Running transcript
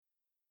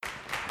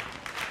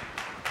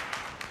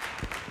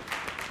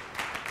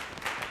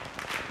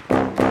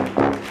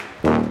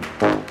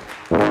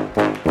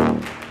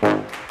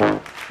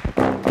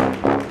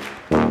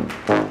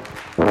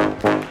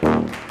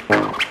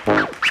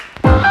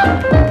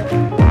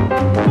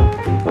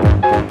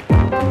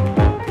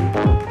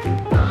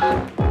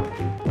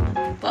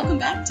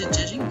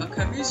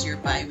Readers, your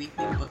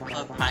bi-weekly book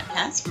club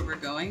podcast where we're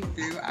going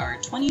through our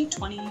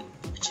 2020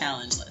 book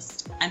challenge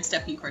list. I'm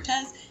Stephanie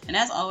Cortez, and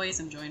as always,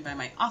 I'm joined by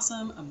my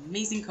awesome,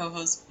 amazing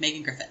co-host,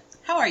 Megan Griffith.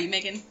 How are you,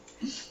 Megan?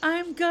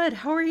 I'm good.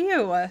 How are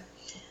you?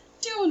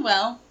 Doing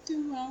well.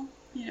 You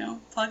know,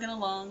 plugging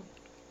along.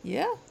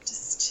 Yeah.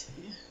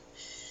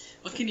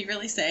 What can you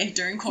really say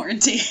during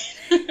quarantine?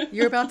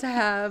 You're about to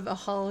have a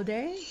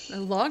holiday, a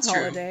long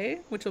holiday,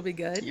 which will be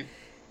good. Yep.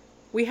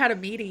 We had a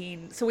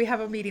meeting. So we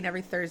have a meeting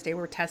every Thursday.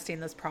 We're testing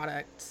this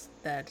product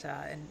that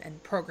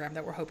and program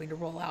that we're hoping to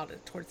roll out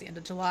towards the end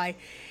of July.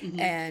 Mm-hmm.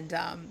 And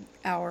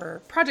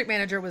our project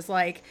manager was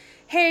like,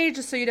 hey,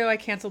 just so you know, I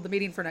canceled the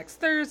meeting for next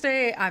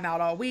Thursday. I'm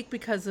out all week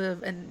because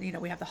of, and you know,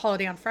 we have the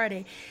holiday on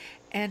Friday.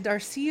 And our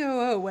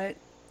COO went,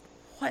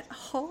 what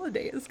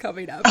holiday is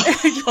coming up? And I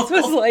just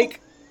was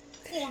like,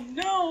 oh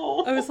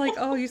no. I was like,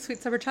 oh, you sweet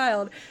summer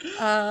child.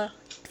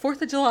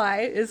 4th of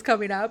July is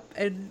coming up,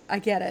 and I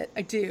get it.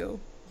 I do.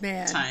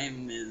 Man.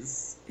 Time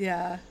is...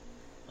 Yeah.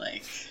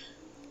 Like,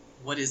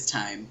 what is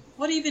time?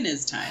 What even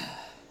is time?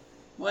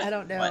 I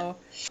don't know.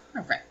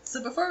 Okay,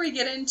 so before we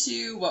get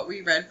into what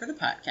we read for the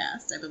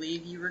podcast, I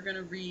believe you were going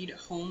to read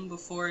Home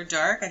Before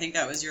Dark. I think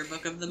that was your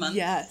book of the month.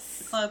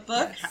 Yes. Club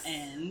book. Yes.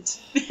 And...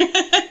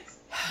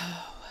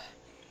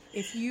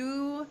 if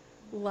you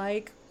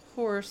like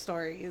horror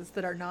stories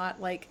that are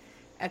not like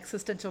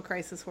existential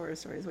crisis horror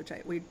stories, which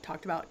we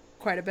talked about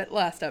quite a bit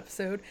last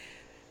episode,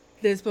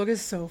 this book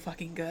is so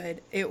fucking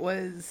good.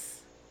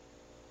 It's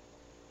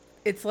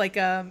like,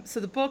 so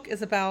the book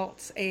is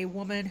about a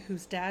woman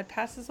whose dad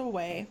passes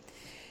away,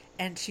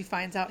 and she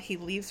finds out he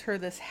leaves her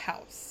this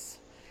house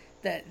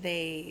that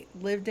they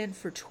lived in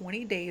for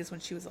 20 days when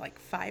she was like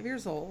 5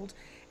 years old,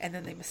 and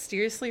then they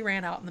mysteriously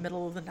ran out in the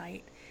middle of the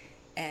night,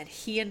 and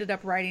he ended up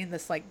writing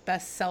this like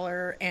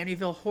bestseller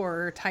Amityville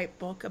horror type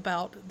book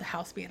about the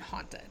house being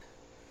haunted.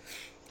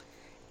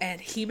 And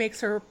he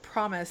makes her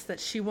promise that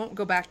she won't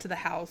go back to the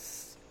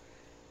house.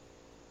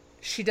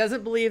 She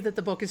doesn't believe that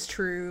the book is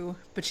true,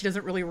 but she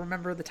doesn't really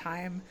remember the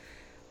time.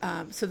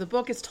 So the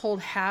book is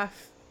told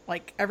half,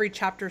 like every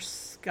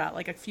chapter's got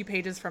like a few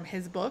pages from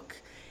his book,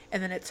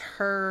 and then it's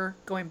her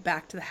going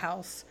back to the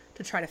house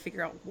to try to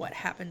figure out what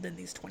happened in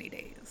these 20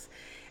 days.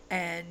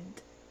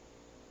 And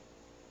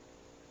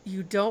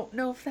you don't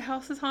know if the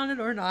house is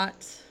haunted or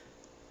not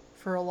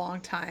for a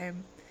long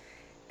time.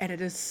 And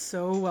it is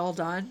so well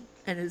done,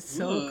 and it's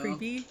so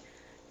creepy.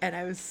 And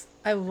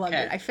I loved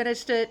it. I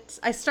finished it.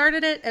 I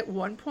started it at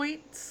one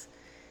point,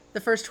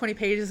 the first 20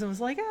 pages, and was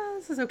like,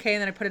 this is okay.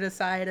 And then I put it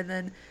aside, and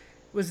then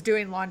was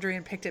doing laundry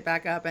and picked it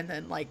back up. And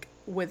then like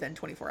within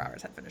 24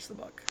 hours, had finished the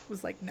book.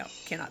 Was like, no,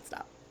 cannot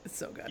stop. It's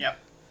so good. Yep.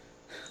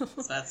 So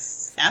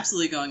that's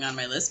absolutely going on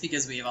my list,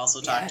 because we have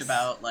also talked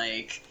about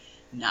like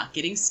not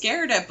getting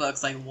scared at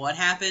books. Like what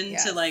happened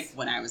to like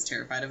when I was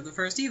terrified of The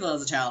First Evil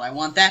as a child. I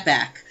want that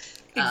back.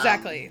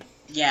 Exactly.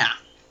 Yeah.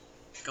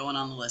 Going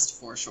on the list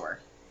for sure.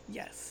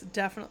 Yes,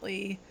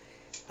 definitely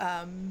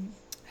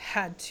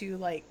had to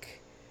like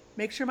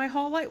make sure my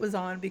hall light was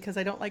on, because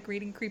I don't like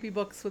reading creepy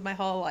books with my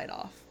hall light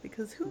off,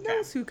 because who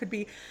knows who could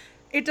be.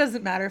 It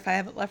doesn't matter if I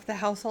haven't left the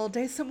house all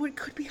day. Someone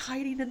could be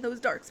hiding in those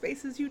dark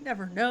spaces. You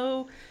never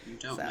know. You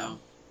don't know.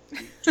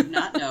 You do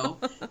not know.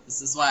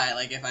 This is why,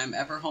 like, if I'm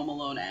ever home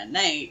alone at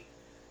night,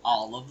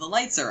 all of the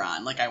lights are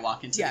on. Like, I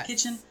walk into the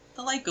kitchen,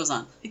 the light goes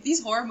on. Like,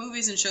 these horror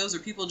movies and shows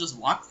where people just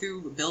walk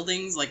through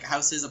buildings, like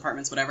houses,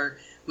 apartments, whatever,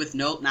 with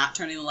not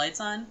turning the lights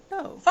on.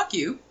 No. Fuck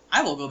you.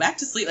 I will go back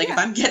to sleep. Like, if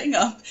I'm getting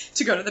up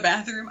to go to the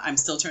bathroom, I'm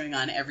still turning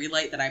on every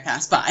light that I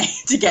pass by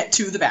to get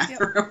to the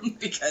bathroom,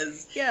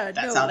 because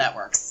that's how that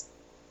works.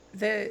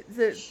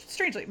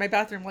 Strangely, my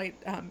bathroom light,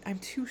 I'm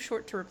too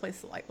short to replace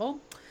the light bulb.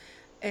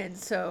 And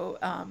so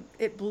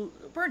it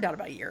burned out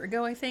about a year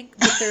ago, I think.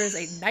 But there is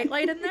a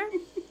nightlight in there.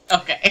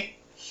 Okay.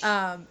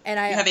 And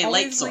I have a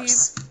light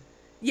source.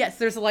 Yes,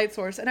 there's a light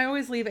source. And I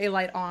always leave a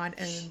light on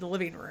in the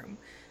living room,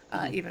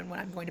 even when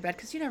I'm going to bed,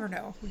 because you never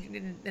know.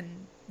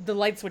 And the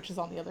light switch is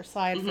on the other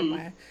side from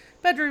my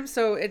bedroom.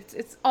 So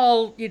it's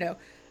all, you know,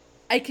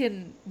 I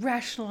can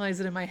rationalize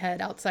it in my head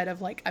outside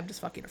of, like, I'm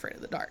just fucking afraid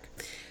of the dark.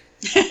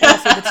 And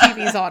also the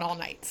TV's on all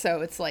night.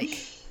 So it's like,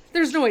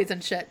 there's noise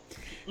and shit.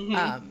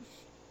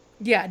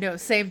 Yeah, no,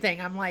 same thing.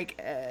 I'm like,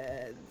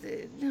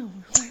 no,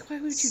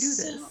 why would you do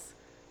this?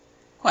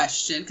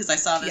 Question, because I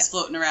saw this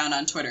floating around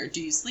on Twitter.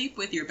 Do you sleep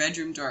with your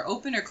bedroom door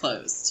open or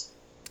closed?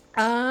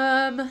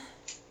 I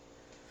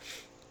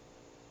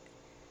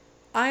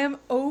am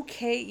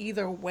okay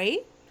either way.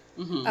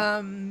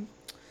 I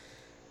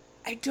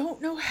don't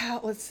know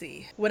how, let's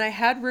see. When I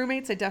had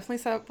roommates, I definitely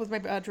slept with my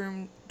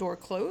bedroom door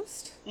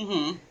closed.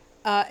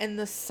 In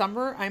the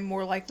summer, I'm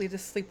more likely to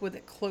sleep with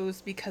it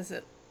closed, because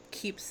it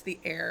keeps the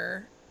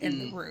air in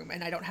the room,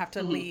 and I don't have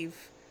to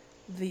leave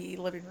the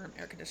living room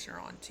air conditioner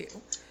on too.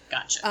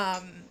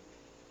 Gotcha.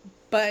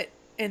 But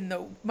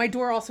my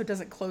door also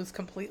doesn't close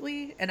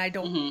completely, and I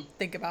don't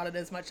think about it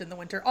as much in the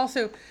winter.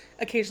 Also,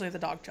 occasionally the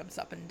dog jumps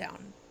up and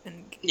down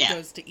and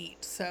goes to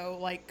eat. So,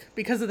 like,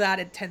 because of that,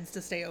 it tends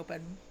to stay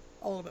open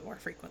a little bit more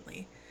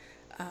frequently.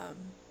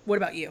 What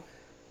about you?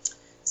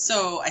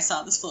 So I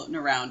saw this floating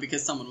around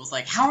because someone was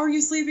like, how are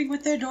you sleeping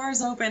with their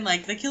doors open?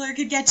 Like, the killer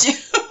could get you.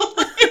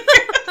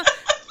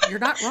 You're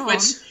not wrong.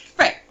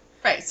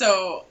 Right.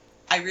 So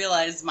I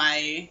realized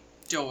my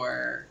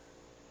door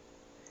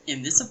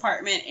in this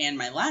apartment and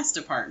my last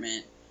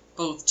apartment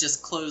both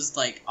just closed,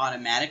 like,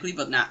 automatically,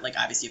 but not, like,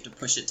 obviously you have to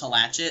push it to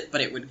latch it,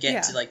 but it would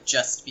get to, like,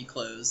 just be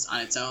closed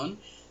on its own.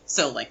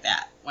 So, like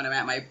that. When I'm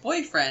at my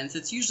boyfriend's,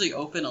 it's usually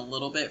open a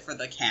little bit for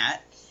the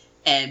cat,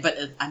 but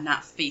I'm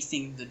not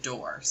facing the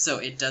door, so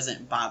it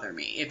doesn't bother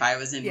me. If I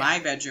was in my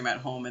bedroom at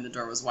home and the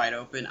door was wide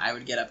open, I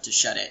would get up to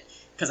shut it,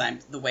 because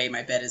the way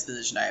my bed is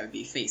positioned, I would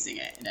be facing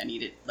it, and I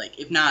need it, like,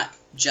 if not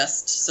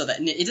just so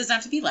that it doesn't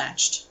have to be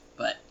latched,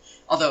 but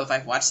although if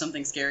I've watched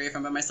something scary, if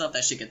I'm by myself,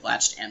 that shit gets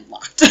latched and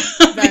locked.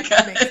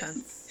 That makes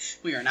sense.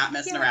 We are not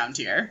messing around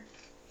here.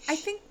 I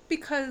think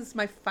because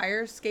my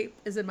fire escape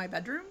is in my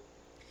bedroom,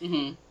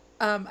 mm-hmm.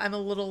 I'm a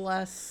little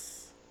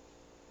less,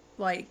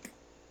 like,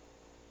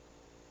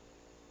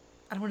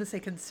 I don't want to say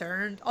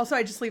concerned. Also,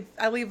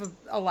 I leave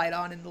a light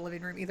on in the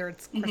living room. Either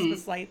it's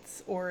Christmas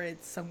lights or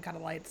it's some kind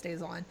of light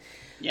stays on.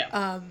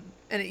 Yeah.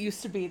 And it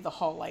used to be the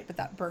hall light, but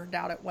that burned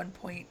out at one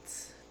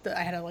point.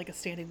 I had a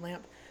standing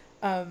lamp.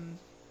 The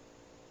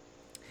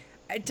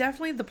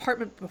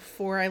apartment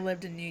before I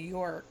lived in New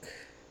York,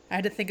 I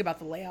had to think about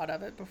the layout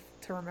of it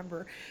to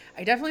remember.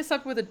 I definitely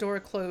slept with a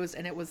door closed,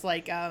 and it was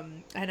like,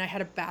 and I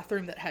had a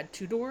bathroom that had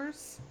 2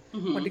 doors,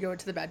 one to go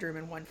into the bedroom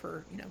and one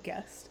for,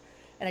 guests.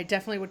 And I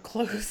definitely would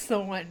close the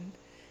one.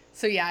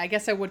 So yeah, I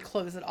guess I would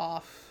close it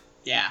off.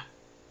 Yeah.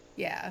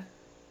 Yeah.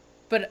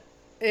 But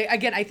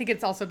again, I think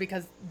it's also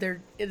because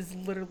there is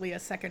literally a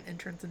second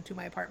entrance into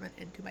my apartment,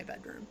 into my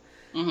bedroom.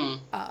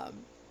 Mm-hmm.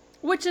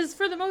 Which is,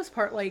 for the most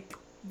part, like,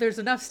 there's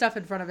enough stuff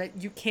in front of it,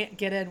 you can't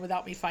get in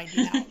without me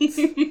finding out.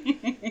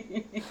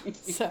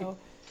 So,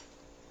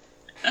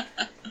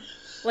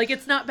 like,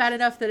 it's not bad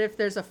enough that if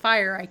there's a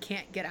fire, I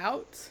can't get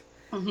out.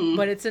 Mm-hmm.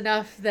 But it's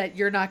enough that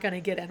you're not going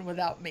to get in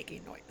without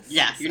making noise.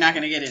 Yeah, you're not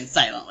going to get in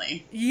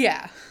silently.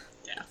 Yeah.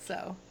 Yeah.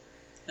 So.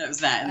 That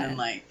was that. And then,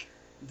 like,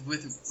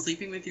 with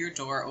sleeping with your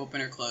door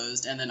open or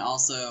closed, and then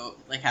also,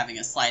 like, having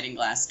a sliding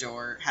glass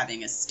door,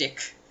 having a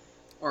stick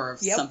or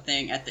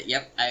something at the,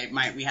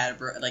 we had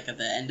at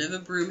the end of a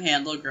broom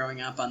handle growing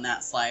up on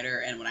that slider.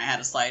 And when I had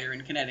a slider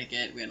in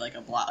Connecticut, we had, like,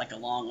 a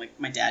long, like,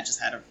 my dad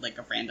just had a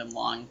random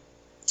long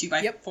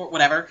 2x4,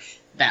 whatever,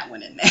 that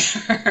went in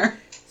there.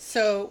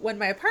 So when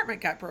my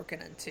apartment got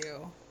broken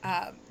into,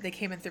 they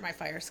came in through my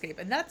fire escape,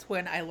 and that's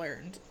when I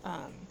learned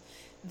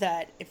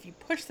that if you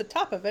push the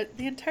top of it,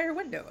 the entire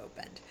window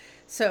opened.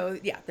 So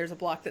yeah, there's a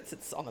block that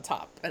sits on the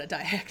top at a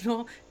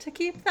diagonal to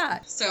keep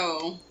that.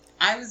 So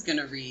I was going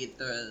to read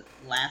the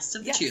last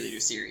of the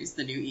Cheerleader series,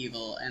 The New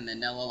Evil, and then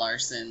Nella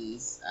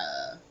Larsen's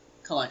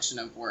collection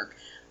of work.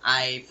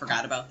 I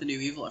forgot about The New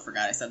Evil. I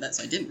forgot I said that,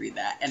 so I didn't read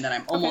that. And then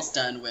I'm almost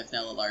done with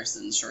Nella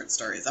Larsen's short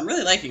stories. I'm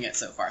really liking it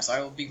so far, so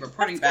I will be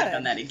reporting back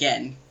on that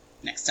again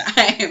next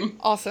time.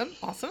 Awesome.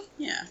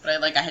 Yeah,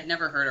 but I had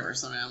never heard of her,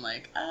 so now I'm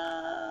like,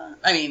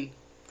 I mean,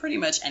 pretty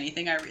much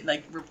anything I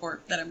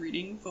report that I'm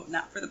reading,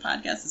 not for the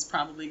podcast, is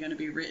probably going to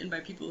be written by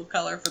people of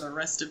color for the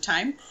rest of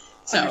time.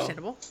 So,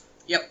 understandable.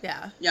 Yep.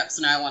 Yeah. Yep,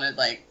 so now I want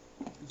to,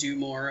 do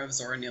more of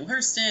Zora Neale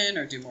Hurston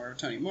or do more of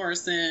Toni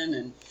Morrison.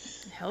 And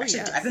hell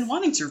yeah. I've been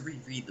wanting to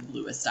reread The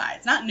Bluest Eye.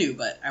 It's not new,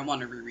 but I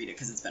want to reread it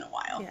because it's been a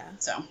while. Yeah.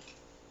 So.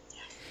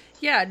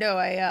 Yeah, no,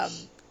 I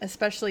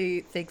especially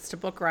thanks to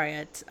Book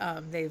Riot,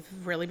 they've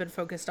really been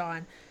focused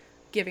on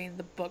giving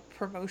the book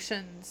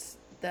promotions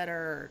that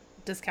are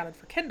discounted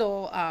for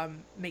Kindle,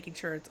 making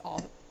sure it's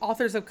all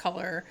authors of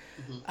color,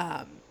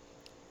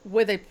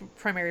 with a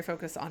primary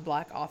focus on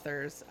Black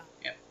authors.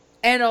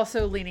 And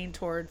also leaning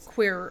towards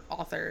queer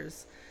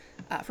authors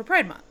for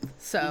Pride Month.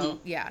 So,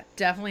 yeah,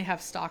 definitely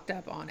have stocked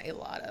up on a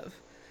lot of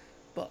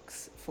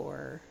books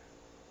for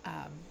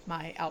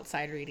my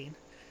outside reading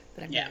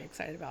that I'm very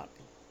excited about.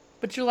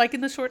 But you're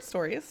liking the short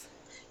stories?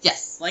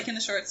 Yes, liking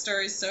the short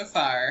stories so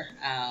far.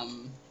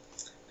 I'm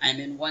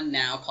in one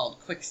now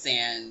called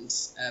Quicksand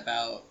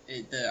about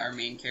our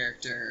main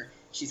character.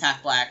 She's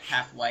half black,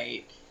 half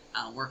white,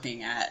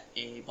 working at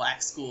a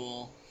black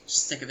school.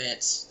 She's sick of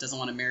it, doesn't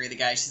want to marry the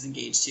guy she's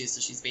engaged to, so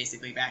she's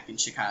basically back in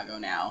Chicago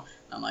now.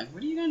 And I'm like,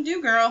 what are you going to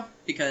do, girl?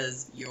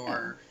 Because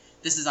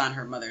this is on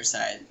her mother's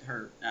side,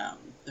 her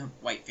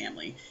white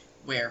family,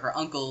 where her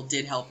uncle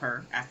did help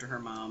her after her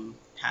mom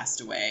passed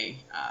away.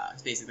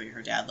 Basically,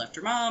 her dad left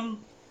her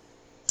mom.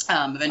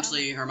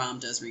 Eventually, her mom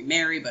does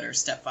remarry, but her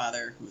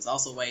stepfather, who is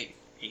also white,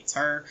 hates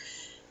her.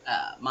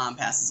 Mom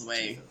passes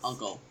away. Jesus.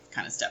 Uncle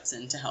kind of steps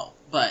in to help.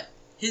 But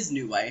his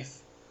new wife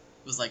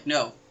was like,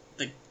 no,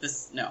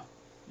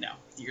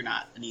 you're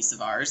not a niece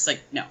of ours. Like,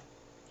 no.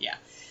 Yeah.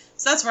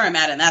 So that's where I'm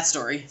at in that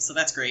story. So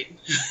that's great.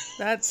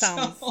 That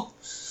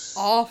sounds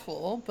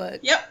awful,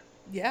 but... Yep.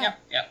 Yeah.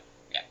 Yep.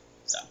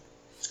 So.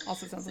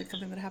 Also sounds like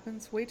something that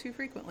happens way too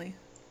frequently.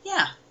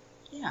 Yeah.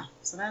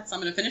 So I'm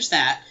going to finish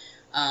that.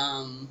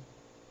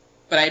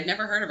 But I'd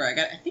never heard of her.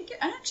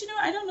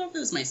 I don't know if it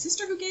was my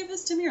sister who gave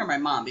this to me or my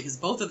mom, because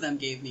both of them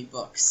gave me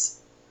books.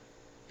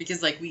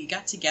 because, like, we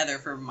got together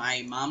for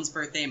my mom's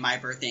birthday, my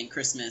birthday, and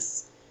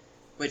Christmas,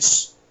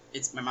 which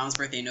it's my mom's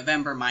birthday in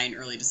November, mine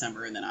early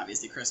December, and then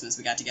obviously Christmas.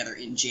 We got together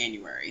in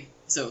January.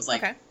 So it was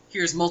like,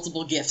 here's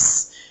multiple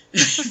gifts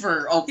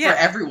for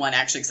everyone,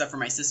 actually, except for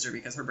my sister,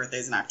 because her birthday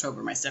is in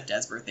October. My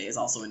stepdad's birthday is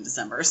also in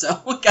December.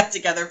 So we got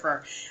together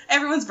for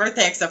everyone's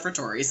birthday except for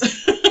Tori's.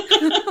 Poor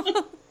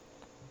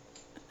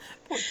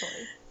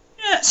Tori.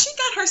 Yeah, she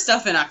got her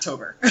stuff in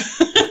October.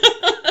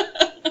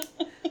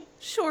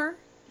 Sure.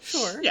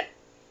 Yeah.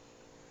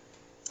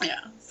 Yeah,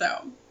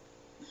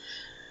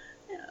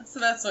 so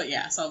that's what,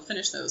 so I'll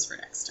finish those for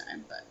next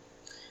time. But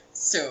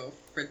so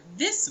for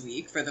this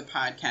week, for the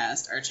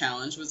podcast, our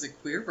challenge was a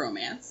queer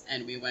romance,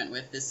 and we went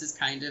with This Is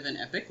Kind of an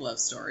Epic Love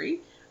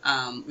Story.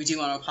 We do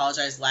want to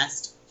apologize.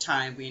 Last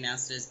time we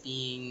announced it as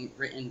being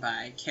written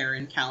by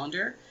Karen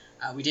Callender.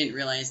 We didn't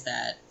realize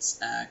that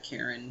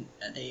Karen,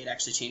 they had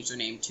actually changed their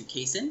name to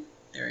Kaysen.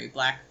 They're a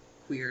Black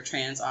queer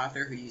trans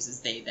author who uses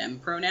they, them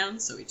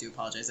pronouns, so we do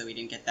apologize that we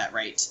didn't get that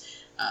right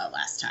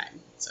last time.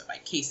 So by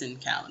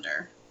Kaysen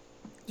Callender.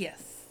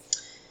 Yes.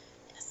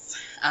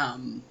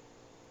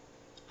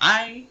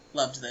 I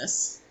loved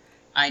this.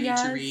 I need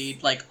to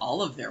read, like,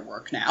 all of their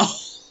work now.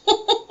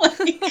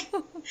 Like,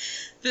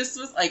 this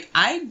was, like,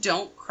 I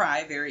don't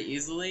cry very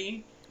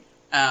easily.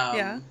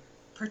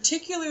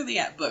 Particularly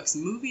at books.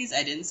 Movies,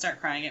 I didn't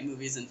start crying at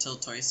movies until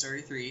Toy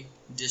Story 3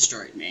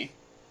 destroyed me.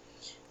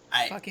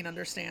 I fucking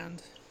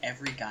understand.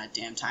 Every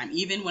goddamn time.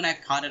 Even when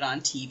I've caught it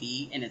on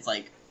TV and it's,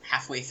 like,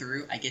 halfway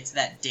through, I get to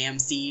that damn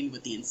scene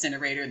with the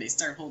incinerator and they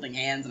start holding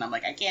hands and I'm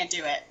like, I can't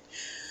do it.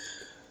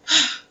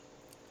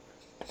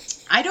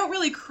 I don't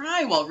really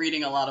cry while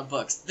reading a lot of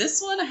books.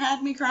 This one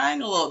had me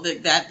crying a little.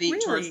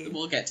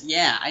 We'll get to.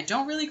 Yeah, I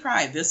don't really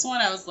cry. This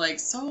one, I was like,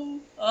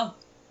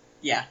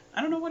 yeah.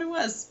 I don't know what it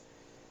was.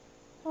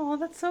 Oh,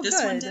 that's so good.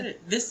 This one did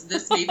it.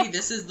 This maybe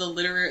this is the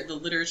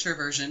literature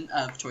version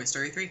of Toy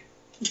Story 3.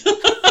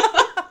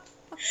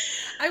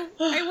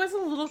 I was a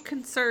little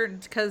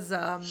concerned because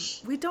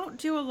we don't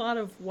do a lot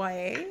of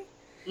YA.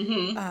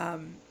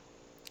 Mm-hmm.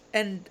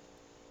 And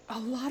a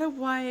lot of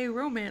YA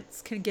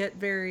romance can get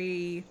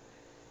very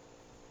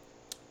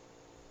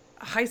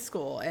high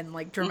school and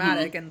like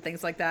dramatic and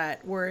things like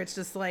that, where it's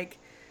just like,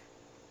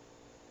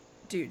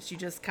 dudes, you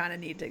just kind of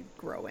need to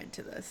grow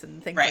into this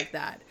and things like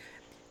that.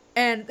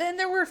 And then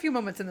there were a few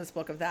moments in this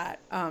book of that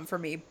for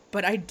me,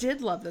 but I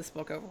did love this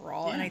book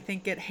overall, and I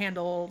think it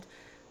handled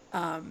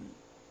a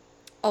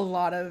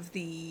lot of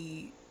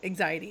the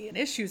anxiety and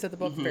issues of the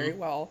book very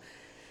well.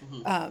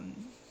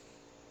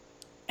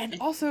 And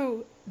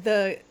also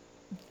the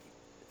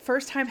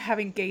first time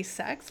having gay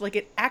sex, like,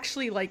 it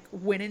actually, like,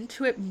 went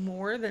into it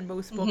more than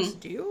most books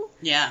do.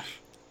 Yeah.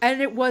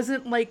 And it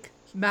wasn't, like,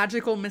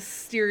 magical,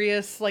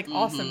 mysterious, like,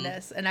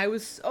 awesomeness. And I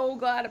was so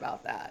glad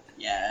about that.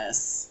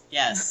 Yes,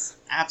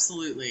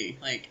 absolutely.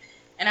 Like,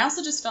 and I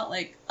also just felt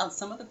like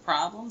some of the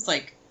problems,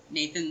 like,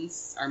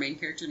 our main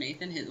character,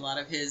 Nathan, a lot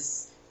of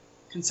his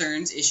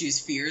concerns, issues,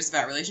 fears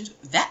about relationships,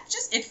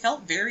 it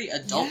felt very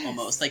adult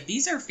almost. Like,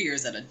 these are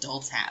fears that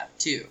adults have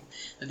too.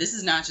 But this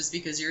is not just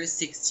because you're a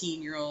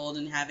 16-year-old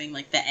and having,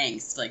 like, the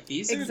angst. Like,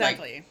 these are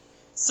like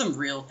some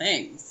real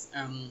things.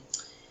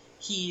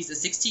 He's a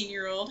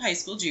 16-year-old high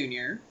school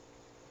junior.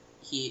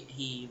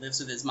 He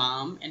lives with his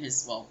mom and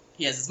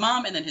he has his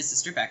mom and then his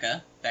sister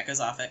Becca. Becca's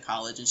off at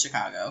college in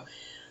Chicago.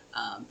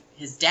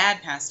 His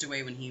dad passed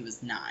away when he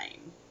was 9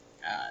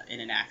 in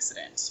an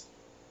accident.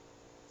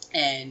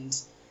 And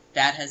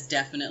that has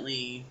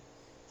definitely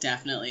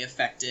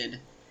affected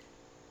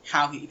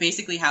how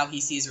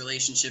he sees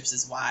relationships,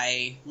 is why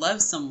I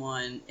love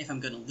someone if I'm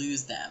going to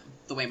lose them,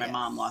 the way my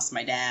mom lost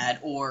my dad,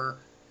 or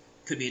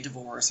could be a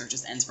divorce or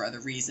just ends for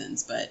other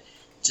reasons, but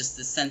just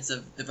the sense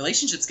of the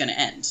relationship's going to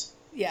end.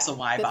 Yeah. So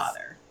why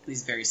bother?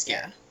 He's very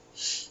scared.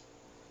 Yeah.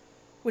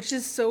 Which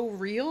is so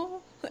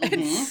real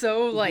and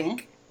so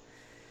like,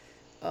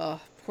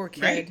 poor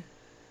kid. Right.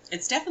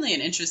 It's definitely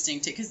an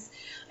interesting because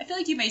I feel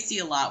like you may see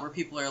a lot where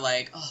people are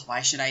like, oh,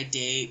 why should I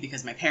date?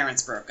 Because my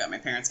parents broke up. My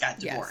parents got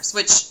divorced.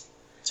 Which,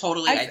 I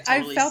totally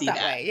felt see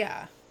that. Way,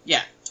 yeah.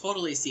 Yeah,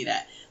 totally see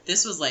that.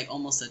 This was like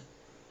almost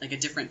a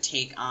different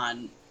take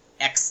on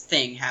X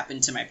thing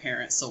happened to my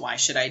parents, so why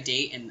should I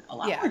date? And a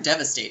lot more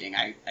devastating,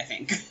 I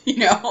think, you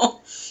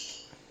know?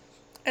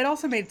 It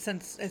also made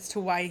sense as to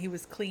why he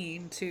was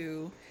clinging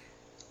to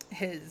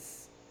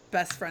his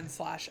best friend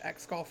 /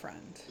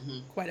 ex-girlfriend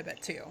quite a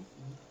bit, too.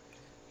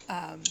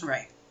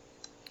 Right.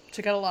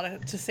 She got a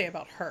lot to say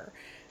about her.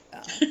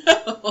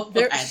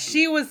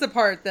 She was the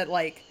part that,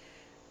 like,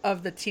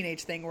 of the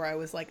teenage thing where I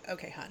was like,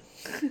 okay,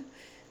 hun.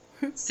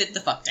 Sit the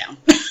fuck down.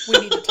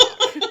 We need to talk.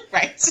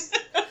 Right.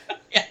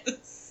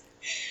 Yes.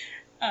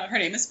 Her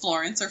name is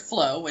Florence, or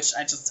Flo, which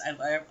I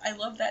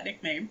love that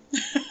nickname.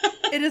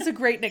 It is a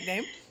great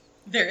nickname.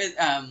 There is,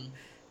 have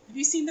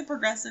you seen the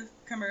Progressive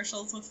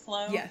commercials with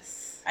Flo?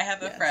 Yes. I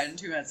have a friend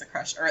who has a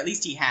crush, or at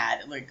least he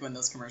had, like, when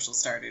those commercials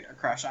started, a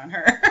crush on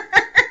her.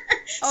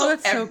 Oh,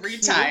 that's so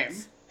cute.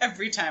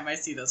 Every time I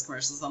see those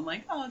commercials, I'm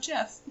like, oh,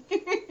 Jeff.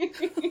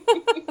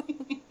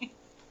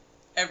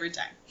 Every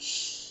time.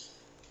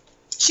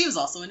 She was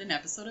also in an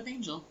episode of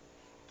Angel.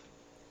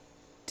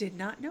 Did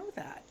not know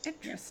that.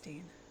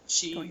 Interesting.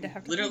 She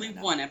literally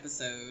one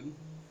episode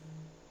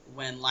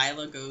when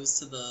Lila goes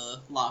to the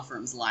law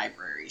firm's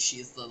library.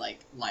 She's the like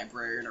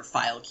librarian or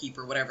file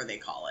keeper, whatever they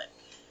call it,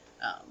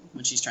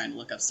 when she's trying to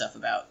look up stuff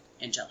about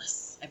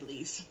Angelus, I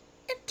believe.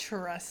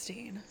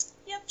 Interesting.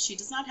 Yep, she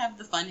does not have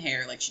the fun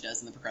hair like she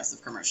does in the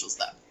Progressive commercials,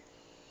 though.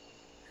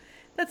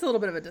 That's a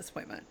little bit of a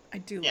disappointment. I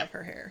do love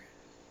her hair.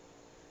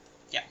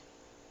 Yeah.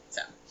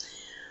 So,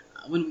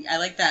 I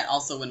like that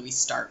also when we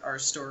start our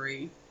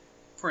story.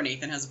 Poor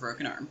Nathan has a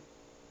broken arm.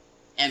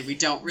 And we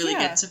don't really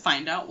get to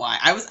find out why.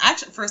 I was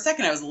actually, for a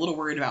second, I was a little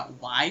worried about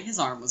why his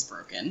arm was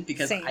broken.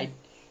 Because I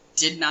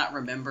did not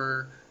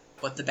remember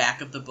what the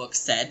back of the book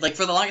said. Like,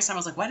 for the longest time, I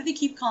was like, why do they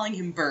keep calling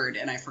him Bird?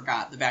 And I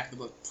forgot the back of the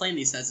book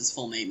plainly says his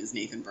full name is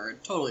Nathan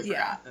Bird. Totally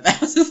forgot that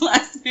was his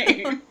last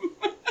name.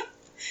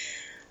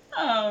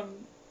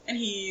 And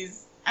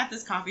he's at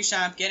this coffee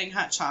shop getting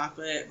hot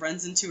chocolate,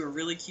 runs into a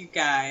really cute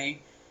guy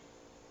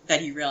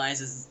that he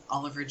realizes is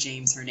Oliver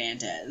James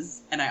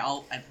Hernandez. And I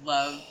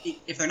love,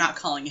 if they're not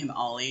calling him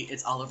Ollie,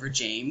 it's Oliver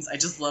James. I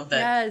just love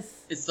that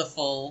it's the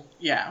full,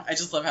 I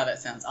just love how that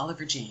sounds.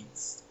 Oliver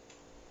James.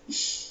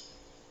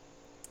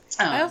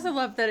 I also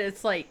love that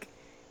it's like,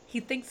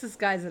 he thinks this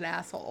guy's an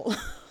asshole.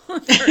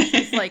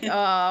 He's like,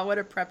 oh, what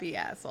a preppy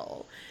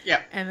asshole.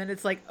 Yeah. And then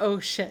it's like, oh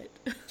shit,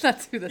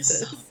 that's who this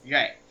is.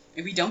 Right.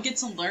 And we don't get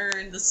to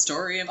learn the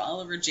story of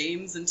Oliver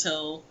James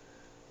until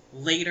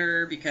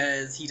later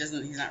because he's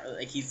not really,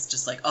 like, he's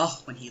just like, oh,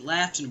 when he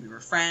left and we were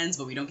friends,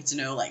 but we don't get to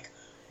know, like,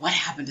 what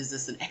happened? Is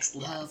this an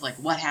ex-love? Like,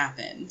 what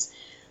happened?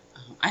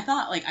 I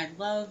thought, like, I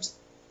loved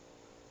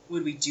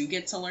when we do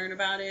get to learn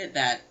about it,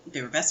 that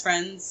they were best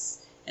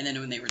friends, and then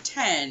when they were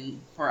 10,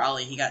 poor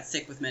Ollie, he got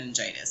sick with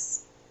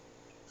meningitis.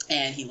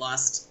 And he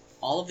lost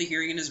all of the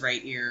hearing in his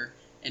right ear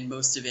and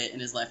most of it in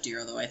his left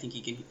ear, although I think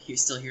he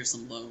still hears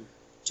some low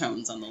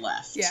tones on the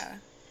left. Yeah.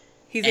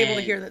 He's able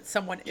to hear that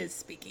someone is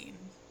speaking.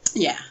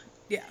 Yeah.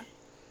 Yeah.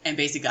 And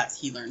basically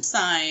he learned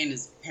sign,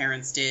 his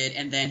parents did,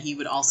 and then he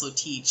would also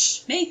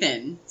teach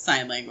Nathan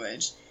sign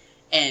language.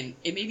 And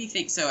it made me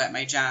think, so at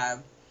my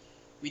job,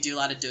 we do a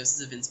lot of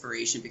doses of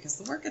inspiration because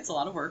the work gets a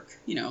lot of work,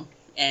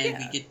 and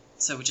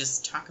we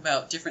just talk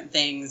about different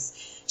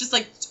things, just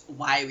like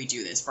why we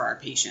do this for our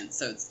patients.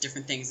 So it's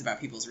different things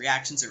about people's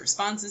reactions or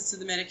responses to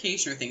the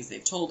medication or things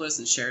they've told us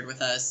and shared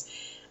with us.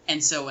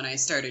 And so when I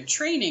started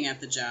training at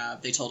the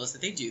job, they told us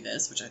that they do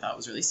this, which I thought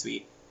was really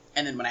sweet.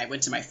 And then when I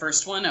went to my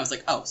first one, I was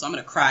like, oh, so I'm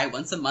going to cry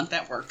once a month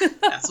at work.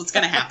 That's what's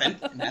going to happen.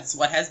 And that's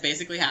what has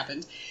basically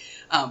happened.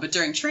 But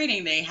during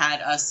training, they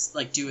had us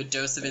like do a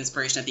dose of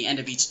inspiration at the end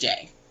of each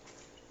day.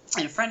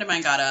 And a friend of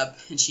mine got up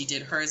and she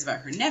did hers about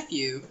her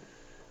nephew,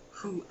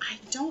 who I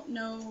don't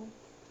know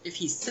if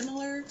he's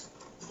similar.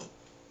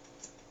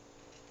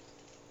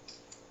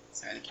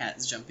 Sorry, the cat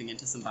is jumping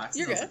into some boxes.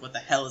 You're I was good. like, what the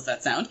hell is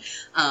that sound?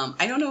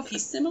 I don't know if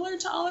he's similar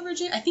to Oliver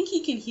James. I think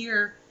he can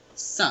hear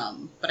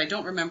some, but I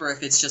don't remember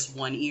if it's just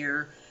one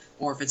ear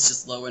or if it's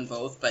just low in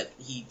both. But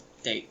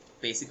they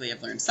basically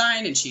have learned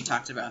sign, and she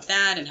talked about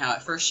that and how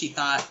at first she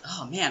thought,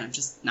 oh man, I'm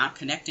just not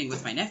connecting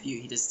with my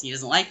nephew. He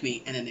doesn't like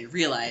me. And then they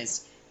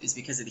realized it was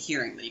because of the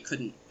hearing that he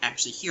couldn't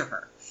actually hear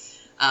her.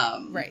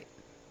 Right.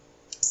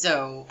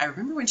 So I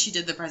remember when she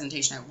did the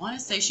presentation, I want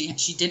to say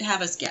she did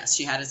have us guess.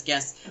 She had us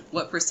guess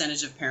what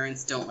percentage of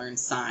parents don't learn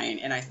sign,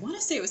 and I want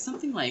to say it was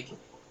something like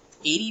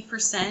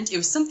 80%. It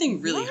was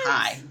something really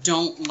high.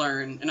 Don't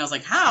learn, and I was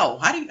like, how?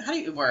 How do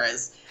you?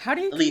 Whereas how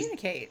do you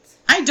communicate?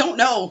 I don't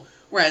know.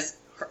 Whereas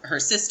her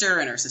sister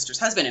and her sister's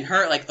husband and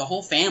her, like the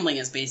whole family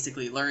has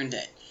basically learned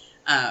it.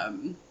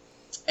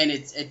 And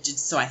it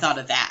just, so I thought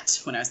of that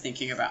when I was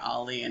thinking about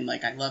Ollie, and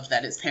like I loved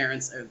that his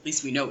parents, or at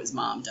least we know his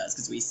mom does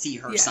because we see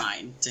her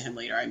sign to him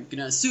later. I'm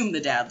gonna assume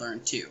the dad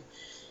learned too,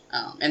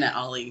 and that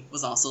Ollie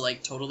was also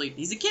like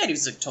he's a kid. He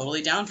was like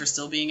totally down for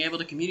still being able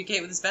to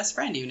communicate with his best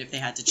friend, even if they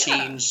had to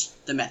change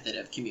the method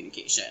of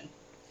communication.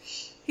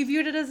 He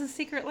viewed it as a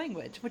secret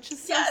language, which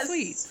is so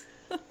sweet.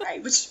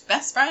 Right, which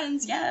best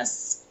friends,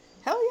 yes.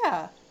 Hell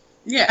yeah.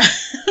 Yeah.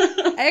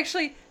 I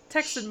actually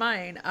texted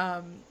mine.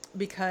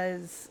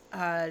 Because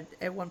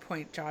at one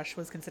point Josh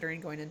was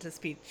considering going into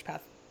speech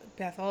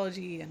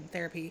pathology and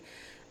therapy,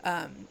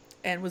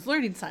 and was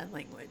learning sign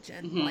language,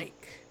 and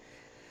like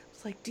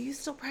was like, do you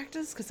still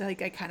practice? Because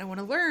like I kind of want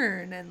to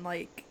learn, and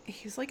like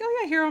he's like, oh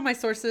yeah, here are all my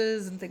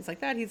sources and things like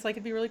that. He's like,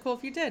 it'd be really cool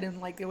if you did,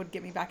 and like it would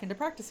get me back into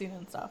practicing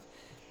and stuff.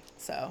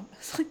 So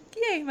it's like,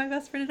 yay, my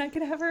best friend and I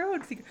could have our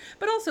own secret.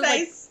 But also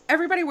like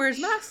everybody wears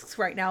masks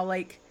right now.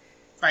 Like,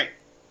 right,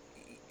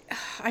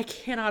 I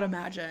cannot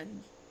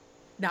imagine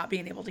not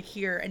being able to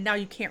hear, and now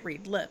you can't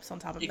read lips on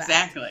top of that.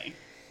 Exactly.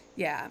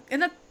 Yeah.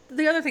 And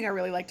the other thing I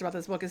really liked about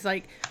this book is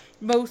like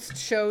most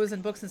shows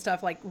and books and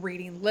stuff, like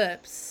reading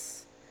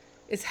lips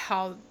is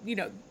how,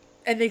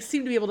 and they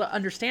seem to be able to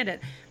understand it,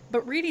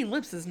 but reading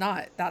lips is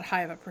not that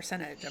high of a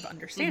percentage of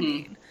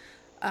understanding.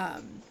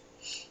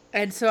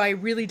 And so I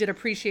really did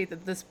appreciate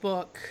that this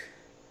book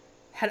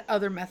had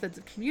other methods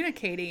of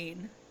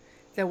communicating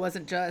that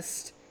wasn't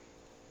just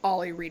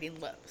Ollie reading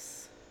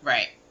lips.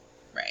 Right.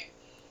 Right.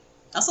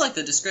 I also like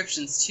the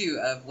descriptions, too,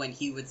 of when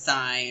he would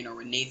sign or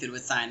when Nathan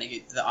would sign.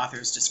 The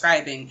author's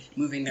describing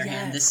moving their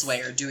hand this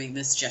way or doing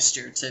this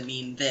gesture to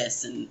mean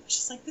this. And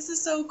she's like, this is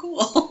so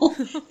cool.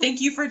 Thank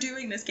you for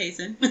doing this,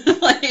 Kaysen.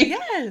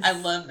 Yes. I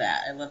love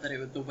that. I love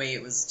that the way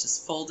it was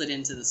just folded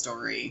into the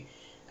story,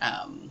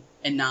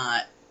 and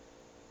not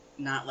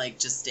like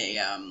just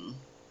a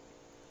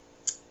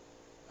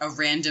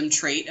random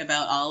trait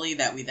about Ollie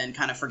that we then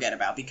kind of forget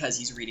about because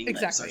he's reading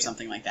lips or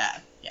something like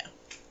that. Yeah.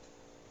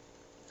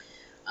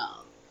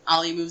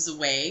 Ollie moves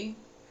away,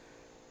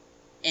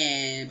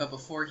 but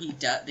before he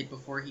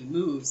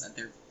moves,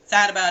 they're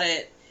sad about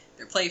it.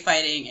 They're play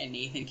fighting, and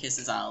Nathan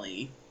kisses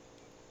Ollie.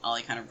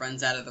 Ollie kind of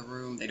runs out of the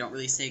room. They don't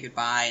really say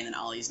goodbye, and then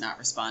Ollie's not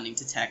responding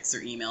to texts or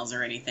emails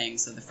or anything.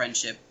 So the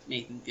friendship,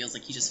 Nathan feels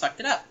like he just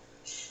fucked it up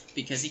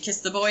because he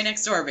kissed the boy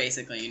next door,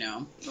 basically,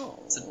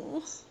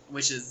 So,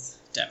 which is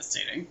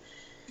devastating.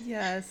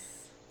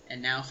 Yes.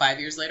 And now 5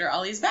 years later,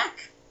 Ollie's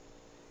back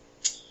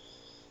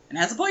and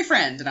has a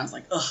boyfriend, and I was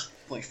like, ugh.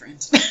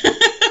 Boyfriend.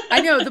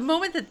 I know, the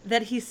moment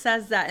that he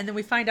says that, and then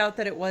we find out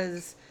that it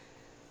was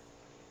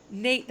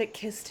Nate that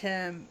kissed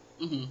him.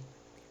 Mm-hmm.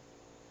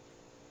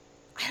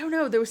 I don't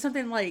know, there was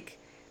something like,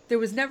 there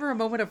was never a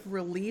moment of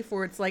relief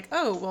where it's like,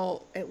 oh,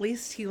 well, at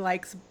least he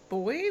likes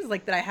boys,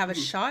 like that I have a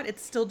shot.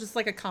 It's still just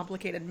like a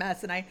complicated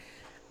mess, and I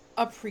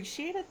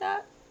appreciated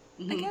that,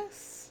 I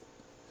guess.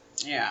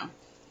 Yeah.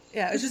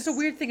 Yeah, it was just a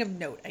weird thing of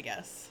note, I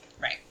guess.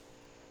 Right.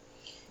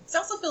 I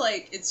also feel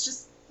like it's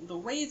just the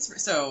way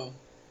it's... So...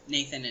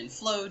 Nathan and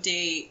Flo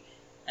date,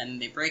 and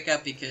they break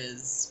up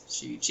because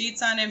she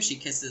cheats on him. She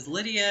kisses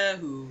Lydia,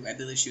 who I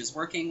believe she was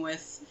working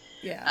with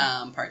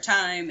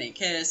part-time. They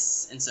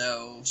kiss, and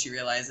so she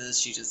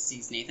realizes she just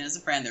sees Nathan as a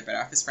friend. They're better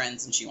off as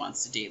friends, and she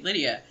wants to date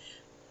Lydia.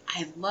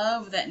 I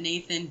love that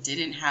Nathan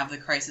didn't have the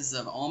crisis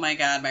of, oh my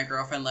god, my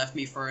girlfriend left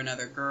me for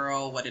another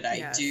girl. What did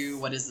I do?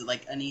 What is it,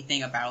 like,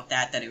 anything about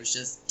that it was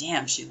just,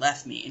 damn, she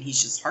left me. And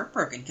he's just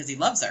heartbroken because he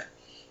loves her.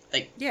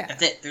 Like,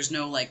 that's it. There's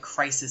no, like,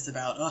 crisis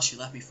about, oh, she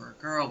left me for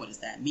a girl. What does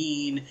that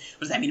mean?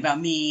 What does that mean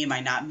about me? Am I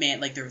not man?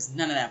 Like, there was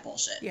none of that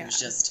bullshit. Yeah. It was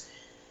just...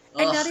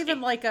 And not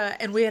even, like,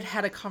 and we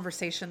had a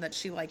conversation that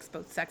she likes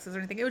both sexes or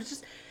anything. It was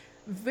just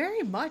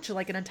very much,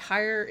 like, an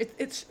entire...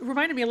 It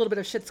reminded me a little bit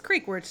of Schitt's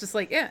Creek, where it's just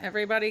like,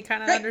 everybody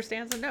kind of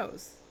understands and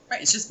knows.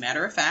 Right. It's just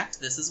matter of fact.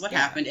 This is what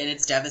happened, and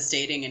it's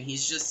devastating, and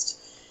he's just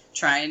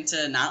trying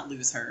to not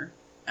lose her,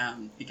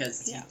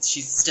 because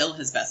she's still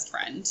his best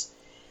friend.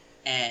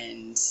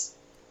 And...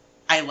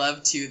 I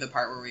love, too, the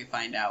part where we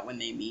find out when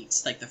they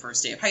meet, like, the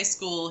first day of high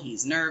school,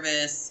 he's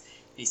nervous,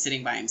 he's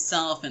sitting by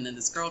himself, and then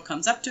this girl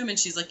comes up to him, and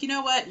she's like, you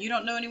know what, you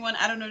don't know anyone,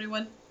 I don't know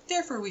anyone,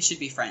 therefore we should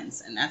be friends.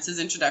 And that's his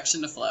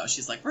introduction to Flo.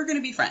 She's like, we're going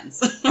to be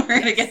friends. We're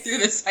going to get through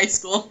this high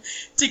school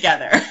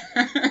together.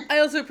 I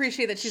also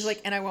appreciate that she's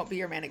like, and I won't be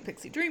your manic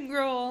pixie dream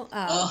girl,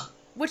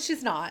 which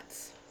she's not.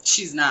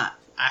 She's not.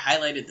 I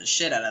highlighted the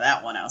shit out of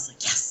that one. I was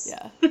like, yes.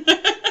 Yeah.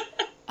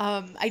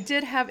 I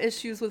did have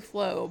issues with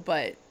Flo,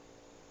 but...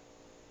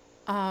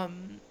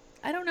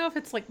 I don't know if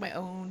it's like my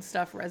own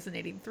stuff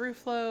resonating through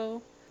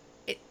Flo.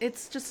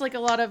 It's just like a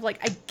lot of like,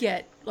 I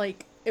get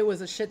like it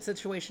was a shit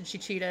situation. She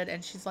cheated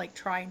and she's like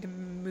trying to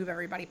move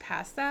everybody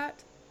past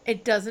that.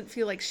 It doesn't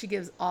feel like she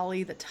gives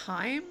Ollie the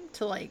time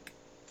to like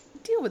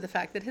deal with the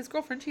fact that his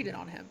girlfriend cheated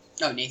on him.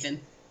 Oh,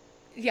 Nathan?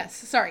 Yes.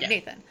 Sorry,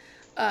 Nathan.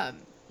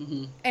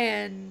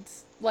 And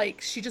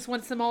like, she just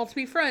wants them all to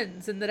be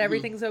friends and that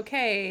everything's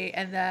okay.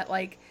 And that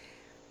like,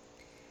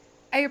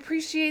 I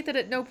appreciate that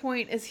at no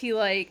point is he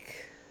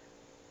like,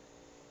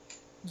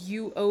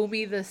 you owe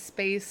me this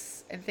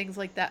space and things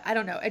like that. I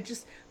don't know. It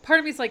just, part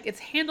of me is like, it's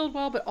handled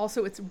well, but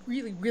also it's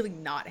really, really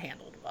not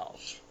handled well.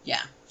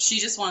 Yeah. She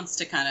just wants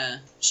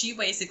to she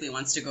basically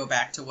wants to go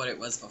back to what it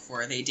was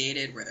before they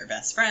dated, where they're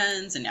best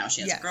friends, and now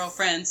she has a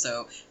girlfriend.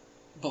 So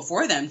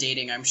before them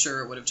dating, I'm sure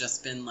it would have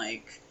just been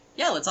like,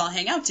 yeah, let's all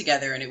hang out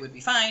together and it would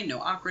be fine. No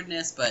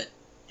awkwardness, but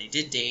they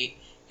did date.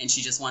 And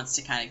she just wants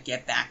to kind of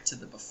get back to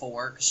the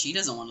before, because she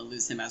doesn't want to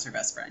lose him as her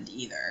best friend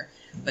either.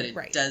 But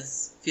it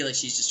does feel like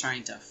she's just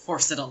trying to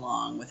force it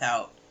along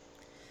without,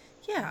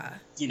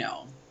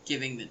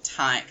 giving the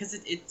time. Because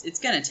it's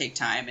going to take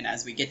time. And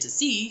as we get to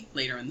see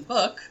later in the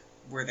book,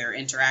 where they're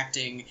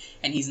interacting,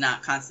 and he's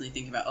not constantly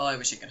thinking about, oh, I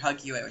wish I could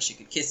hug you, I wish I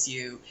could kiss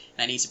you,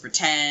 and I need to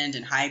pretend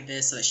and hide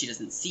this so that she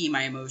doesn't see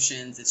my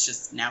emotions. It's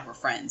just, now we're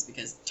friends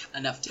because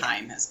enough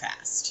time has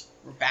passed.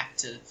 We're back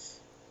to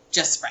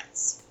just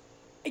friends.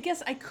 I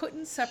guess I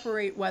couldn't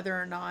separate whether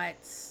or not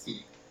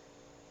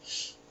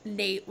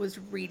Nate was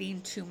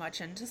reading too much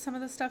into some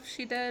of the stuff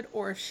she did,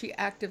 or if she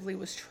actively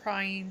was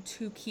trying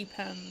to keep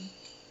him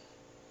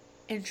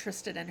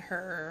interested in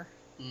her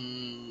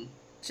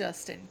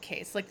just in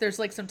case. Like, there's,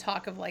 like, some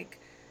talk of,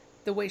 like,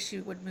 the way she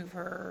would move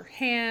her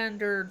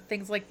hand or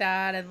things like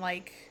that, and,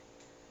 like...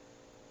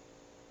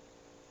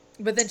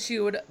 But then she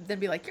would then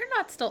be like, you're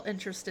not still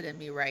interested in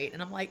me, right? And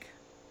I'm like...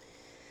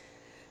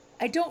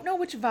 I don't know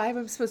which vibe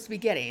I'm supposed to be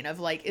getting of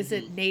like, is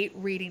it Nate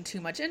reading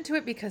too much into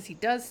it because he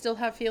does still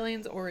have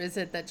feelings, or is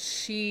it that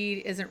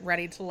she isn't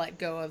ready to let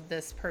go of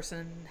this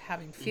person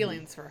having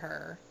feelings for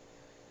her?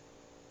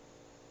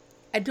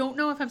 I don't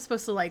know if I'm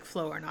supposed to like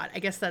Flo or not. I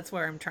guess that's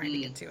where I'm trying to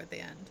get to at the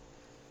end.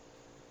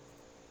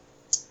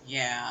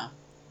 Yeah.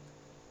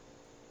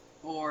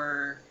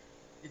 Or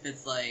if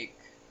it's like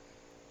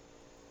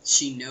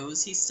she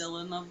knows he's still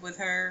in love with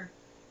her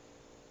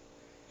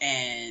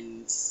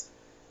and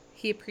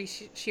she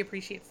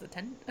appreciates the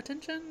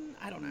attention.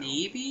 I don't know.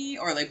 Maybe,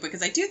 or like,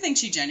 because I do think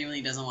she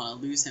genuinely doesn't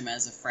want to lose him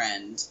as a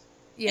friend.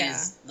 Yeah. And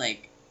is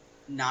like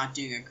not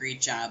doing a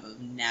great job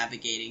of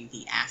navigating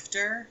the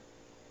after.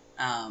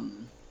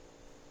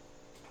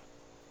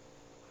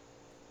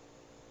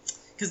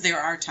 Because there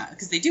are times,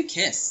 because they do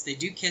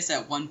kiss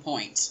at one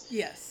point.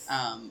 Yes.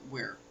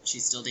 Where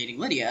she's still dating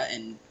Lydia,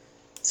 and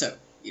so,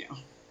 you know,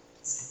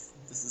 this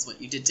is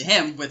what you did to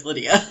him with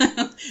Lydia.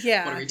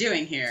 Yeah. What are we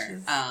doing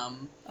here?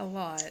 A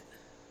lot.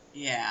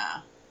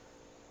 Yeah.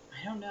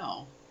 I don't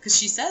know. Because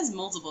she says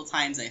multiple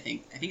times, I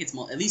think it's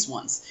at least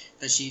once,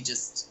 that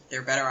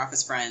they're better off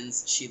as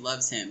friends. She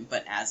loves him,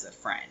 but as a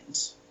friend.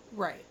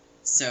 Right.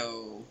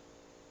 So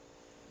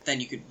then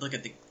you could look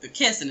at the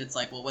kiss, and it's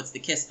like, well, what's the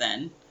kiss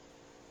then?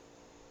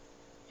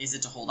 Is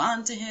it to hold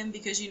on to him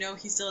because you know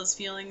he still has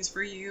feelings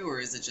for you? Or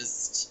is it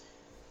just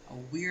a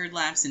weird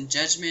lapse in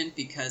judgment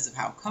because of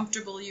how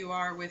comfortable you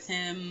are with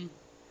him?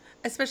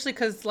 Especially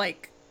because,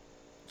 like,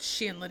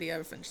 she and Lydia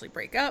eventually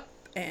break up.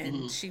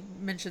 And she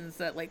mentions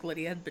that, like,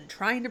 Lydia had been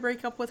trying to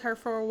break up with her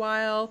for a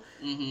while.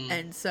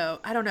 And so,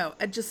 I don't know.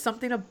 Just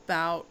something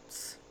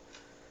about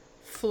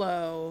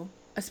Flo,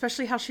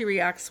 especially how she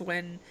reacts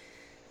when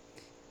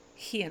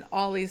he and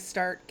Ollie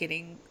start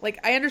getting... Like,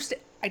 I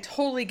understand... I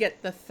totally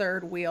get the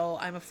third wheel.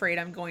 I'm afraid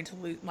I'm going to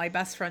lose... My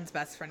best friend's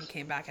best friend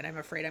came back, and I'm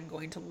afraid I'm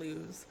going to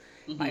lose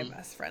my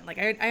best friend. Like,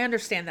 I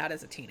understand that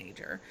as a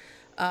teenager.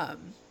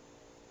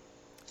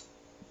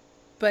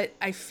 But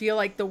I feel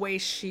like the way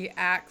she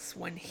acts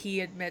when he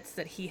admits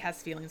that he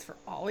has feelings for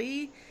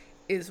Ollie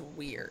is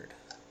weird.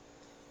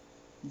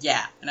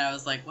 Yeah, and I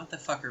was like, what the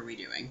fuck are we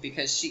doing?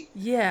 Because she...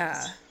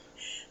 Yeah.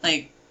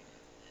 Like,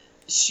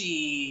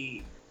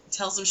 she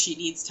tells him she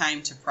needs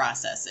time to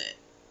process it.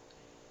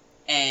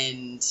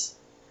 And...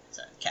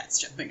 Sorry, cat's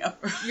jumping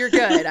up. You're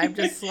good. I'm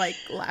just, like,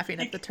 laughing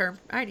at the term,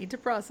 I need to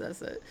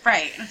process it.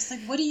 Right. And I was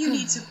like, what do you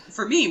need to...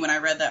 For me, when I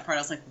read that part,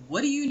 I was like,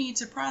 what do you need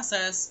to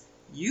process?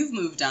 You've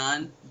moved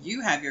on,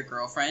 you have your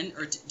girlfriend,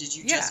 or did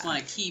you just want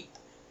to keep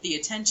the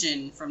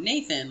attention from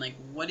Nathan? Like,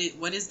 what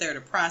is there to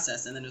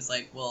process? And then it was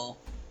like, well,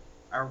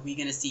 are we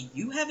going to see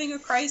you having a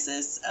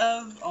crisis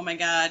of, oh my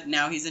god,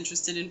 now he's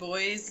interested in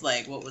boys?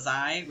 Like, what was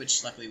I?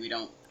 Which, luckily, we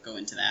don't go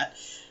into that.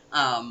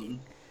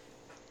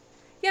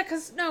 Yeah,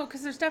 because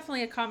there's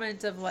definitely a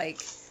comment of,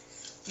 like,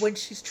 when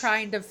she's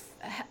trying to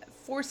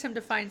force him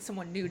to find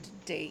someone new to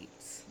date.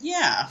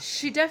 Yeah.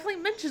 She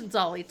definitely mentions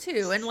Ollie,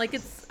 too. And, like,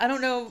 I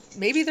don't know,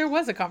 maybe there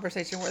was a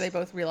conversation where they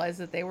both realized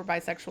that they were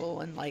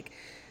bisexual and, like,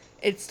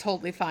 it's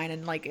totally fine.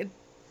 And, like,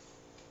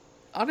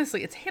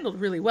 honestly, it's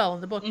handled really well in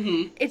the book.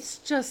 It's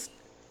just,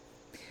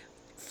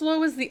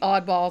 Flo is the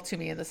oddball to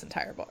me in this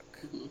entire book.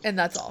 And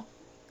that's all.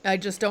 I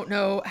just don't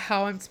know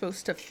how I'm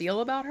supposed to feel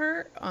about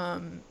her.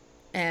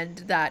 And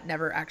that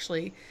never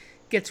actually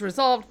gets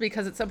resolved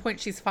because at some point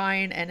she's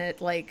fine and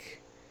it,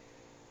 like,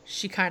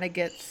 she kind of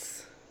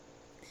gets...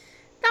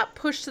 not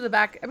pushed to the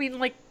back. I mean,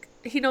 like,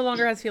 he no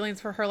longer has feelings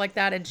for her like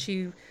that, and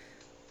she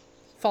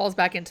falls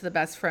back into the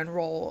best friend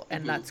role,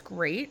 and that's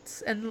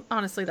great. And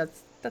honestly,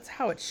 that's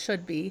how it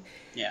should be.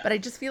 Yeah. But I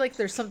just feel like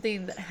there's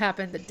something that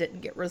happened that didn't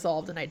get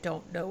resolved, and I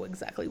don't know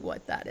exactly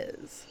what that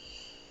is.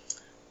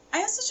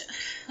 I also,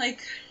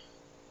 like,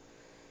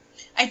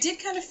 I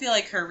did kind of feel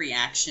like her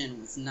reaction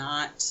was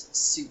not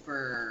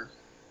super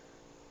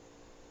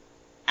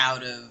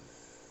out of,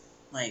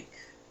 like,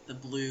 the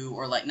blue,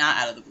 or, like, not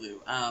out of the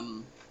blue,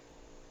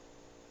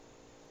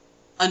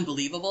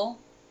 unbelievable.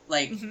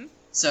 Like,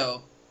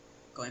 so,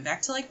 going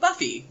back to, like,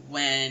 Buffy,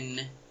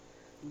 when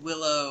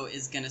Willow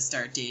is gonna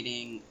start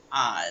dating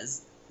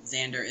Oz,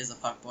 Xander is a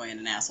fuckboy and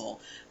an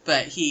asshole,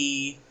 but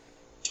he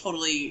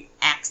totally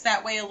acts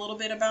that way a little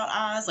bit about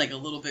Oz, like, a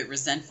little bit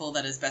resentful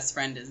that his best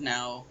friend is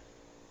now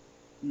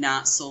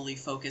not solely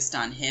focused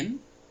on him.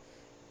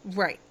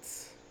 Right.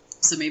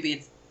 So maybe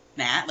it's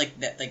that, like,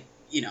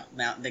 you know,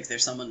 now, like,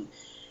 there's someone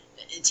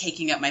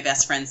taking up my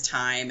best friend's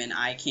time and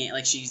I can't,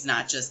 like, she's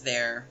not just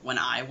there when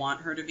I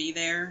want her to be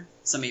there.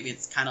 So maybe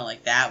it's kind of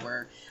like that,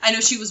 where I know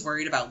she was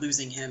worried about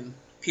losing him,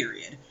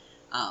 period.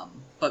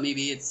 But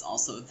maybe it's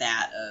also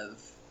that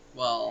of,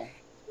 well,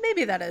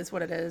 maybe that is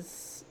what it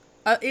is.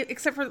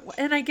 Except for,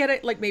 and I get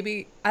it, like,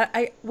 maybe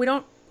we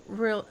don't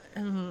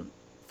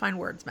find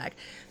words, Meg.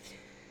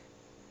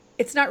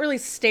 It's not really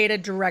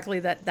stated directly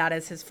that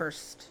is his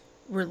first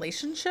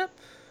relationship.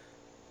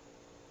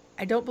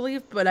 I don't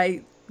believe, but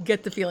I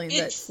get the feeling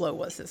that Flo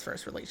was his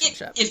first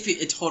relationship.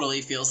 It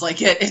totally feels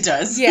like it. It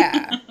does.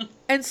 Yeah.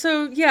 And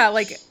so, yeah,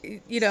 like,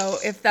 you know,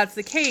 if that's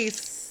the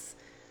case,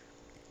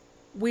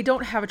 we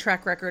don't have a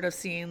track record of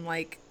seeing,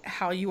 like,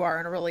 how you are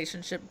in a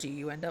relationship. Do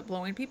you end up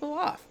blowing people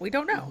off? We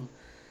don't know.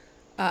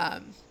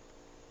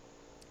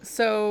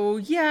 So,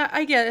 yeah,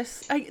 I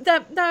guess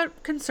that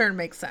concern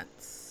makes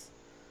sense.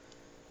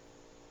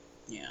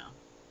 Yeah.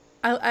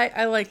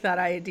 I like that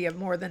idea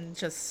more than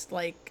just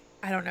like,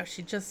 I don't know,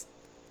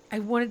 I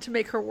wanted to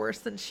make her worse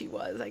than she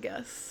was, I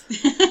guess.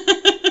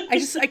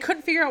 I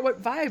couldn't figure out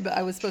what vibe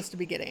I was supposed to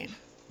be getting.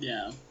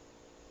 Yeah.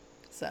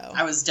 So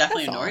I was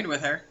definitely annoyed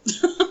with her.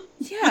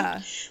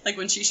 Yeah. Like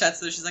when she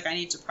shuts she's like, I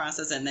need to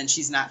process it, and then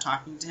she's not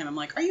talking to him. I'm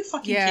like, are you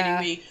fucking kidding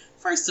me?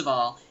 First of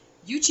all,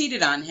 you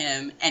cheated on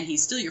him, and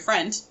he's still your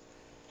friend.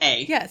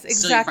 Yes,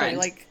 exactly.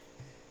 Like,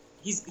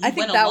 I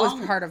think that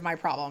was part of my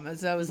problem,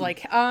 is I was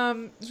like,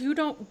 you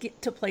don't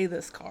get to play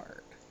this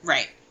card.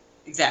 Right.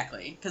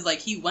 Exactly. Because, like,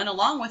 he went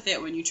along with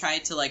it when you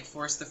tried to, like,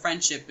 force the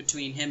friendship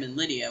between him and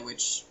Lydia,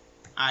 which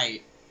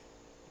I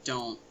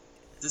don't...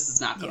 This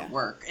is not going to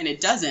work. And it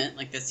doesn't.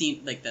 Like, the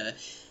scene...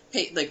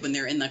 Like, when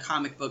they're in the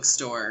comic book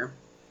store,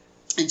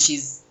 and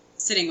she's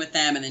sitting with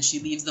them, and then she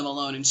leaves them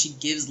alone, and she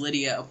gives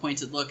Lydia a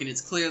pointed look, and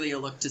it's clearly a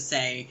look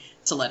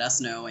to let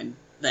us know, and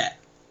that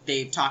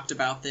they've talked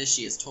about this.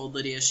 She has told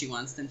Lydia she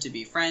wants them to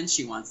be friends.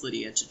 She wants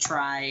Lydia to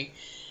try.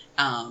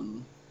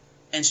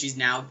 And she's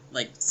now,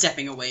 like,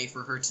 stepping away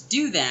for her to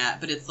do that.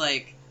 But it's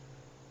like...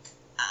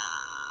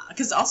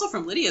 Because also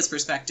from Lydia's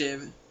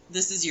perspective,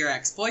 this is your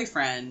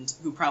ex-boyfriend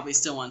who probably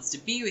still wants to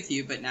be with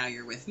you, but now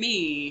you're with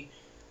me.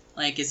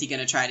 Like, is he going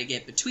to try to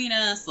get between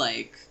us?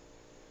 Like,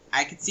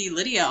 I could see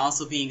Lydia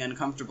also being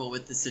uncomfortable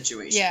with the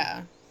situation.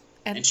 Yeah.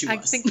 And she I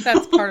was. think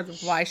that's part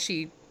of why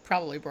she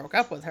probably broke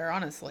up with her,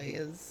 honestly,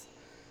 is...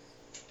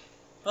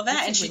 Well,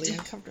 that, and she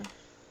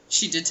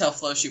did tell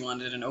Flo she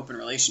wanted an open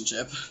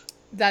relationship.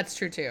 That's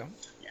true, too.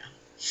 Yeah.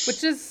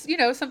 Which is,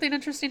 something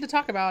interesting to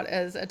talk about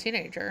as a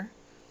teenager.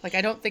 Like,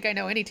 I don't think I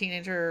know any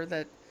teenager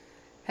that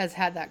has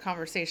had that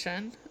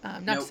conversation.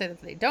 Not to say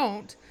that they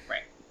don't.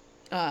 Right.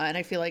 And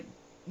I feel like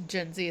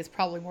Gen Z is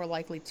probably more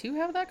likely to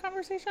have that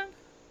conversation.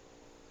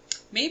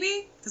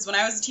 Maybe. Because when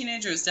I was a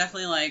teenager, it was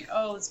definitely like,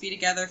 oh, let's be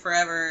together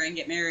forever and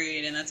get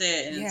married, and that's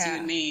it, and it's you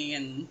and me,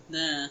 and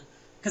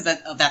because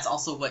that's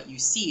also what you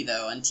see,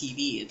 though, on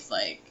TV. It's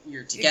like,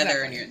 you're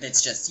together, and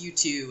it's just you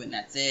two, and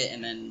that's it,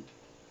 and then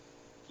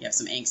you have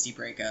some angsty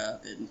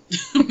breakup, and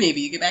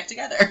maybe you get back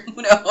together.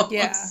 Who knows?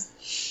 Yeah.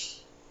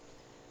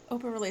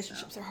 Open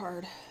relationships are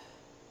hard.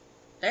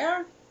 They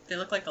are. They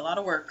look like a lot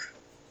of work.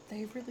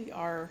 They really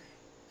are.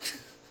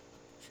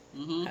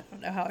 Mm-hmm. I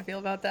don't know how I feel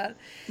about that.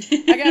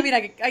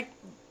 I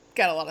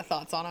got a lot of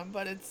thoughts on them,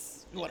 but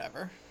it's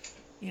whatever.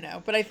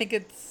 But I think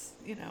it's,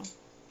 Yeah.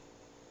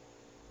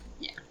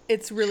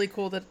 It's really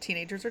cool that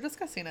teenagers are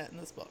discussing it in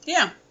this book.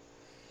 Yeah.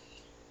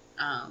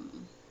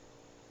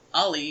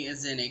 Ollie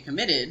is in a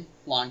committed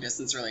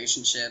long-distance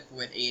relationship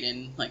with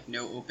Aiden. Like,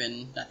 no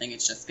open, nothing.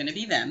 It's just going to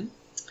be them.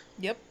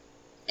 Yep.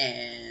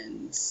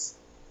 And...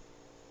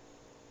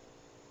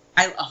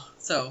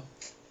 So,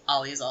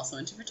 Ollie is also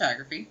into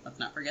photography. Let's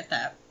not forget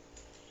that.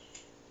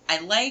 I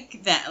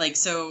like that, like,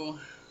 so...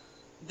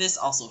 This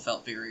also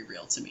felt very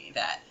real to me,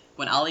 that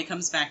when Ollie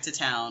comes back to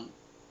town,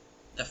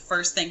 the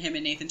first thing him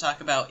and Nathan talk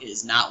about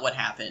is not what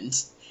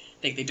happened.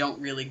 Like, they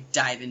don't really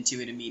dive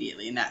into it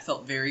immediately, and that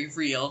felt very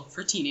real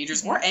for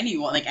teenagers, or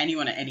anyone at any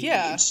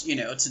age,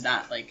 to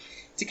not, like,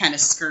 to kind of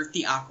skirt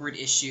the awkward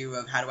issue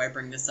of, how do I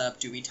bring this up?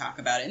 Do we talk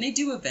about it? And they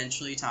do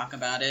eventually talk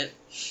about it.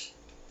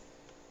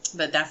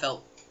 But that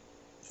felt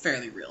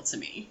fairly real to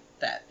me,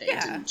 that they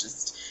didn't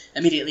just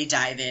immediately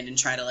dive in and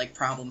try to, like,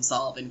 problem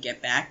solve and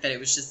get back, that it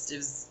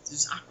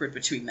was awkward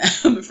between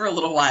them for a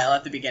little while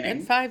at the beginning.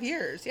 In 5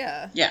 years,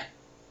 yeah. Yeah.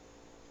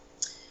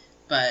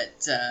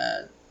 But,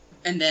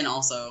 and then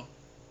also,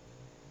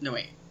 no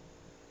wait,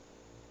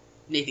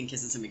 Nathan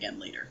kisses him again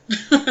later.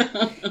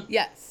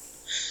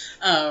 Yes.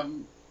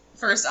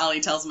 First,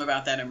 Ollie tells him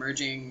about that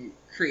emerging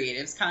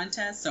creatives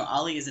contest. So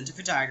Ollie is into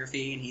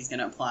photography, and he's going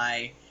to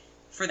apply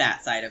for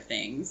that side of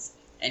things.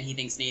 And he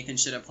thinks Nathan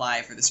should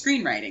apply for the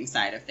screenwriting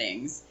side of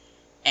things.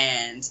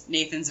 And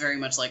Nathan's very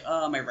much like,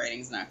 oh, my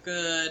writing's not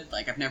good.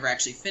 Like, I've never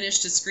actually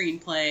finished a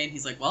screenplay. And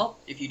he's like, well,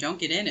 if you don't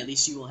get in, at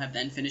least you will have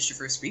then finished your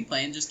first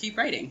screenplay and just keep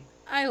writing.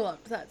 I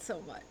loved that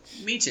so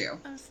much. Me too.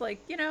 I was like,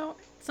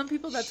 some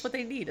people, that's what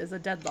they need, is a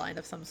deadline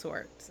of some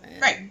sort.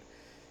 And right.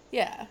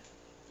 Yeah.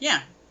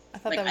 Yeah. I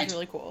thought that was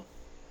really cool.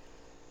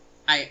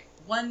 I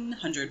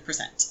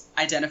 100%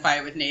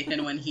 identify with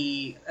Nathan when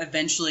he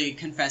eventually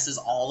confesses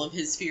all of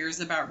his fears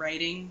about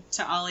writing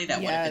to Ollie,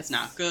 that what if it's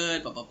not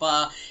good, blah, blah,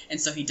 blah.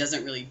 And so he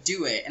doesn't really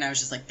do it. And I was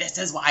just like, this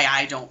is why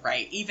I don't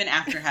write. Even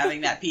after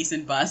having that piece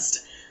in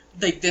Bust,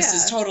 like, this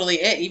is totally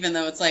it. Even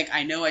though it's like,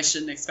 I know I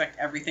shouldn't expect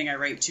everything I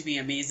write to be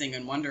amazing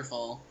and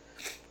wonderful.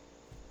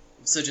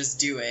 So just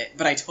do it.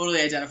 But I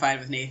totally identified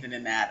with Nathan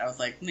in that. I was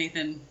like,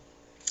 Nathan,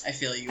 I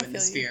feel you in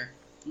this fear.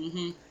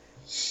 Mm-hmm.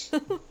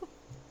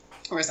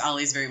 Whereas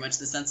Ollie's very much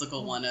the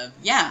sensical one of,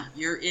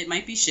 it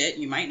might be shit,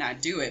 you might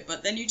not do it,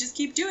 but then you just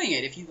keep doing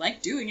it. If you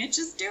like doing it,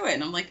 just do it.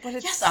 And I'm like,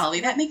 yes,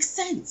 Ollie, that makes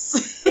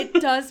sense. It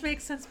does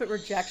make sense, but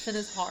rejection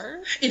is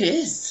hard. It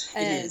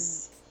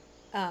is.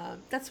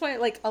 That's why,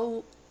 like,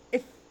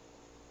 if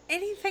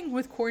anything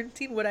with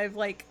quarantine, what I've,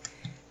 like,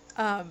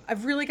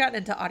 I've really gotten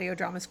into audio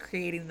dramas,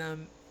 creating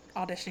them,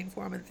 auditioning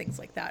for them, and things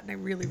like that. And I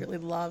really, really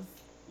love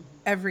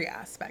every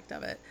aspect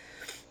of it.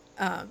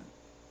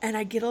 and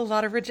I get a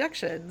lot of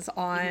rejections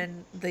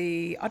on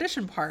the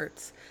audition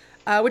parts,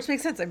 which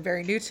makes sense. I'm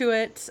very new to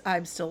it.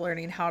 I'm still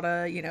learning how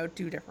to,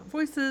 do different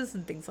voices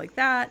and things like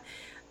that.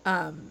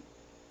 And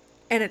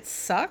it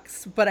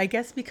sucks, but I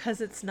guess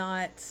because it's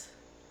not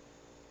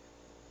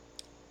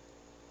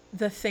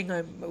the thing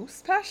I'm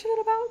most passionate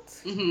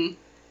about,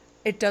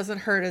 it doesn't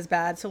hurt as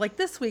bad. So like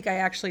this week I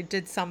actually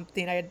did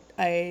something.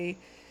 I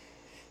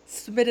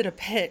submitted a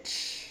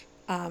pitch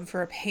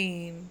for a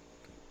paying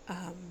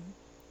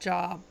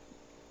job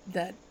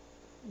that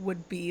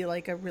would be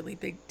like a really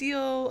big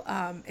deal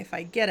if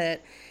I get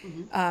it.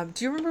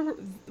 Do you remember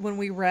when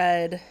we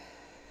read...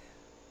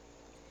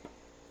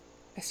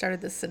 I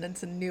started this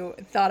sentence and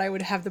thought I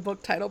would have the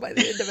book title by the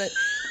end of it.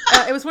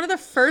 It was one of the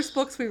first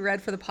books we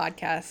read for the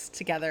podcast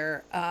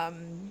together,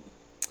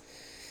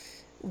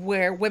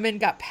 where women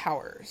got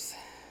powers.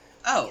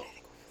 Oh. I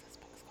think what this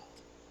book's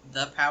called.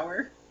 The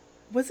Power?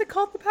 Was it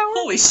called The Power?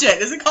 Holy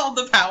shit, is it called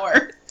The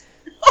Power?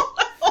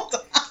 Hold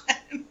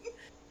on.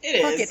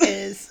 It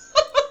is.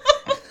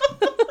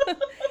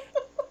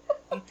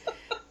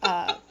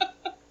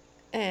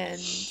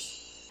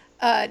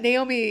 And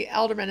Naomi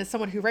Alderman is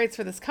someone who writes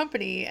for this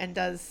company and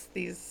does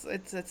these,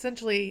 it's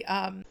essentially...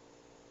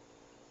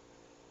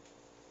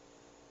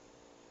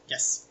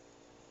 Yes.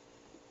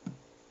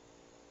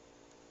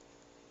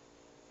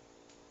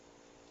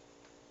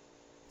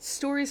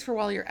 Stories for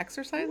while you're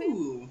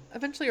exercising,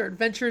 eventually, or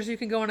adventures you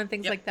can go on and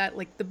things like that.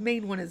 Like the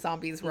main one is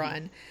Zombies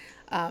Run,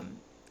 and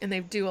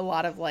they do a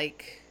lot of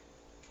like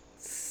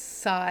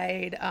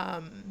side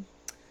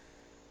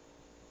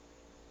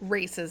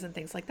races and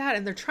things like that,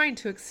 and they're trying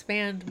to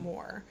expand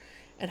more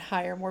and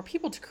hire more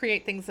people to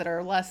create things that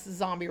are less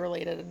zombie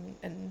related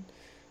and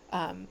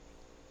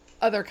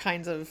other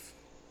kinds of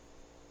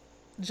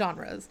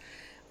genres.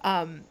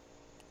 And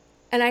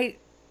I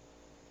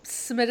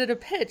submitted a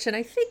pitch, and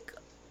I think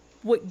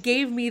what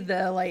gave me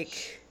the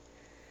like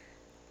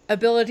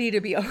ability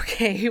to be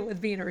okay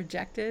with being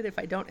rejected if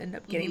I don't end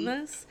up getting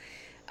this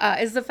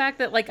is the fact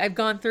that like I've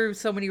gone through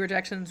so many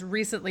rejections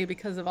recently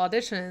because of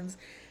auditions,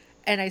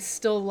 and I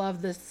still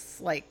love this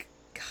like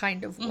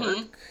kind of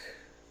work,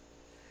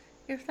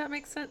 if that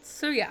makes sense.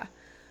 So yeah,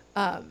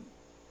 I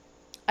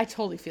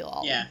totally feel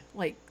Ollie. Yeah.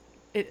 Like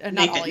not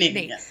Nathan, Ollie,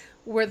 Nate. Yes.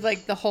 Where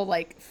like the whole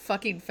like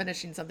fucking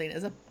finishing something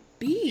is a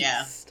beast.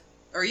 Yeah.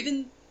 Or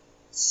even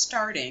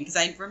starting, because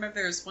I remember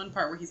there's one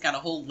part where he's got a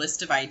whole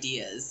list of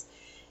ideas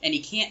and he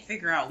can't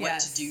figure out what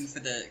to do for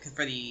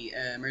the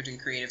emerging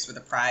creatives for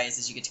the prize.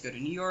 Is you get to go to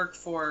New York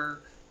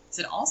for, is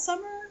it all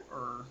summer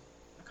or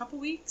a couple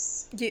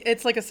weeks? Yeah,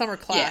 it's like a summer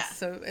class,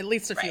 so at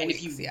least a few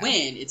weeks. And if you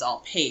win, it's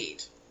all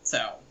paid,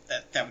 so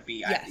that would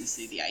be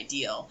obviously the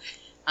ideal.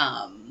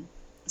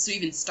 So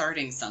even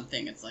starting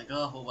something, it's like,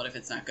 oh, well, what if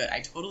it's not good?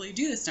 I totally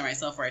do this to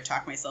myself where I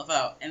talk myself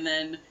out. And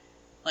then,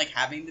 like,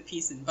 having the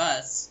piece and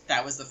bust,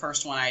 that was the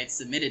first one I had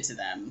submitted to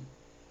them.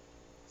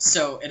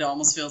 So it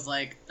almost feels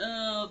like,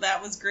 oh,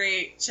 that was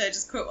great. Should I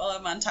just quit while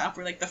I'm on top?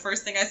 Where, like, the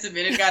first thing I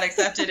submitted got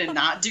accepted and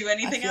not do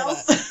anything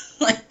else?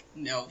 Like,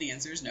 no, the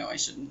answer is no, I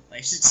shouldn't.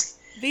 I should just...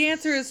 The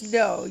answer is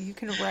no, you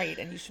can write,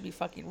 and you should be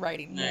fucking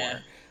writing more. Yeah,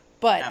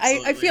 but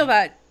I feel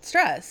that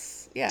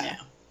stress. Yeah.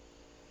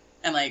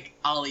 And, like,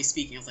 Ollie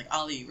speaking, I was like,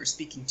 Ollie, you were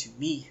speaking to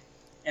me,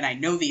 and I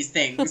know these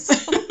things.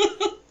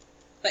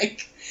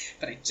 Like,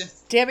 but I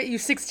just... Damn it, you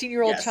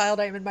 16-year-old child,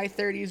 I'm in my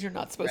 30s, you're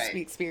not supposed to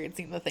be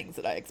experiencing the things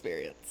that I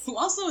experience. Who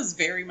also is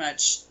very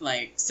much,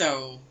 like,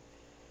 so,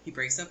 he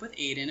breaks up with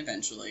Aiden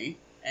eventually,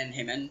 and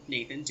him and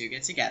Nathan do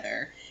get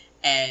together,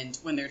 and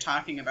when they're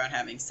talking about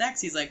having sex,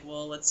 he's like,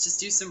 well, let's just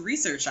do some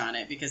research on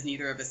it, because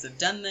neither of us have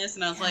done this,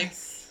 and I was like,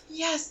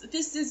 yes,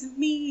 this is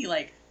me,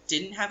 like...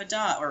 Didn't have a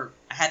dog, or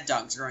I had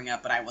dogs growing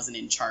up, but I wasn't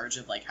in charge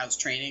of like house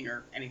training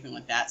or anything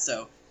like that.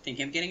 So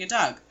thinking of getting a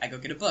dog, I go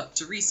get a book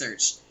to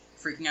research.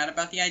 Freaking out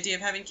about the idea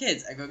of having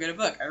kids, I go get a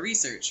book, I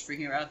research.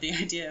 Freaking out the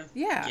idea of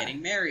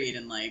getting married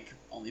and like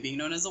only being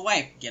known as a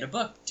wife, get a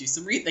book, do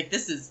some like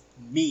this is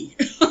me.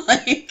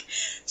 Like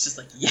it's just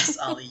like, yes,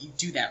 Ollie, you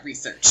do that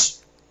research.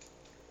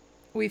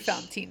 We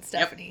found Teen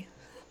Stephanie.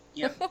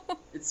 Yep.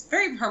 It's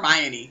very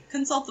Hermione.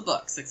 Consult the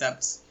books,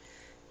 except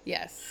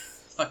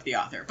fuck the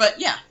author. But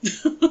yeah.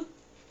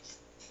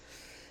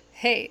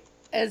 Hey,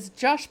 as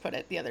Josh put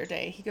it the other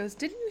day, he goes,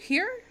 didn't you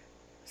hear?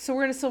 So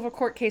we're in a civil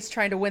court case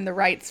trying to win the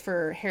rights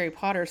for Harry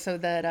Potter so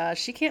that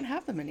she can't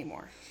have them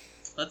anymore.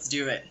 Let's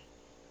do it.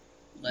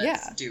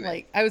 Let's do it.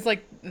 Like, I was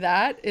like,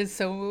 that is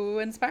so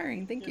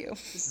inspiring. Thank you.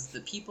 This is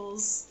the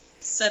people's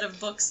set of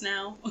books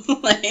now.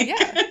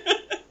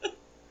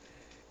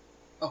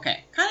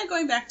 Okay, kind of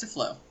going back to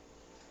Flo.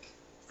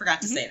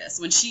 Forgot to say this.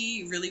 When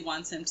she really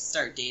wants him to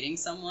start dating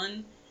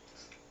someone,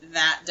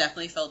 that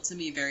definitely felt to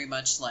me very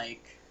much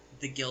like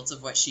the guilt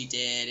of what she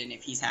did, and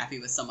if he's happy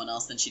with someone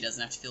else, then she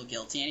doesn't have to feel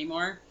guilty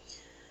anymore.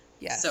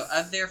 Yes. So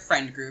of their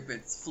friend group,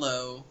 it's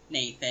Flo,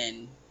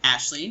 Nathan,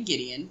 Ashley, and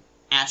Gideon.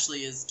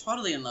 Ashley is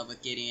totally in love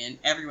with Gideon.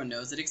 Everyone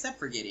knows it except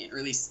for Gideon, or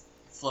at least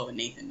Flo and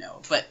Nathan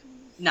know, but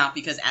not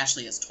because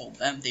Ashley has told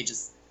them. They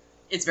just,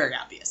 it's very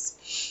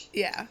obvious.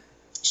 Yeah.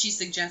 she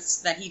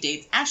suggests that he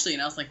dates Ashley,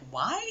 and I was like,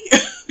 why?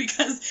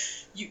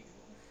 Because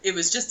it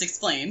was just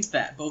explained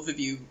that both of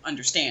you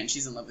understand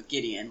she's in love with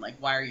Gideon. Like,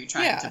 why are you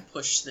trying to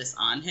push this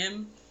on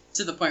him?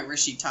 To the point where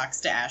she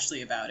talks to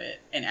Ashley about it,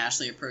 and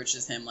Ashley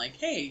approaches him like,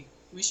 hey,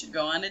 we should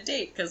go on a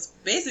date, because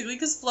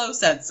Flo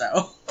said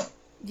so.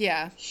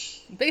 Yeah.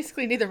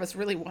 Basically, neither of us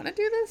really want to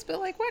do this, but,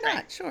 like, why not?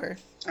 Right. Sure.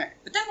 Right.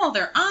 But then while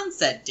they're on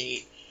said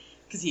date,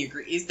 because he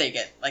agrees, they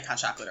get, like, hot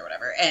chocolate or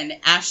whatever, and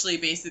Ashley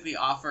basically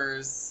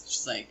offers,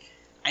 she's like,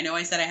 I know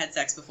I said I had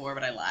sex before,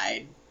 but I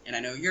lied, and I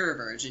know you're a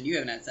virgin, you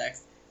haven't had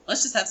sex.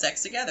 Let's just have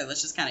sex together.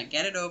 Let's just kind of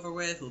get it over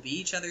with. We'll be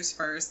each other's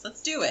first.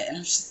 Let's do it. And I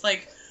was just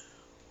like,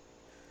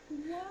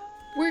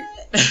 what?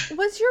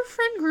 Was your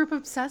friend group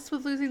obsessed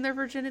with losing their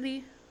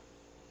virginity?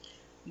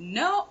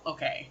 No.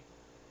 Okay.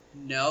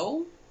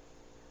 No.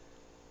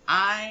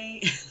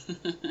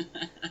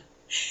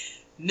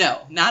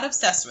 No, not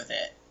obsessed with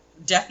it.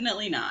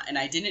 Definitely not. And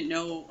I didn't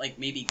know, like,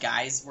 maybe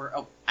guys were.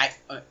 Oh, I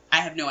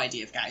have no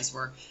idea if guys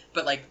were,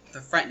 but like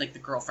the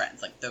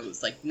girlfriends, like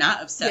those, like,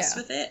 not obsessed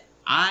with it.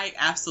 I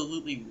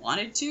absolutely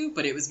wanted to,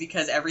 but it was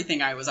because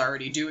everything I was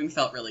already doing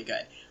felt really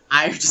good.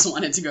 I just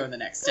wanted to go to the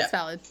next step. That's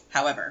valid.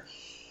 However,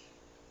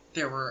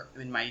 there were,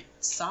 in my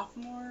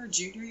sophomore,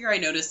 junior year, I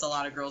noticed a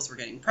lot of girls were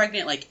getting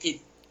pregnant. Like,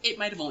 it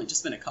might have only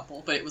just been a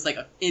couple, but it was like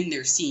in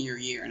their senior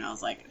year, and I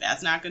was like,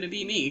 that's not going to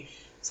be me.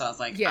 So I was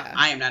like,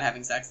 I am not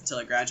having sex until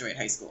I graduate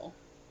high school.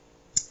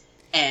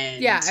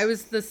 And yeah, I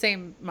was the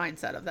same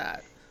mindset of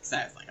that. So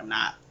I was like,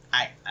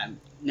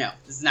 no,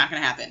 this is not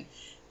going to happen.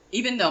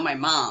 Even though my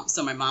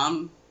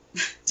mom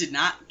did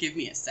not give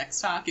me a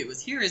sex talk. It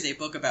was, here is a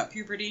book about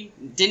puberty.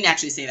 Didn't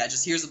actually say that,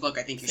 just here's a book,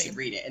 I think you should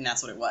read it. And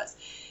that's what it was.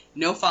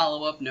 No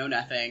follow-up, no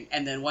nothing.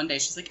 And then one day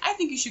she's like, I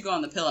think you should go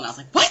on the pill. And I was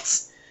like,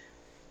 what?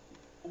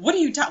 What are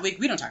you talking?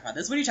 We don't talk about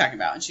this. What are you talking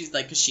about? And she's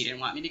like, because she didn't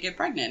want me to get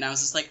pregnant. And I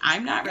was just like,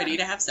 I'm not ready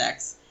to have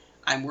sex.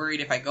 I'm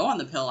worried if I go on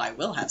the pill, I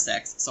will have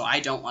sex. So I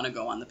don't want to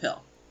go on the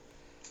pill.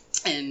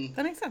 And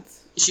that makes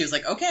sense. She was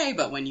like, okay,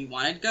 but when you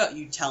want to go,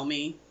 you tell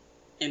me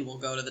and we'll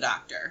go to the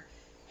doctor.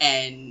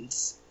 And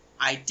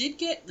I did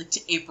get, like,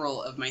 to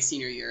April of my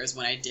senior year is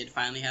when I did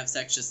finally have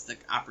sex. Just the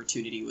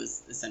opportunity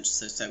was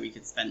essentially so we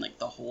could spend, like,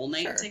 the whole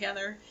night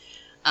together.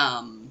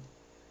 And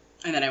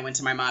then I went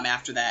to my mom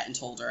after that and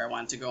told her I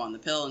wanted to go on the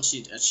pill, and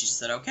she just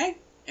said okay.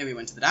 And we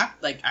went to the doc.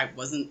 Like, I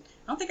don't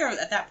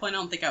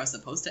think I was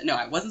supposed to. No,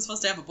 I wasn't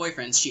supposed to have a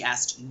boyfriend. She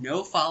asked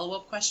no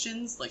follow-up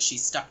questions. Like, she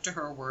stuck to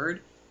her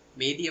word,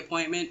 made the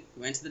appointment,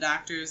 went to the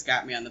doctors,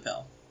 got me on the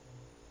pill.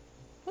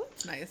 Well,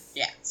 that's nice.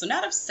 Yeah, so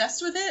not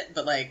obsessed with it,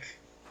 but, like,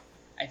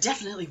 I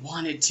definitely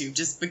wanted to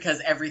just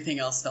because everything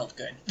else felt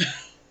good.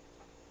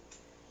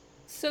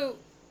 So,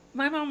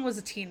 my mom was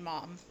a teen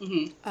mom,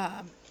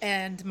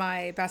 and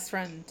my best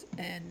friend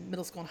in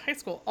middle school and high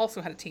school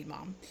also had a teen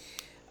mom.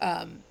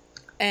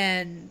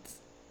 And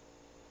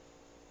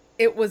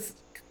it was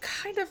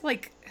kind of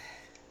like,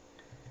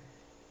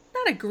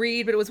 not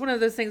agreed, but it was one of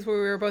those things where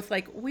we were both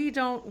like, we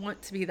don't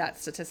want to be that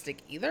statistic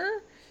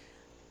either.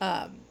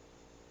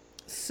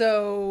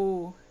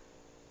 So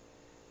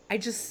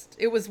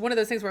it was one of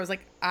those things where I was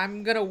like,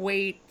 I'm going to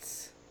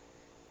wait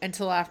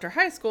until after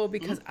high school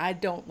because I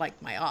don't like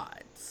my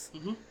odds.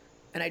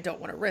 And I don't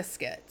want to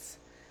risk it.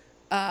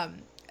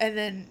 And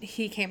then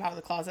he came out of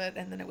the closet,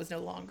 and then it was no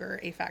longer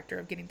a factor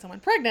of getting someone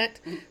pregnant.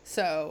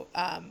 So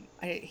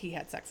he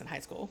had sex in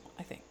high school,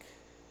 I think.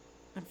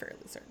 I'm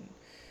fairly certain.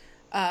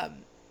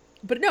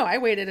 But no, I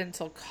waited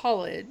until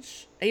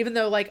college, even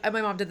though, like,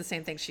 my mom did the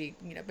same thing. She,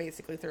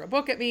 basically threw a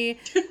book at me.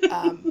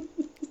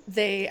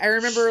 I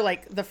remember,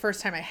 like, the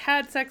first time I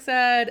had sex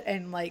ed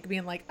and, like,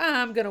 being like,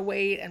 I'm going to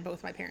wait. And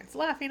both my parents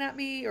laughing at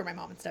me, or my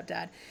mom and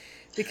stepdad,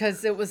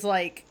 because it was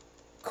like,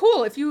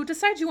 cool, if you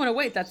decide you want to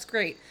wait, that's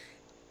great.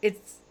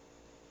 It's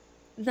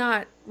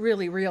not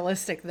really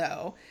realistic,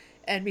 though,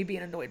 and me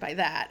being annoyed by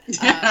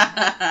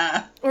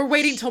that. Or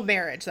waiting till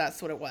marriage,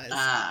 that's what it was.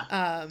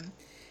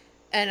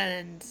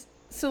 And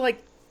so,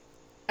 like,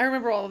 I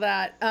remember all of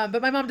that,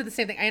 but my mom did the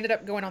same thing. I ended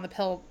up going on the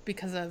pill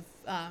because of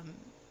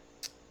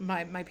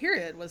my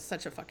period was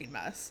such a fucking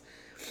mess.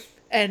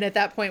 And at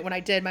that point, when I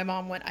did, my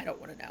mom went, I don't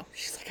want to know.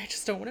 She's like, I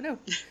just don't want to know.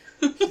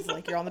 She's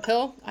like, you're on the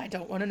pill? I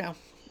don't want to know.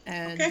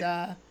 And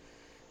okay.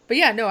 But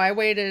yeah, no, I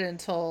waited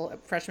until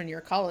freshman year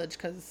of college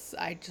because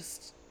I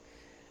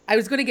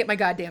was going to get my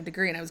goddamn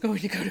degree and I was going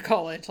to go to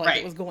college. Like,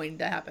 it was going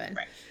to happen.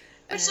 Right.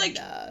 Which, like,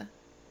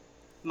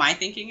 my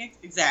thinking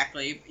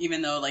exactly,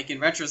 even though, like, in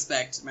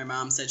retrospect, my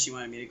mom said she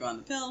wanted me to go on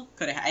the pill.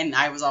 And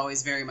I was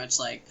always very much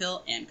like,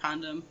 pill and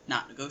condom,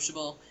 not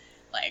negotiable.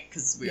 Like,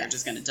 because we were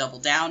just going to double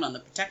down on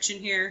the protection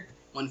here.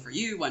 One for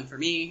you, one for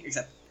me.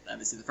 Except,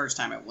 obviously, the first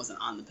time I wasn't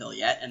on the pill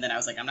yet. And then I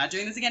was like, I'm not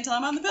doing this again until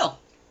I'm on the pill.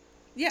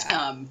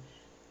 Yeah.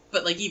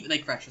 But, like, even,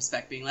 like,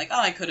 retrospect being like,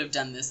 oh, I could have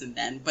done this and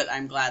then, but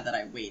I'm glad that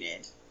I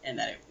waited, and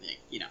that it,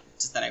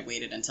 just that I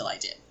waited until I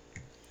did.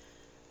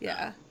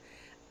 Yeah.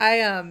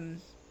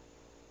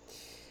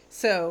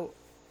 So,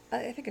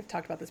 I think I've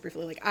talked about this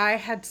briefly, like,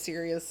 I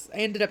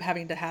ended up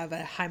having to have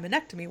a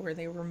hymenectomy where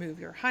they remove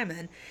your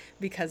hymen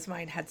because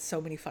mine had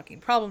so many fucking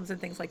problems and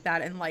things like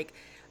that, and, like,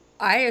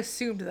 I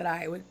assumed that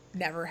I would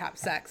never have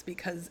sex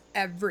because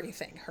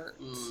everything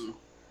hurts.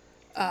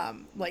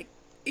 Like,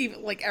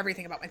 even, like,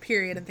 everything about my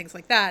period and things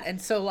like that.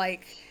 And so,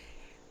 like,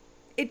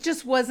 it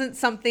just wasn't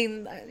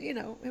something, you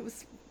know, it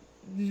was,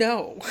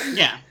 no.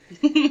 Yeah.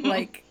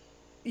 Like,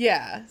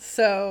 yeah.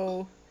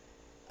 So,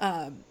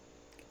 I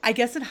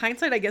guess in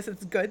hindsight, I guess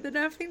it's good that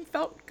nothing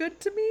felt good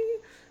to me.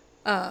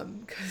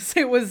 Because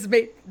it was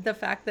the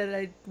fact that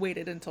I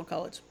waited until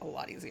college a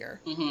lot easier.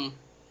 Mm-hmm.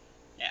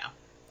 Yeah.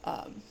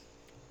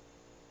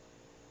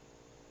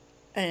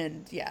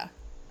 And yeah.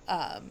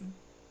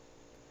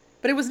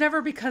 But it was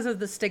never because of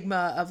the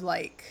stigma of,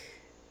 like,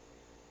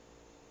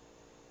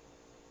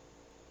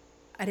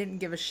 I didn't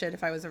give a shit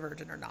if I was a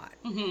virgin or not.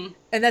 Mm-hmm.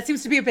 And that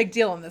seems to be a big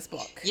deal in this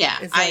book. Yeah.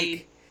 It's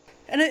like,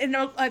 and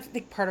I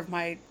think part of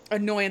my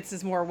annoyance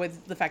is more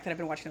with the fact that I've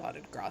been watching a lot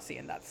of Degrassi,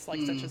 and that's, like,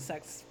 such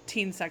a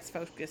teen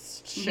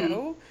sex-focused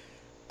show.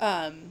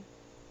 And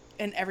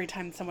every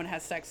time someone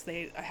has sex,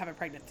 they have a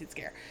pregnancy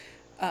scare.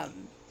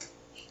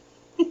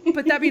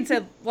 But that being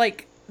said,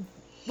 like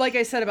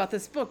I said about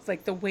this book,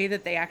 like, the way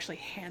that they actually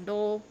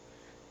handle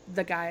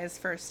the guy's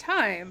first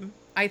time,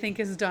 I think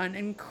is done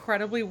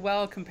incredibly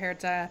well compared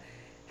to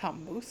how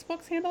most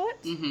books handle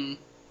it. Mm-hmm.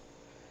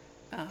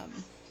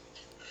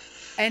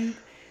 And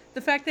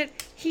the fact that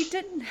he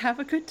didn't have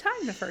a good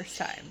time the first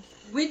time.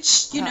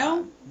 Which, you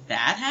know,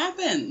 that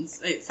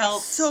happens. It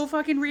felt so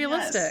fucking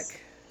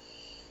realistic.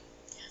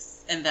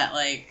 Yes. And that,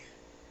 like,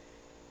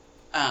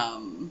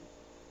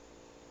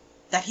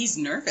 that he's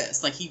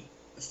nervous. Like,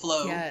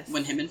 Flo,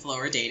 when him and Flo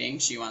are dating,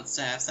 she wants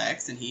to have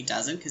sex, and he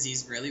doesn't because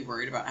he's really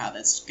worried about how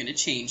that's going to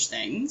change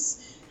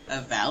things.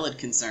 A valid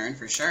concern,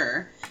 for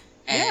sure.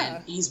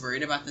 And he's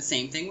worried about the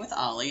same thing with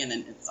Ollie, and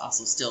then it's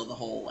also still the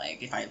whole,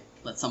 like, if I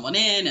let someone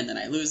in and then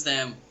I lose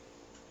them,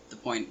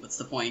 what's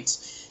the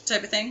point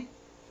type of thing.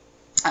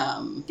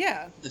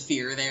 The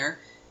fear there.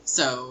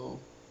 So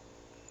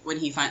when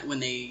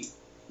they,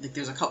 like,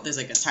 there's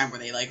like a time where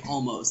they, like,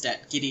 almost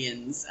at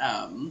Gideon's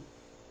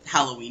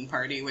Halloween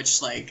party,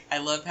 which, like, I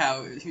love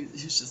how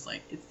it's just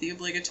like, it's the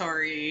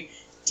obligatory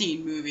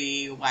teen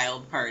movie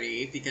wild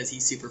party because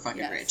he's super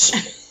fucking rich.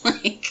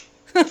 Like,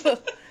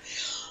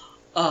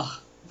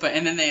 but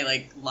and then they,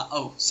 like,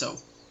 so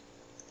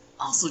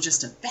also,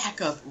 just to back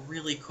up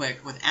really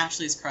quick, with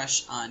Ashley's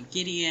crush on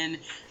Gideon,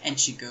 and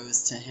she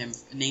goes to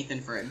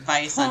Nathan, for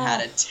advice on how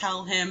to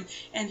tell him,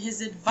 and his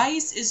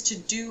advice is to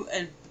do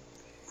a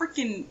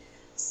freaking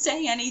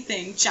say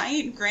anything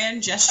giant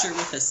grand gesture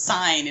with a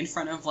sign in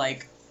front of,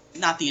 like,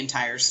 not the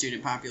entire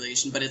student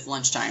population, but it's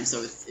lunchtime,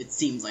 so it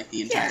seems like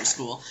the entire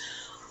school.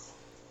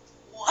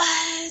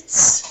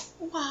 What?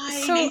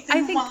 Why, so Nathan,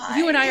 I think why?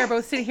 you and I are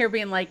both sitting here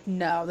being like,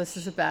 no, this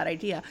is a bad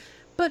idea.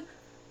 But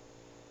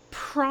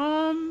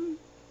prom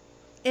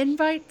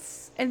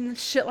invites and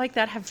shit like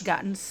that have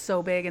gotten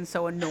so big and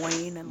so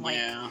annoying, and, like,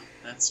 yeah,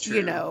 that's true.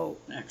 You know,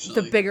 actually,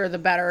 the bigger the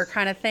better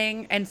kind of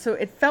thing. And so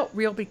it felt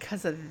real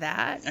because of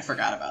that. I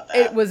forgot about that.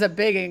 It was a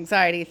big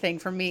anxiety thing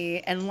for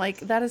me, and, like,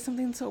 that is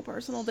something so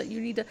personal that you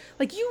need to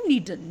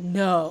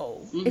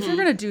know. If you're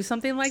going to do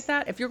something like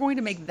that, if you're going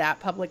to make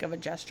that public of a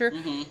gesture,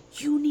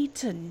 you need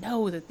to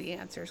know that the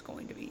answer is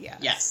going to be yes.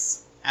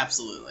 Yes,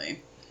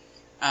 absolutely.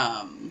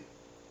 And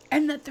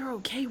that they're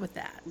okay with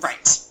that.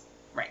 Right.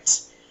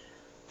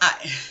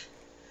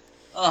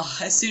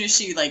 As soon as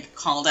she, like,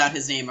 called out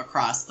his name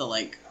across the,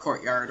 like,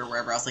 courtyard or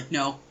wherever, I was like,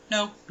 no,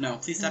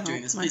 please stop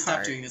doing this, please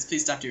stop doing this,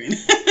 please stop doing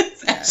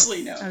this.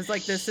 Actually, no. I was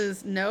like, this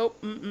is, nope,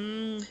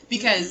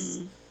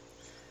 Because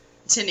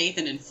to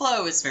Nathan and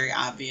Flo, it's very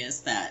obvious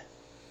that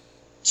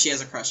she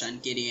has a crush on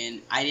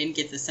Gideon. I didn't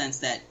get the sense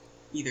that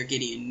either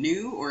Gideon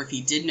knew, or if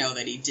he did know,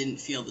 that he didn't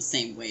feel the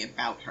same way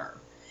about her.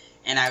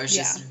 And I was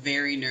just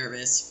very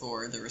nervous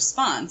for the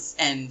response,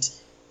 and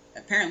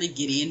apparently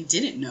Gideon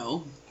didn't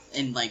know,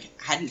 and, like,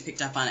 hadn't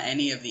picked up on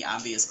any of the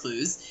obvious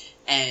clues,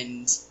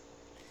 and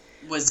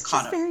was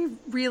caught up. It's very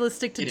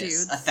realistic to do.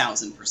 dudes.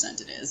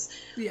 1,000% it is.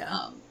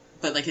 Yeah.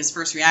 But, like, his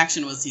first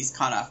reaction was he's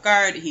caught off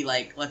guard. He,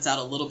 like, lets out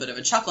a little bit of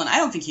a chuckle, and I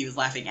don't think he was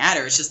laughing at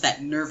her. It's just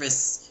that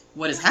nervous,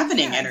 what is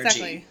happening energy.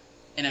 Exactly.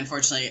 And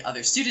unfortunately,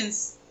 other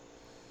students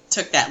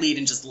took that lead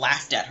and just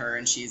laughed at her,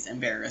 and she's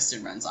embarrassed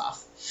and runs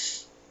off.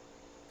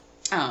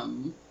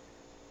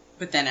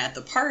 But then at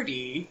the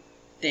party,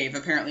 they've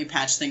apparently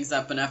patched things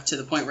up enough to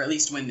the point where, at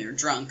least when they're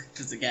drunk,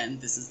 because again,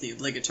 this is the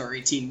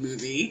obligatory teen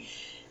movie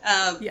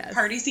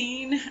party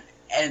scene,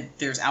 and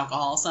there's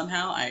alcohol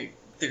somehow.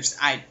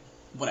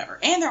 Whatever.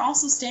 And they're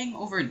also staying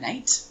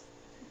overnight.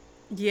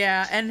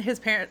 Yeah, and his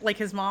parent, like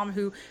his mom,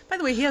 who, by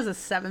the way, he has a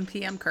 7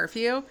 p.m.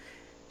 curfew.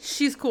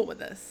 She's cool with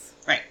this.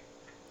 Right.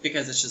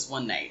 Because it's just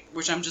one night,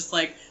 which I'm just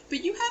like,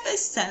 but you have a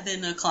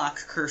 7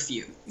 o'clock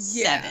curfew.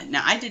 Yeah. 7.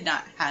 Now, I did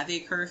not have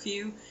a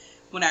curfew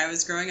when I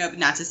was growing up.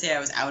 Not to say I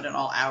was out at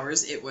all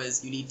hours. It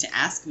was, you need to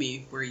ask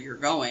me where you're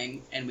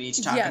going, and we need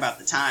to talk about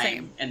the time.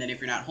 Same. And then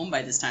if you're not home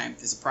by this time,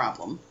 there's a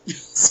problem.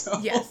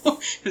 So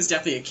it was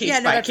definitely a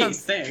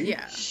case-by-case thing.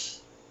 Yeah.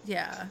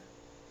 Yeah.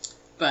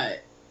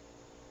 But,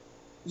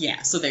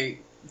 yeah, so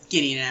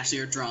Gideon and Ashley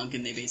are drunk,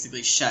 and they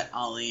basically shut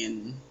Ollie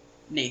and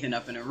Nathan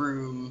up in a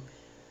room.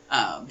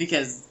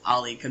 because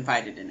Ollie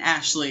confided in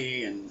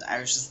Ashley, and I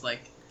was just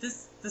like,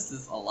 this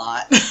is a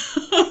lot.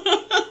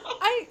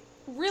 I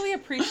really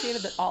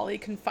appreciated that Ollie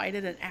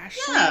confided in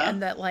Ashley,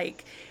 and that,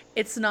 like,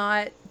 it's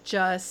not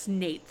just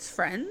Nate's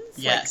friends.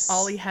 Yes. Like,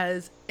 Ollie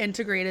has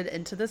integrated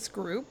into this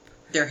group.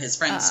 They're his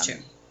friends, too.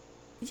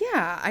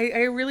 Yeah,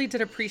 I really did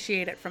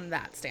appreciate it from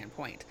that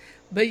standpoint.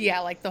 But yeah,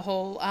 like the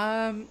whole,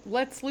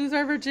 let's lose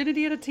our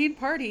virginity at a teen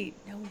party.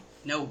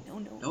 No.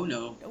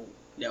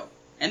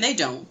 And they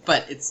don't,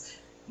 but it's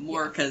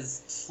more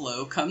because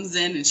Flo comes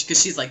in, and because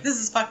she's like, this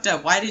is fucked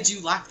up. Why did you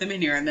lock them in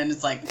here? And then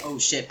it's like, oh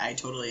shit, I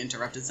totally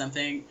interrupted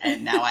something,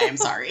 and now I am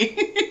sorry.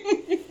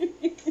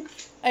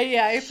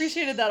 I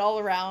appreciated that all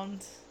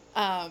around.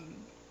 I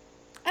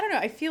don't know,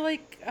 I feel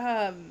like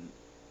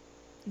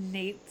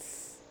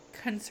Nate's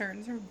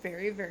concerns are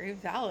very, very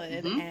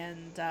valid,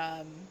 and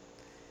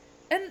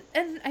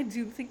I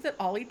do think that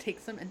Ollie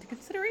takes them into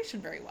consideration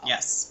very well.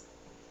 Yes.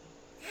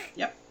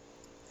 Yep.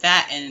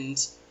 That,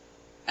 and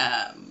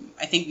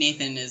I think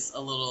Nathan is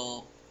a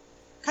little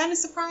kind of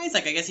surprised.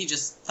 Like, I guess he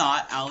just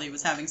thought Ollie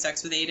was having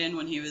sex with Aiden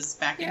when he was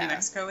back in New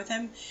Mexico with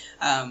him.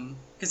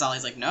 Because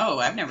Ollie's like, no,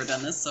 I've never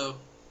done this, so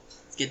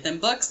let's get them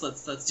books.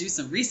 Let's do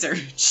some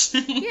research.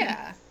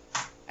 Yeah.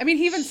 I mean,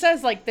 he even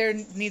says, like, there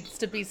needs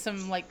to be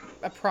some, like,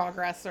 a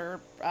progress or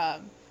a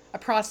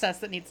process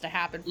that needs to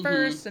happen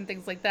first and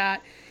things like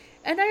that.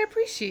 And I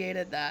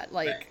appreciated that.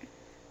 Like,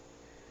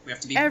 we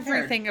have to be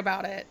everything prepared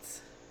about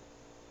it.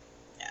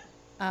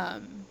 Yeah.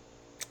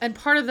 And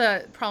part of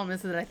the problem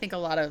is that I think a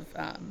lot of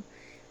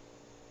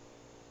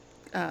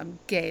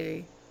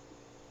gay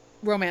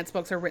romance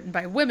books are written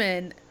by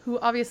women who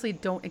obviously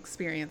don't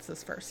experience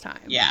this first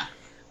time. Yeah.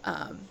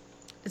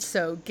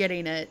 So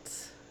getting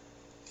it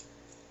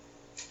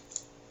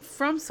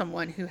from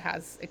someone who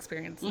has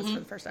experienced this for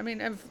the first time. I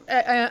mean,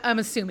 I'm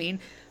assuming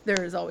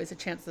there is always a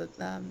chance that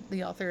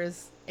the author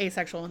is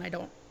asexual, and I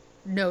don't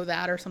know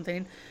that or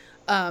something.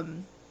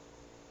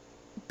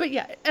 But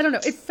yeah, I don't know.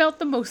 It felt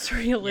the most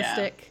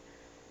realistic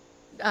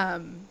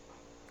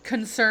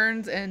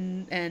concerns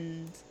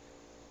and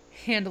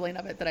handling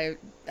of it that I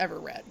ever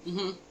read.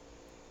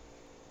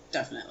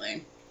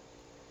 Definitely.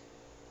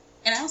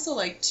 And I also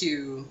like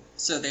to,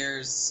 so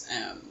there's,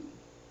 I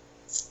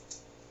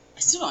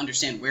still don't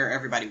understand where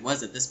everybody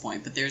was at this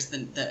point, but there's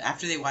the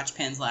after they watch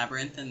Pan's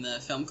Labyrinth in the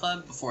film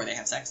club, before they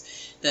have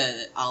sex,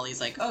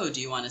 Ollie's like, oh,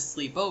 do you want to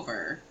sleep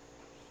over?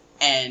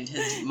 And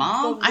his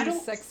mom, I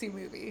don't, sexy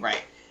movie.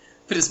 Right.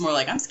 But it's more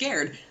like, I'm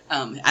scared.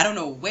 I don't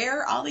know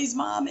where Ollie's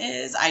mom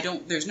is.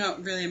 There's no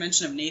really a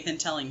mention of Nathan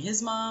telling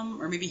his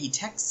mom, or maybe he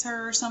texts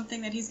her or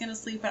something that he's going to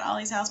sleep at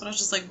Ollie's house, but I was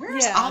just like,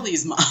 where's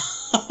Ollie's mom?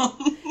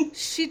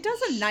 She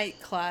does a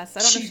night class. I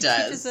don't know if she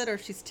teaches it or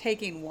she's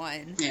taking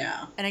one.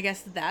 Yeah. And I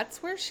guess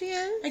that's where she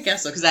is? I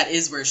guess so, because that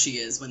is where she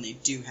is when they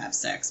do have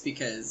sex,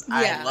 because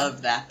I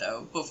love that,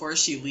 though. Before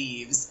she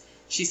leaves,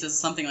 she says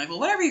something like, well,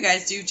 whatever you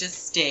guys do,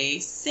 just stay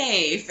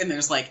safe. And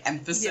there's, like,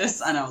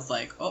 emphasis, and I was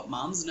like, oh,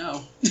 moms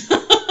know.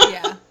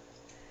 Yeah.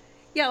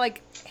 Yeah,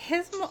 like,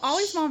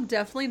 Ollie's mom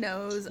definitely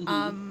knows.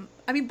 I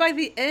mean, by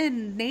the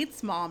end,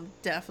 Nate's mom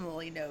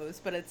definitely knows,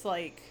 but it's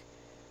like,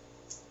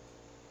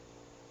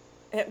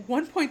 at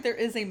one point there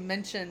is a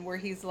mention where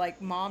he's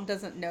like, Mom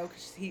doesn't know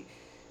because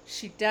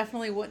she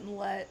definitely wouldn't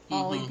let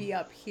Ollie be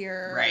up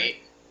here. Right.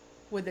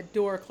 With the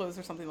door closed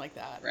or something like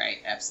that. Right,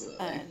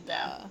 absolutely. And,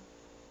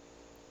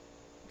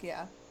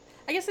 yeah.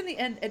 I guess in the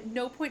end, at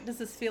no point does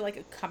this feel like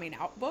a coming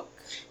out book.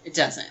 It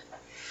doesn't.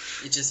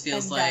 It just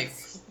feels like,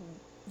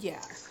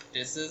 yeah,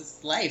 this is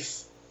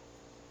life.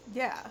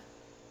 Yeah.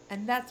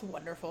 And that's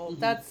wonderful.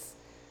 That's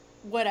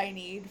what I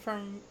need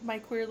from my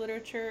queer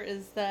literature,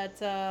 is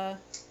that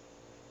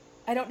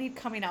I don't need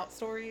coming out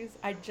stories.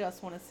 I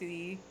just want to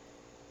see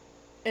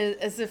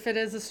as if it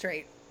is a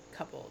straight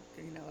couple,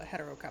 a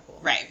hetero couple.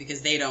 Right,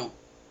 because they don't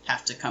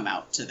have to come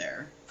out to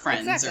their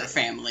friends or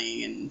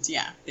family, and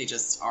they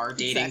just are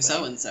dating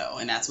so-and-so,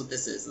 and that's what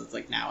this is. It's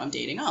like, now I'm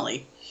dating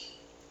Ollie.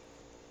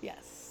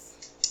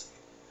 Yes.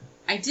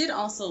 I did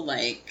also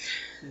like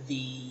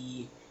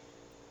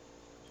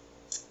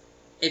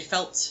it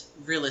felt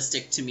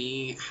realistic to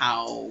me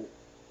how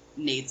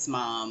Nate's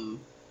mom,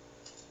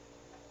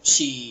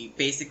 she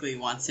basically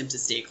wants him to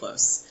stay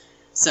close.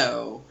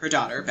 So her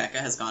daughter, Becca,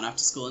 has gone off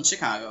to school in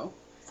Chicago,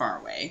 far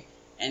away,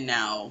 and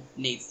now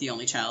Nate's the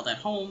only child at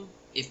home.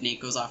 If Nate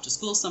goes off to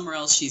school somewhere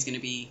else, she's going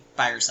to be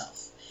by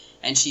herself.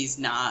 And she's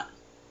not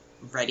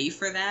ready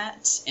for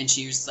that, and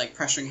she's like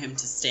pressuring him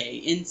to stay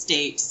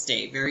in-state, to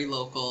stay very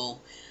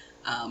local.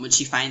 When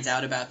she finds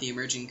out about the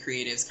Emerging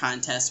Creatives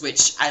contest,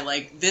 which I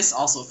like, this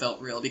also felt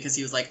real, because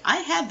he was like, I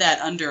had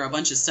that under a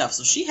bunch of stuff,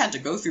 so she had to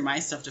go through my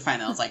stuff to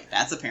find out. I was like,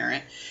 that's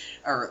apparent.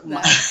 Or, in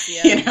the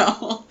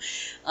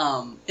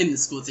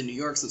school, it's in New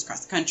York, so it's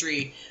across the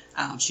country.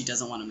 She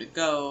doesn't want him to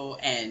go,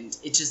 and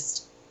it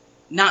just,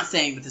 not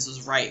saying that this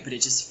was right, but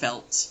it just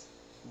felt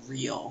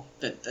real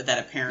that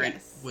a parent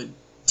would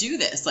do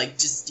this. Like,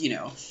 just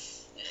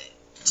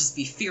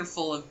be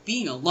fearful of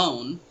being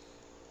alone.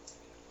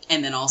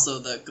 And then also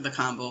the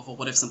combo of, well,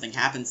 what if something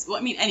happens? Well,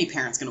 I mean, any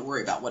parent's going to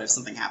worry about what if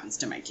something happens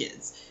to my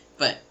kids.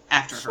 But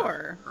after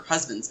Sure. her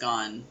husband's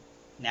gone,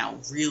 now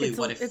really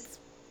It's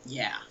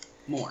yeah,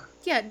 more.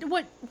 Yeah,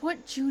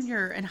 what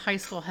junior in high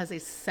school has a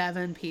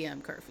 7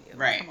 p.m. curfew?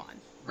 Right. Come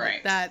on. Right.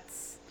 Like,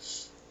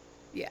 that's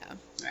yeah.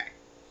 Right.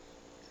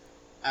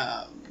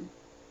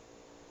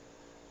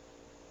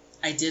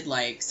 I did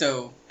like,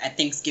 so at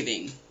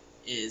Thanksgiving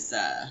is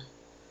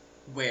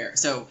where,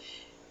 so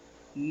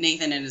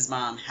Nathan and his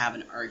mom have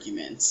an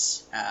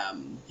argument.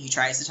 He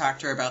tries to talk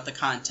to her about the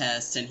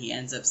contest, and he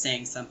ends up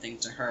saying something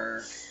to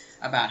her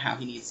about how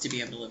he needs to be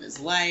able to live his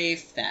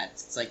life, that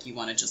it's like, you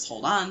want to just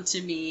hold on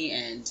to me,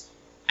 and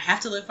I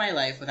have to live my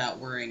life without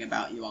worrying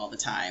about you all the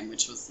time,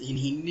 which was, and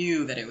he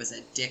knew that it was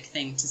a dick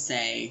thing to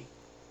say.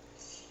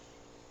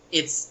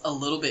 It's a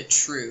little bit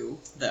true,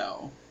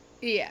 though.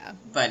 Yeah.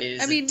 But it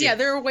is, I mean, yeah,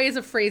 there are ways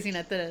of phrasing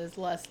it that is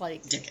less,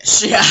 like...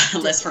 dickish, yeah,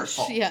 less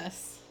hurtful.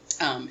 Yes.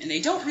 And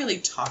they don't really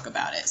talk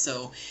about it,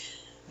 so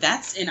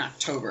that's in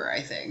October,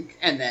 I think.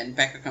 And then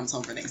Becca comes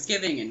home for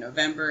Thanksgiving in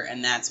November,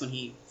 and that's when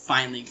he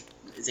finally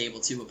is able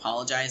to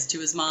apologize to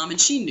his mom, and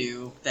she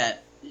knew,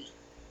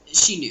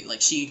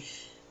 like, she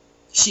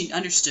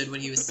understood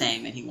what he was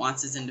saying, that he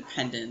wants his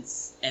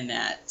independence, and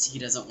that he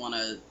doesn't want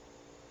to...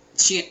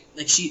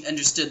 She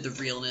understood the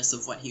realness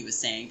of what he was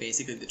saying,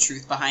 basically the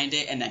truth behind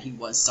it, and that he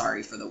was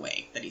sorry for the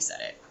way that he said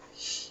it.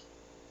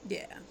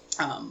 Yeah.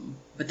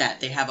 But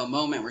that they have a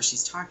moment where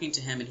she's talking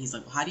to him, and he's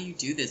like, well, how do you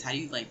do this? How do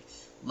you, like,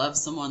 love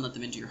someone, let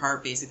them into your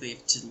heart, basically,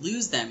 to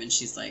lose them? And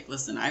she's like,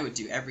 listen, I would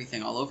do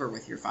everything all over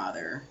with your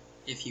father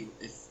if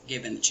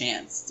given the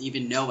chance,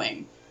 even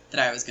knowing that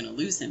I was going to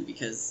lose him,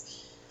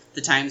 because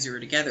the times we were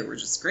together were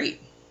just great.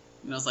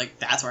 And I was like,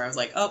 that's where I was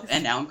like, oh,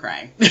 and now I'm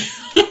crying.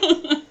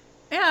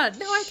 Yeah,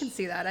 no, I can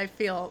see that. I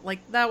feel like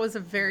that was a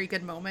very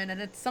good moment,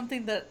 and it's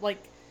something that,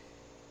 like,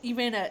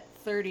 even at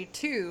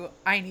 32,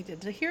 I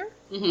needed to hear.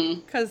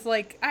 Because,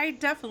 like, I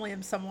definitely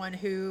am someone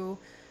who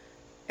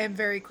am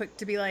very quick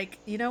to be like,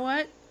 you know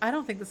what? I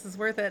don't think this is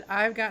worth it.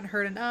 I've gotten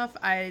hurt enough.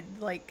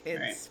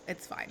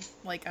 It's fine.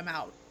 Like, I'm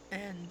out.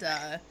 And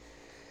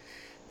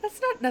that's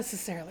not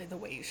necessarily the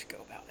way you should go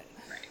about it.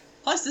 Right.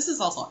 Plus, this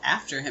is also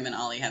after him and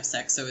Ollie have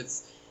sex, so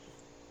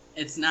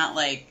it's not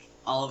like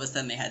all of a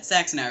sudden they had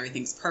sex and now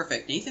everything's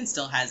perfect. Nathan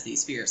still has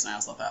these fears, and I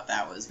also thought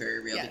that was very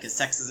real, because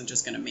sex isn't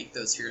just going to make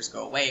those fears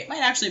go away. It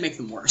might actually make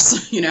them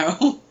worse, you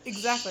know?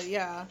 Exactly,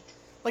 yeah.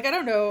 Like, I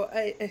don't know.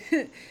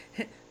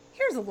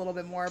 Here's a little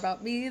bit more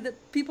about me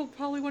that people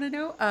probably want to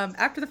know.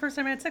 After the first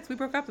time I had sex, we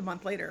broke up a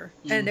month later.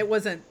 And it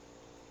wasn't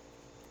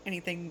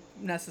anything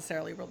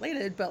necessarily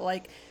related, but,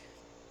 like,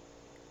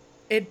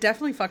 it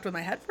definitely fucked with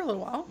my head for a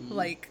little while.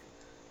 Like,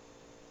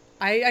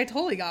 I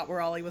totally got where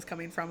Ollie was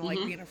coming from, like,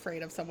 being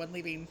afraid of someone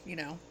leaving, you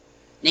know.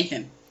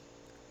 Nathan,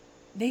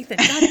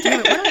 God damn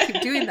it, why do I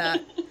keep doing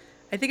that?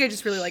 I think I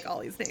just really like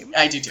Ollie's name.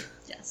 I do too,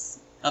 yes.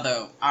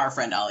 Although, our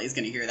friend Ollie is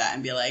going to hear that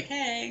and be like,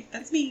 hey,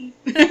 that's me.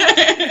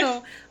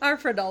 No, our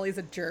friend Ollie's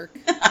a jerk.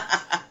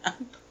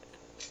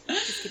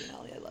 Just kidding,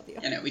 Ollie, I love you.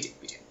 I know, we do.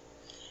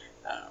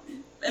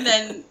 And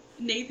then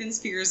Nathan's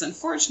fears,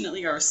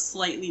 unfortunately, are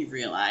slightly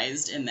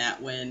realized in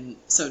that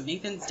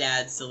Nathan's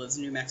dad still lives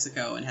in New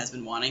Mexico and has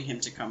been wanting him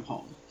to come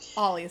home.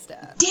 Ollie's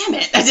dad. Damn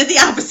it! I did the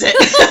opposite!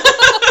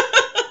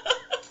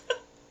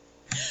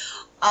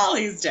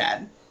 Ollie's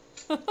dad.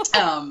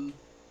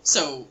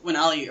 So when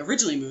Ollie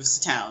originally moves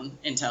to town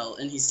and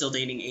he's still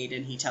dating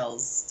Aiden, he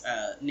tells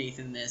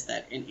Nathan this,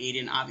 and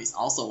Aiden obviously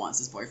also wants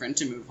his boyfriend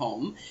to move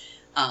home.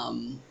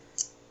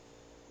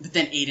 But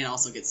then Aiden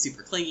also gets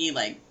super clingy,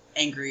 like,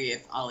 angry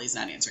if Ollie's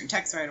not answering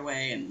texts right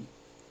away, and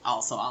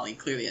also Ollie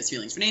clearly has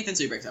feelings for Nathan,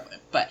 so he breaks up with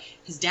him. But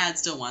his dad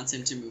still wants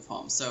him to move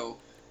home, so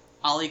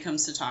Ollie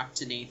comes to talk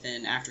to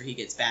Nathan after he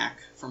gets back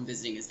from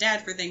visiting his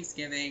dad for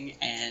Thanksgiving,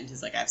 and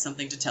he's like, I have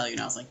something to tell you,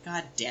 and I was like,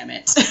 God damn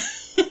it.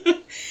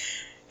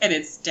 And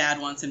it's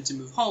dad wants him to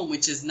move home,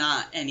 which is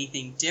not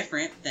anything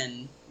different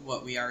than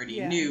what we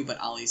already knew, but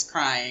Ollie's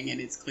crying,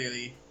 and it's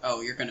clearly,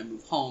 oh, you're going to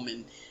move home,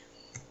 and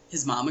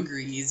his mom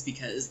agrees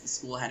because the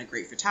school had a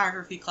great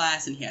photography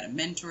class, and he had a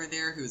mentor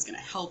there who was going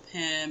to help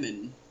him,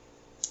 and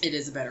it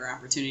is a better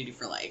opportunity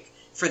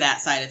for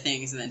that side of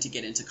things, and then to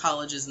get into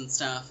colleges and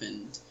stuff,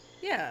 and...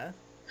 Yeah.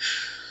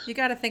 You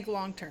got to think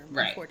long term,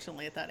 right.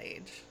 Unfortunately, at that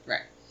age.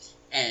 Right.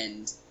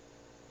 And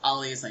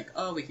Ollie is like,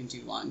 oh, we can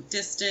do long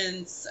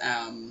distance.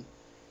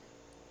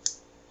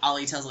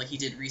 Ollie tells, like, he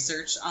did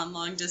research on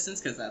long distance,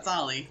 because that's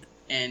Ollie.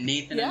 And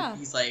Nathan,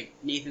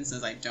 Nathan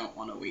says, I don't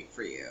want to wait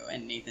for you.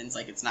 And Nathan's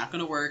like, it's not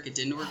going to work. It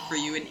didn't work for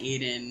you and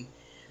Aiden.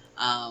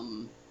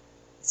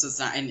 So it's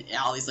not, and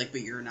Ollie's like,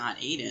 but you're not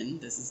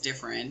Aiden. This is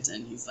different.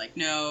 And he's like,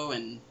 no.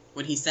 And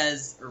when he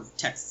says, or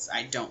texts,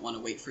 I don't want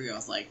to wait for you, I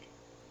was like,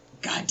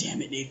 God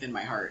damn it, Nathan,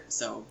 my heart.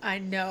 So. I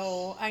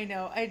know. I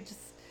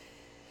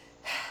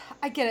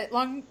get it.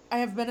 I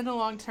have been in a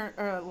long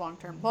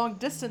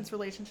distance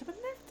relationship, and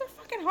they're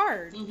fucking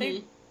hard.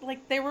 Mm-hmm.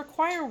 They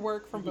require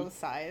work from both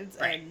sides,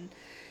 right.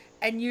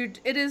 and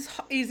it is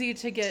easy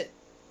to get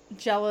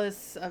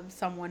jealous of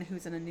someone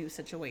who's in a new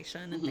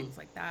situation and things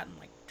like that, and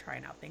like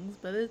trying out things.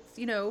 But it's,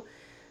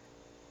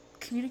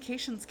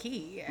 communication's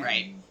key. And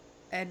right.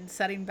 and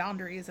setting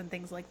boundaries and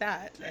things like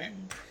that. Right.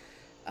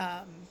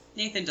 And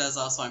Nathan does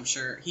also, I'm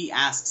sure, he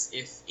asks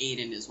if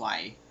Aiden is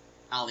why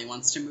Ollie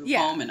wants to move Yeah.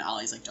 home, and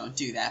Ollie's like, don't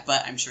do that.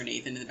 But I'm sure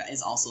Nathan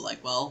is also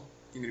like, well,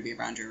 you're going to be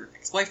around your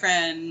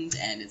ex-boyfriend,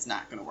 and it's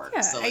not going to work.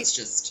 Yeah, So let's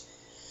just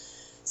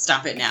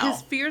stop it now.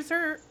 his fears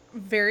are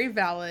very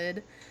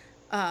valid.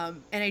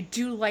 And I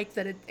do like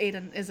that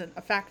Aiden isn't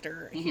a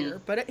factor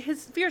here, but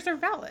his fears are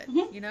valid,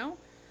 you know?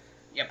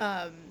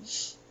 Yep.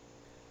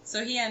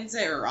 So he ends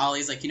it, or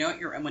Ollie's like, you know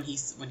what, when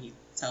he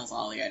tells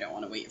Ollie, I don't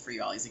want to wait for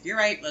you, Ollie's like, you're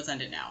right, let's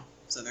end it now.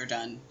 So they're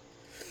done.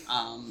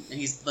 And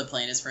the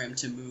plan is for him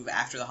to move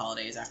after the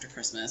holidays, after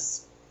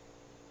Christmas.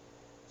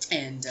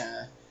 And,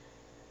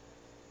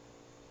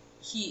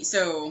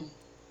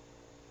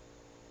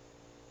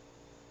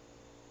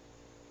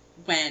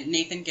 when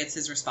Nathan gets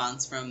his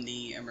response from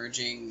the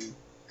emerging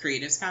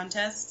creatives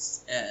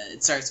contests,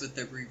 it starts with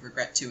the "we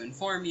regret to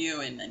inform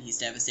you," and then he's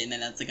devastated, and then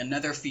that's like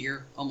another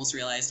fear, almost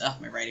realized, oh,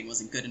 my writing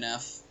wasn't good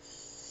enough.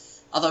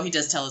 Although he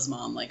does tell his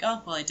mom, like,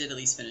 oh, well, I did at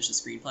least finish the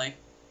screenplay.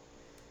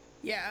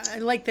 Yeah, I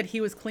like that he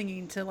was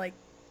clinging to, like,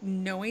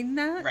 knowing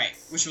that. Right,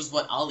 which was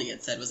what Ollie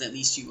had said, was at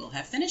least you will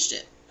have finished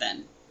it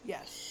then.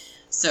 Yes.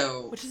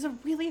 So... which is a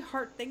really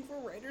hard thing for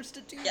writers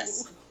to do.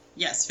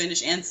 Yes,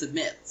 finish and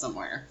submit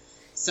somewhere.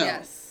 So...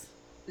 yes.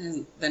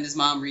 Then his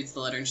mom reads the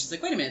letter, and she's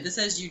like, wait a minute, this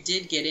says you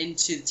did get in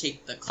to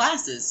take the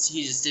classes,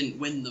 he just didn't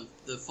win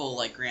the full,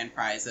 like, grand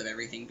prize of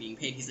everything being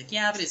paid. He's like,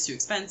 yeah, but it's too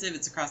expensive,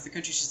 it's across the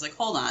country. She's like,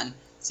 hold on,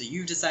 so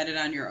you decided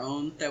on your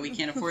own that we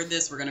can't afford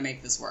this, we're gonna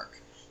make this work.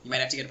 You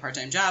might have to get a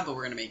part-time job, but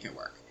we're gonna make it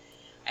work.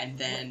 And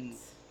then,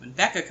 when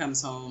Becca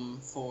comes home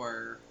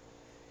for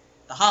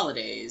the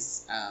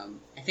holidays,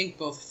 I think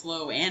both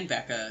Flo and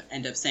Becca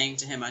end up saying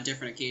to him on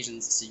different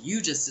occasions, so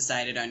you just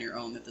decided on your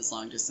own that this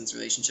long-distance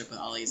relationship with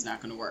Ollie is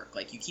not going to work.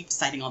 Like, you keep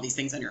deciding all these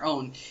things on your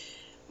own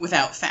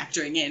without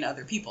factoring in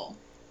other people.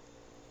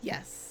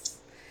 Yes.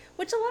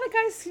 Which a lot of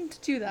guys seem to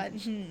do that.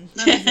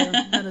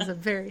 That is a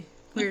very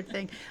weird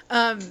thing.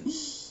 Yeah,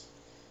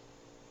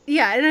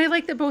 and I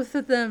like that both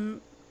of them,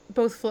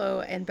 both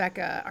Flo and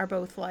Becca, are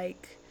both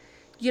like,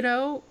 you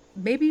know,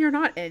 maybe you're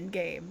not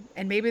endgame,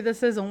 and maybe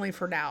this is only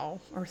for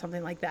now, or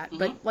something like that.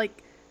 But,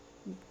 like,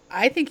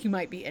 I think you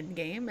might be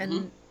endgame,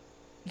 and,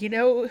 you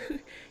know,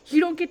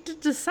 you don't get to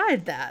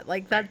decide that.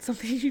 Like, that's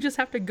something you just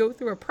have to go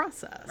through a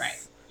process.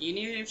 Right.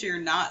 Even if you're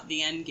not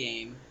the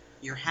endgame,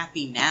 you're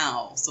happy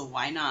now, so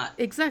why not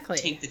exactly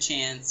take the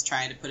chance,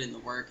 try to put in the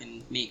work,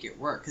 and make it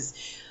work?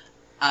 Because,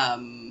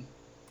 I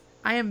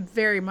am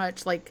very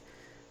much, like,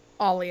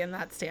 Ollie in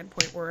that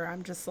standpoint, where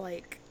I'm just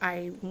like,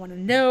 I want to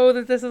know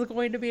that this is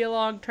going to be a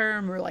long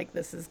term, or like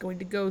this is going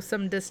to go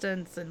some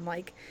distance, and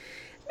like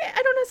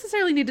I don't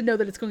necessarily need to know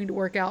that it's going to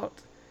work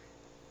out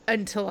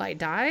until I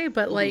die,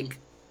 but like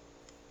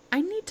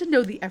I need to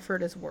know the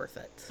effort is worth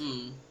it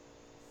in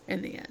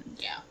the end.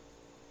 Yeah.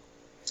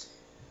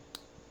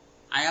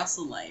 I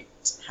also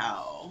liked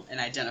how, and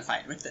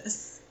identified with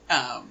this,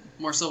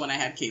 more so when I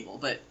had cable,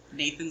 but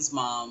Nathan's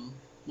mom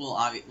will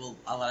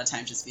a lot of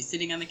times just be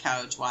sitting on the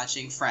couch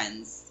watching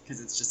Friends because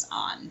it's just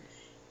on.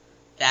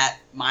 That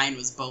mine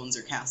was Bones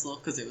or Castle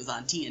because it was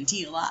on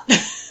TNT a lot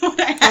when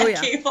I had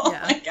cable.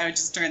 Yeah. Like, I would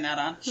just turn that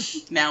on.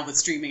 Now with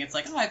streaming, it's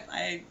like, oh,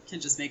 I can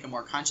just make a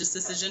more conscious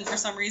decision for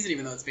some reason,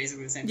 even though it's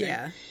basically the same thing.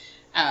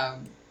 Yeah.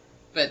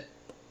 But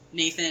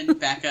Nathan,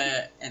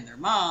 Becca, and their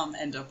mom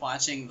end up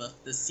watching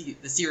the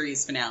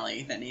series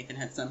finale that Nathan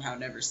had somehow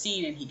never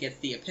seen, and he gets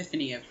the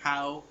epiphany of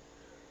how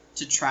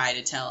to try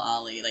to tell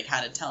Ollie, like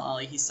how to tell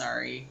Ollie he's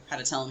sorry, how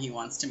to tell him he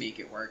wants to make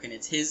it work, and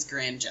it's his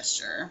grand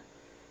gesture,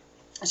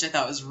 which I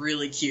thought was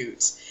really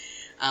cute.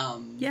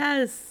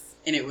 Yes.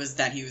 And it was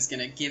that he was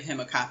going to give him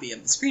a copy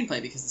of the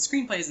screenplay because the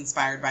screenplay is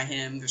inspired by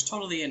him. There's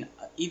totally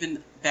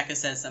even Becca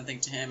says something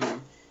to him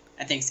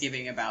at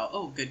Thanksgiving about,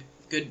 oh,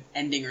 good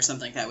ending or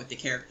something like that with the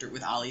character,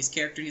 with Ollie's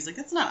character. And he's like,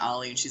 that's not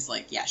Ollie. And she's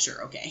like, yeah,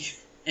 sure, okay.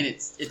 And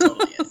it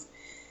totally is.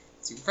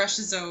 So he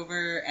brushes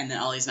over, and then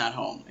Ollie's not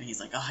home. And he's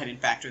like, oh, I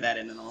didn't factor that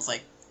in. And I was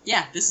like,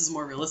 yeah, this is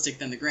more realistic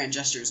than the grand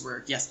gestures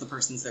where, yes, the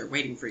person's there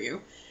waiting for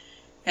you.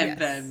 And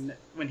then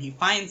when he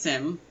finds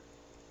him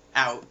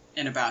out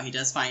and about, he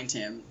does find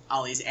him,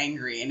 Ollie's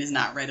angry and is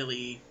not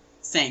readily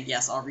saying,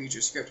 yes, I'll read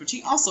your script, which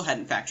he also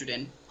hadn't factored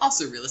in.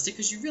 Also realistic,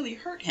 because you really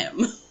hurt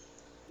him.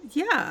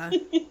 Yeah.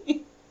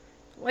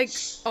 Like,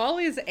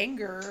 Ollie's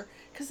anger...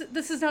 because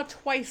this is now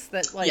twice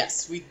that, like...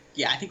 Yes,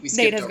 I think we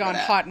skipped Nate has over gone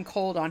that. hot and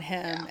cold on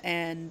him,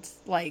 and,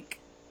 like,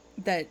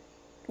 that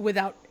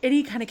without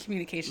any kind of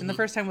communication. The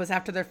first time was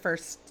after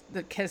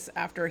the kiss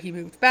after he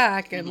moved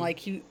back, and,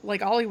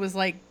 Ollie was,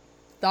 like,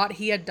 thought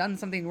he had done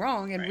something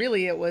wrong, and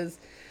really it was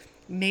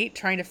Nate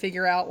trying to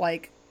figure out,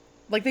 like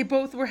they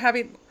both were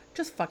having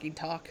just fucking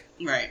talk.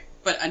 Right.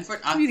 But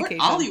unfortunately,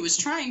 Ollie was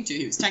trying to.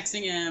 He was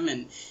texting him,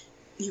 and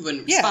he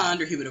wouldn't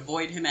respond, or he would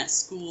avoid him at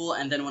school,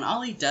 and then when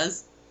Ollie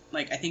does...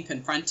 like, I think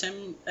confront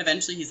him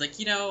eventually. He's like,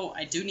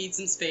 I do need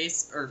some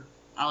space. Or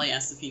Ollie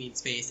asks if he needs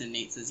space, and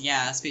Nate says,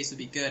 yeah, space would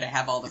be good. I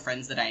have all the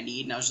friends that I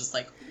need. And I was just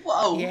like,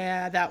 whoa.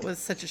 Yeah, that was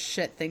such a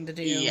shit thing to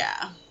do.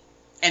 Yeah.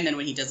 And then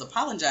when he does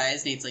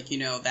apologize, Nate's like,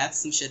 that's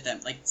some shit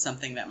that, like,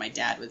 something that my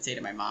dad would say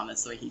to my mom.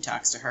 That's the way he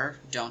talks to her.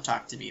 Don't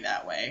talk to me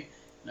that way.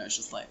 And I was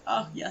just like,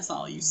 oh, yes,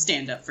 Ollie, you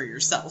stand up for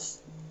yourself.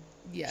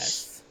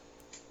 Yes.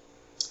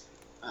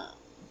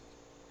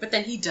 But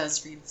then he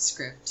does read the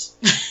script.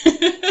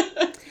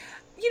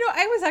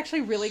 I was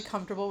actually really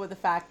comfortable with the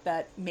fact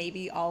that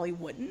maybe Ollie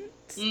wouldn't,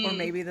 or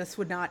maybe this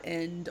would not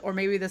end, or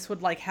maybe this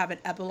would, like, have an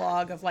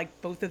epilogue of,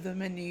 like, both of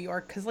them in New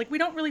York, because, like, we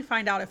don't really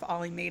find out if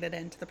Ollie made it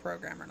into the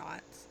program or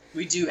not.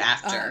 We do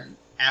after.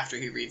 After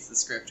he reads the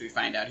script, we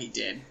find out he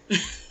did.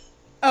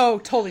 Oh,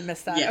 totally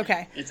missed that. Yeah,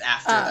 okay. It's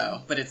after,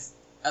 though, but it's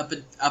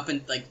up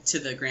and, like, to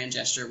the grand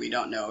gesture, we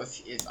don't know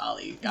if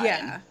Ollie got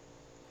in.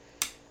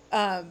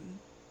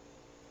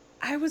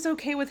 I was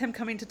okay with him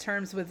coming to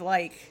terms with,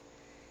 like,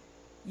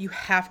 you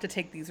have to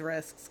take these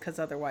risks, because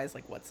otherwise,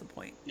 like, what's the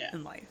point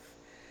in life?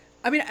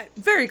 I mean, I'm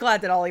very glad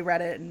that Ollie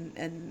read it and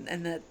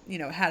that,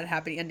 had a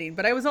happy ending,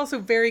 but I was also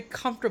very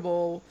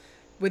comfortable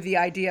with the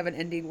idea of an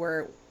ending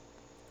where it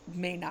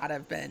may not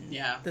have been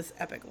this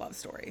epic love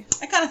story.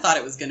 I kind of thought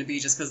it was going to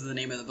be just because of the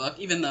name of the book,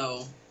 even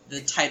though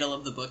the title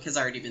of the book has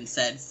already been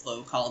said.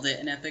 Flo called it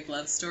an epic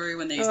love story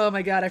when they... Oh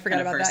my god, I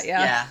forgot about that,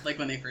 Yeah, like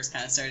when they first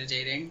kind of started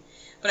dating.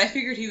 But I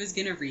figured he was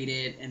going to read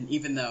it, and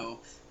even though...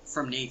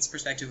 From Nate's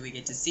perspective, we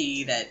get to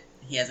see that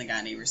he hasn't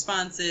gotten any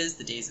responses.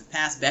 The days have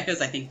passed. Becca's,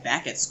 I think,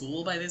 back at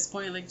school by this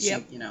point. Like, she,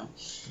 and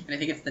I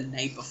think it's the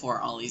night before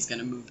Ollie's going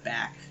to move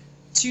back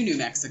to New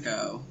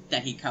Mexico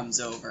that he comes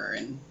over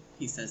and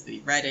he says that he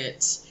read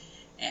it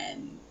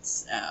and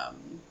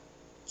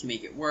can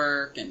make it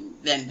work. And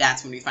then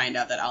that's when we find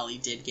out that Ollie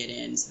did get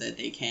in so that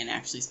they can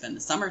actually spend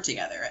the summer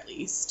together, at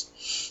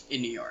least,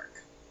 in New York.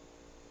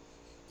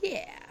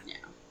 Yeah.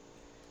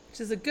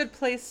 Which is a good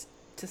place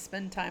to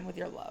spend time with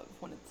your love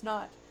when it's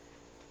not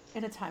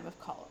in a time of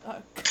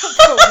COVID.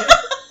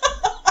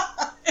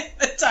 In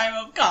the time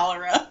of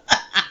cholera.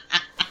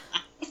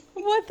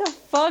 What the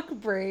fuck,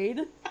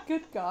 Braid?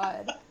 Good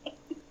God.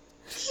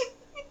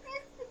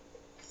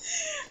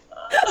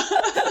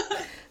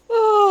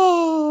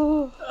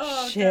 Oh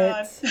shit.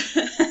 God.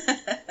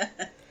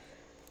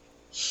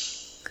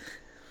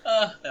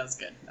 Oh, that was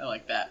good. I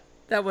like that.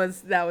 That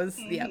was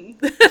yeah.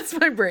 That's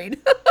my brain.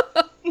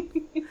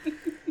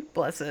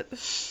 Bless it.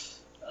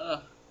 Oh,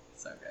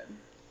 so good.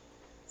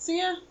 So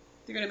yeah,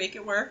 they're gonna make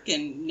it work,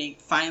 and Nate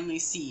finally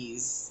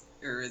sees,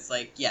 or is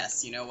like,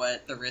 yes, you know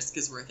what, the risk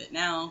is worth it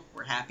now,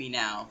 we're happy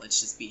now, let's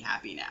just be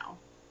happy now.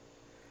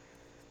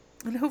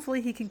 And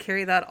hopefully he can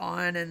carry that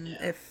on, and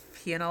if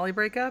he and Ollie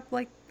break up,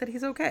 like, that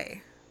he's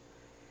okay.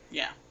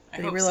 Yeah,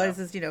 that he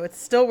realizes, it's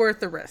still worth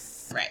the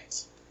risks.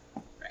 Right.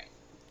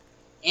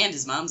 And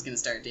his mom's gonna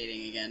start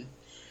dating again.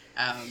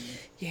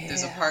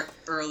 There's a part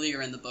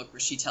earlier in the book where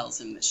she tells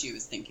him that she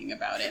was thinking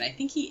about it, and I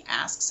think he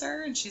asks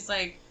her, and she's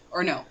like,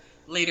 or no,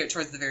 later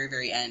towards the very,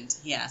 very end,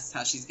 he asks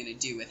how she's going to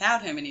do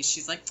without him, and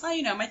she's like,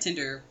 oh, my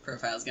Tinder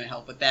profile is going to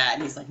help with that,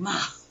 and he's like,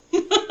 Mom.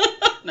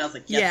 And I was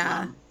like, yes,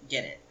 Mom,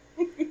 get it.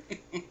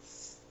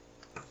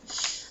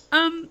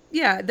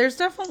 There's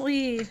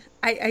definitely,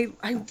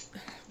 I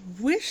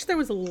wish there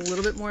was a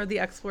little bit more of the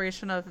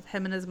exploration of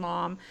him and his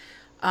mom,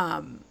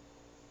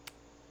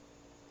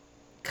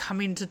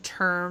 coming to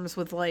terms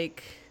with,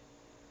 like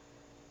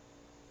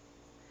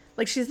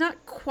she's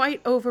not quite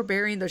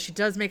overbearing, though she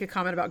does make a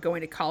comment about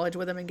going to college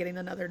with him and getting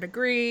another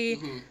degree.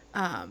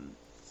 Mm-hmm.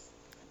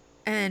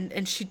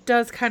 And she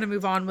does kind of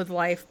move on with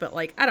life, but,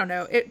 like, I don't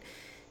know,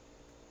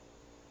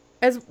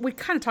 as we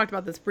kind of talked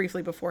about this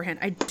briefly beforehand,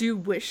 I do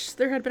wish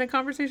there had been a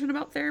conversation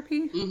about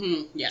therapy.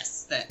 Mm-hmm.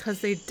 Yes.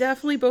 Because they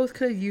definitely both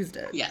could have used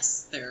it.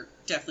 Yes, there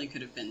definitely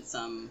could have been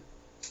some,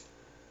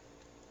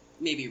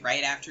 maybe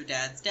right after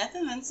Dad's death,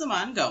 and then some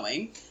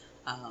ongoing.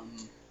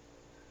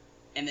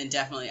 And then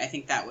definitely, I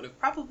think that would have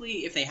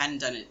probably, if they hadn't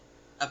done it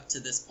up to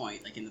this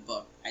point, like in the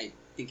book, I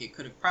think it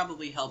could have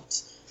probably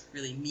helped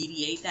really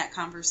mediate that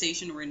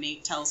conversation where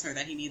Nate tells her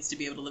that he needs to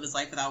be able to live his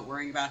life without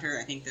worrying about her.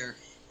 I think their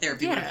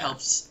therapy would have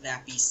helped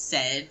that be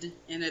said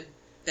in a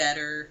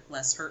better,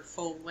 less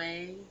hurtful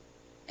way.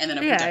 And then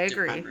a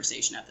productive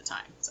conversation at the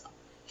time. So,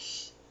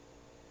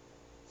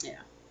 yeah.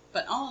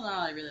 But all in all,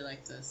 I really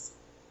liked this.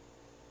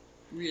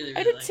 Really,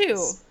 I did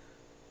too.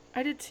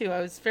 I did too. I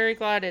was very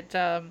glad it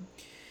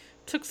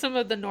took some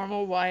of the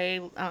normal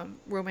YA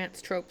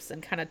romance tropes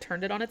and kind of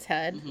turned it on its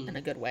head in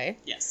a good way.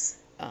 Yes.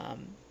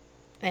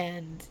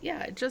 And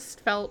yeah, it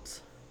just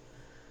felt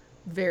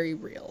very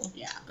real.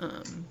 Yeah.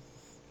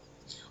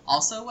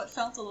 Also, what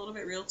felt a little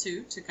bit real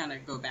too, to kind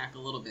of go back a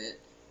little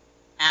bit,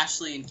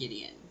 Ashley and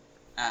Gideon.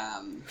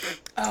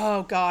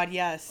 Oh God,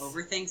 yes.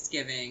 Over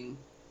Thanksgiving,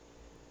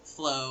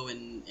 Flo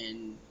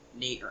and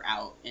Nate are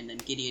out, and then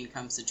Gideon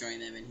comes to join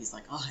them, and he's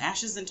like, oh,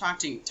 Ash isn't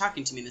talking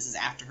to me. This is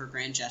after her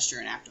grand gesture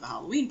and after the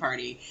Halloween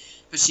party,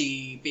 but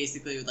she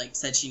basically, like,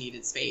 said she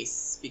needed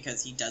space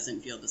because he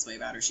doesn't feel this way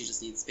about her. She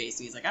just needs space,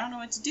 and he's like, I don't know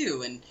what to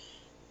do. And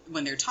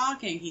when they're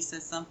talking, he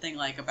says something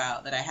like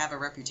about that I have a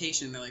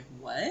reputation, and they're like,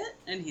 what?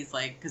 And he's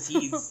like, because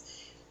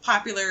he's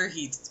popular,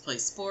 he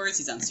plays sports,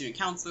 he's on student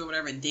council or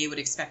whatever, and they would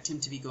expect him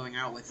to be going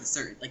out with a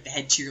certain, like, the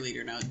head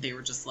cheerleader. Now they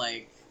were just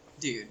like,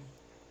 dude,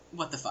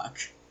 what the fuck?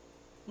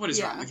 What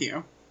is wrong with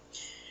you?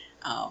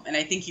 And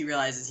I think he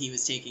realizes he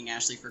was taking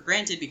Ashley for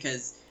granted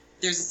because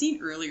there's a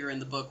scene earlier in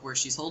the book where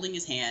she's holding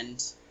his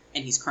hand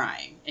and he's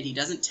crying, and he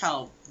doesn't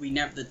tell.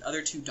 The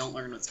other two don't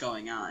learn what's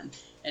going on,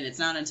 and it's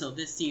not until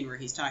this scene where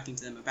he's talking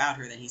to them about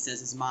her that he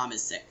says his mom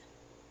is sick,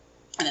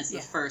 and that's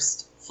the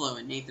first Flo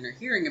and Nathan are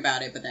hearing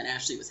about it. But then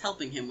Ashley was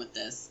helping him with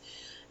this,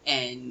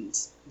 and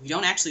we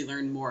don't actually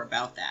learn more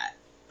about that.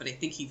 But I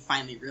think he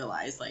finally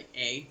realized, like,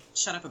 A,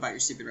 shut up about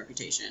your stupid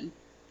reputation,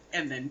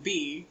 and then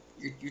B,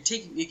 you're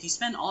taking, like, you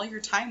spend all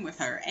your time with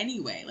her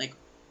anyway, like,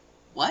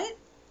 what?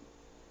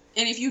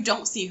 And if you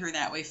don't see her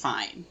that way,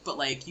 fine. But,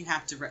 like, you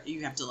have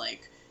to,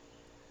 like,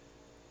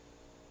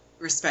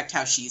 respect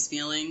how she's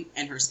feeling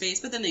and her space.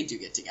 But then they do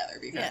get together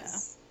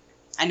because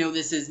I know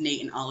this is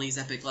Nate and Ollie's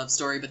epic love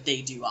story, but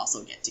they do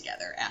also get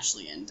together,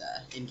 Ashley and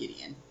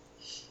Gideon.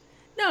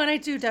 No, and I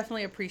do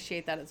definitely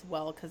appreciate that as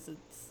well because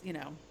it's, you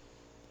know,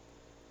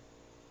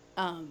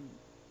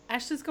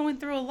 Ashley's going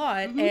through a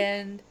lot,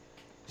 and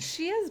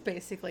she is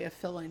basically a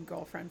fill-in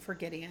girlfriend for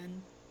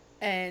Gideon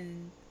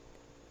and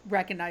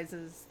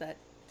recognizes that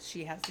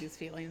she has these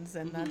feelings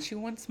and that she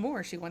wants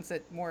more. She wants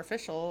it more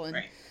official. And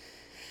I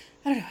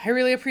don't know. I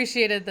really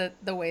appreciated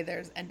the way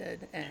theirs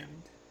ended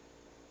and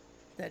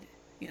that,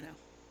 you know,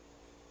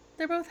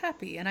 they're both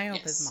happy. And I hope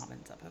his mom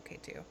ends up okay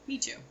too. Me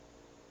too.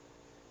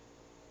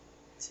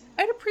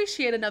 I'd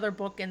appreciate another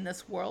book in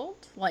this world.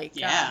 Like,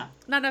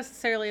 not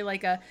necessarily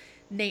like a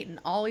Nate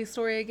and Ollie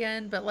story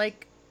again, but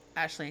like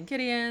Ashley and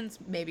Gideon's,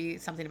 maybe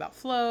something about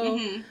Flo.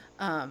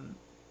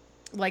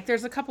 Like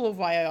there's a couple of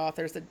YA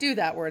authors that do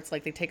that where it's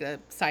like they take a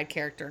side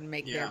character and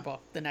make their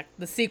book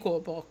the sequel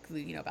book,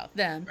 you know, about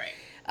them. Right.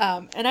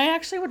 And I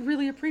actually would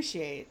really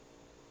appreciate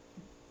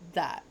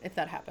that if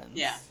that happens.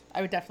 Yeah.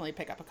 I would definitely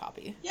pick up a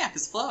copy. Yeah,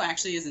 because Flo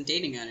actually isn't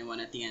dating anyone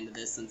at the end of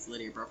this since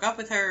Lydia broke up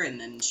with her, and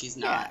then she's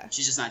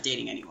just not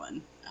dating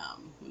anyone.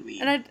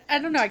 And I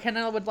don't know, I kind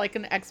of would like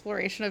an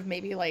exploration of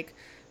maybe like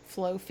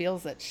Flo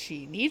feels that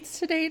she needs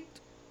to date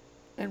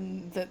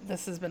and that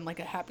this has been like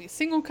a happy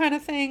single kind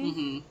of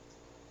thing.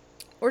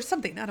 Or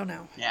something, I don't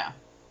know. Yeah.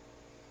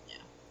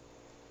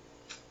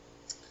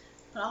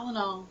 But all in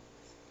all,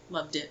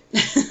 loved it.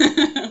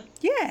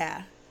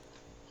 Yeah.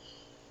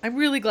 I'm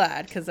really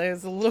glad, because I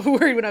was a little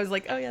worried when I was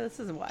like, oh yeah, this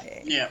isn't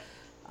YA. Yeah.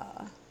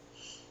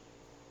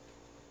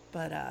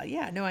 But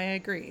yeah, no, I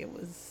agree. It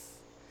was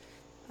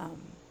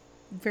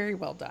very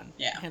well done.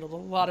 Yeah. Handled a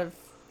lot of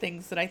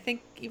things that I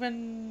think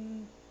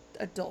even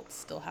adults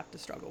still have to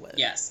struggle with.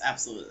 Yes,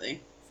 absolutely.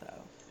 So,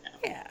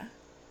 yeah.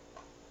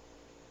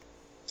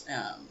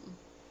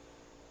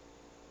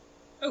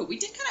 Oh, we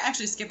did kind of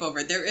actually skip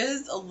over. There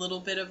is a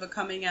little bit of a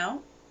coming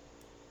out.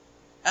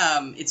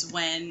 It's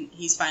when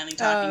he's finally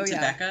talking to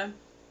Becca.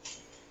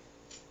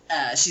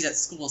 She's at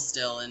school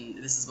still,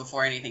 and this is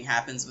before anything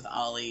happens with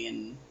Ollie,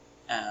 and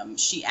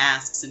she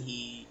asks, and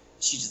I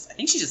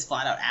think she just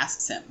flat out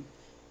asks him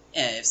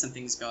if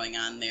something's going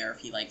on there, if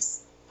he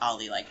likes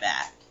Ollie like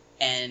that.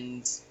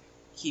 And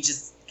he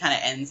just kind of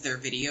ends their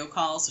video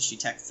call, so she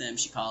texts him,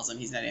 she calls him,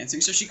 he's not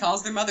answering, so she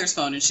calls their mother's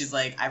phone, and she's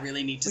like, I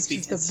really need to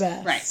speak to the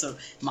best. Right, so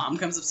mom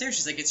comes upstairs,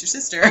 she's like, it's your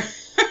sister.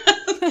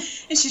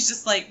 And she's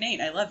just like,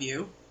 Nate, I love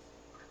you.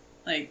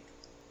 Like,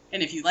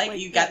 and if you like,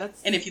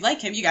 and if you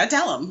like him, you gotta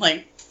tell him.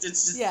 Like,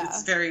 it's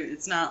just,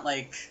 it's not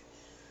like,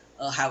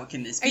 oh, how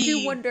can this be? I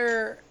do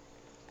wonder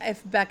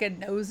if Becca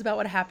knows about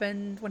what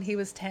happened when he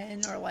was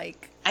 10, or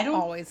like, I don't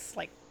always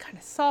like kind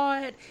of saw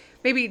it.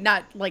 Maybe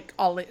not like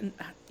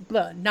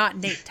not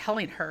Nate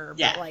telling her,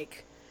 but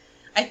like,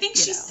 I think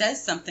she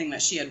says something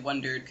that she had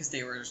wondered because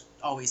they were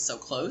always so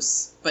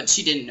close, but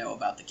she didn't know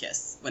about the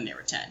kiss when they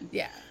were 10.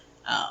 Yeah.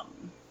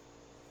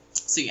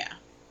 So yeah,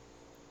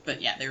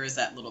 but yeah, there is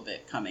that little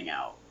bit coming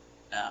out.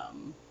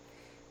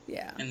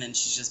 Yeah. And then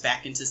she's just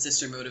back into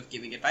sister mode of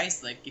giving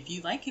advice. Like, if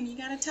you like him, you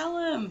gotta tell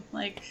him.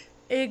 Like,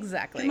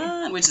 exactly. Come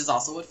on. Which is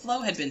also what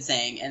Flo had been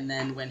saying. And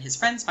then when his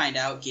friends find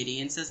out,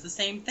 Gideon says the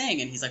same thing.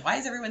 And he's like, why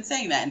is everyone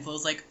saying that? And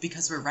Flo's like,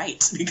 because we're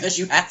right. Because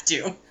you have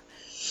to.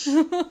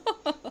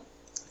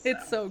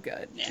 It's so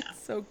good. Yeah.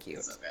 It's so cute.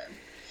 It's so good.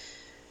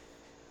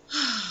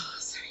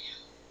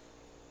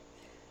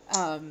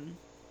 Sorry.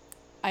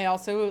 I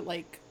also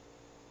like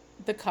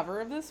the cover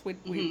of this. We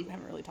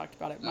haven't really talked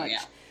about it much.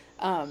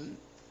 Oh, yeah.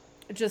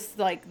 Just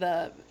like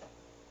the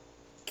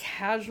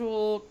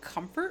casual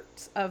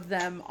comfort of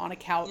them on a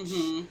couch,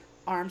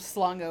 arms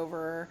slung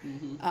over.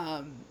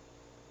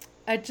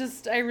 I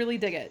really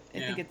dig it. I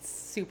think it's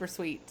super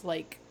sweet.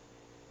 Like,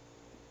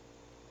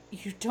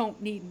 you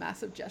don't need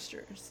massive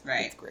gestures.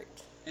 Right. It's great.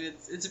 And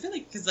it's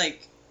really, because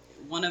like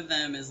one of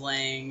them is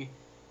laying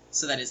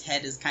so that his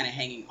head is kind of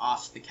hanging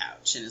off the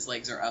couch and his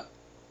legs are up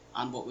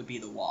on what would be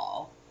the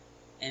wall,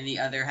 and the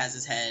other has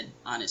his head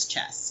on his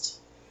chest.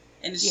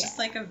 And it's just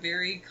like a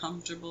very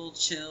comfortable,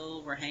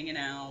 chill, we're hanging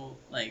out,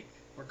 like,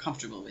 we're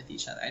comfortable with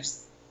each other.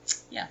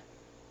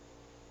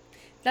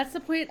 That's the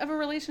point of a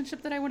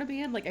relationship that I want to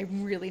be in. Like,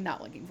 I'm really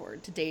not looking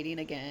forward to dating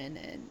again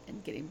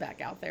and getting back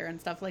out there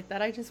and stuff like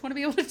that. I just want to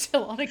be able to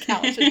chill on a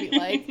couch and be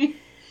like,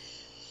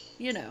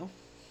 you know,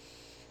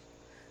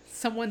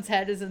 someone's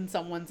head is in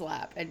someone's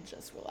lap and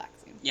just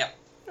relaxing. Yep.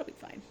 It'll be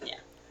fine. Yeah.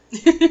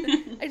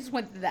 I just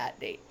want that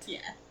date. Yeah.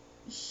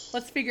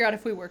 Let's figure out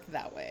if we work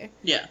that way.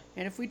 Yeah.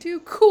 And if we do,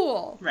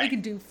 cool. Right. We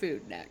can do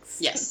food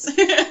next. Yes.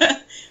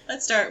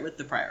 Let's start with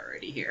the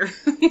priority here.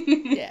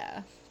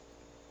 Yeah.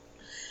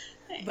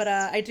 Nice. But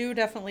I do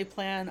definitely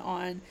plan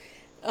on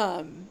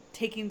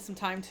taking some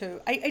time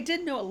to... I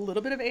did know a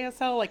little bit of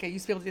ASL. Like, I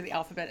used to be able to do the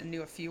alphabet and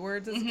knew a few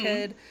words as a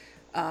kid.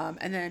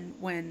 And then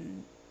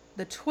when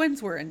the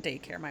twins were in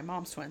daycare, my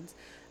mom's twins,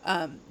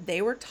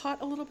 they were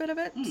taught a little bit of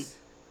it.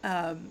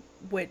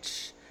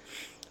 Which,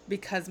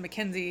 because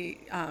Mackenzie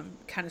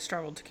kind of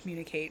struggled to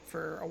communicate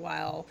for a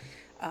while,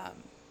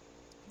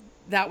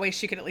 that way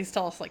she could at least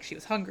tell us, like, she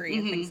was hungry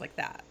and things like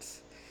that.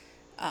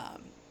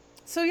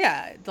 So,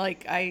 yeah,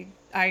 like,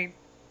 I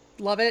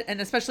love it. And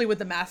especially with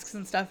the masks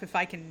and stuff, if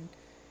I can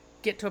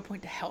get to a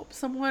point to help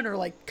someone or,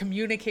 like,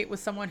 communicate with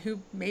someone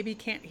who maybe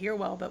can't hear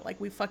well, but, like,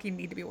 we fucking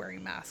need to be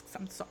wearing masks.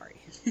 I'm sorry.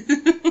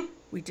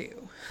 We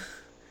do.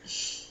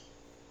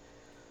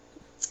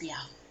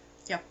 Yeah.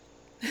 Yep.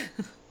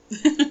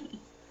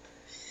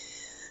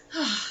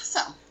 So,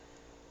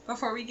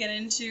 before we get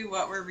into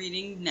what we're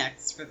reading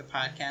next for the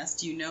podcast,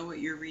 do you know what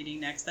you're reading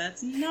next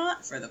that's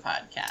not for the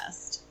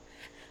podcast?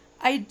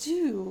 I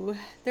do.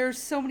 There's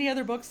so many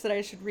other books that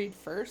I should read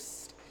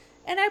first,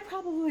 and I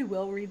probably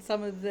will read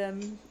some of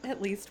them,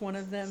 at least one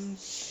of them.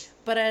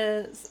 But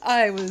as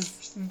I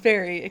was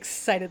very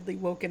excitedly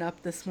woken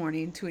up this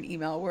morning to an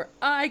email where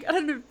I got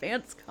an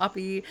advance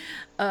copy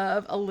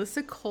of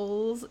Alyssa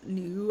Cole's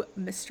new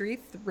mystery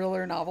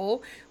thriller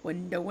novel,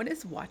 When No One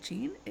Is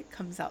Watching. It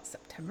comes out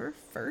September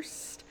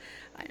 1st.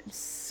 I am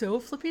so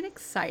flipping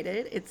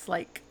excited. It's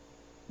like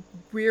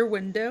Rear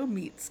Window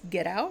meets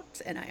Get Out,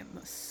 and I am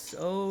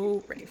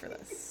so ready for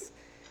this.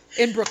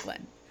 In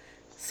Brooklyn.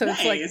 So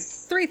Nice. It's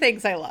like 3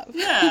 things I love.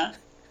 Yeah.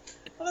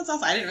 Well, that's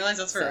awesome. I didn't realize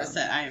that's where it was So.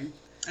 set.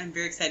 I'm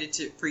very excited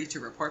for you to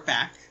report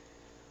back.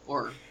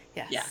 Or,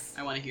 Yes. yeah,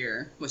 I want to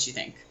hear what you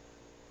think.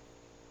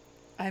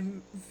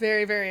 I'm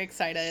very, very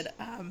excited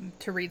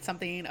to read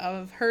something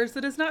of hers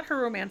that is not her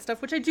romance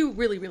stuff, which I do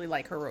really, really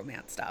like her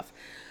romance stuff.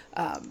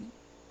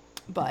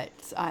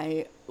 But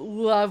I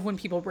love when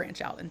people branch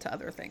out into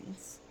other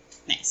things.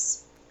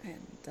 Nice.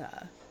 And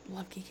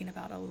love geeking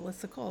about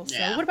Alyssa Cole. So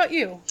Yeah. what about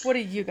you? What are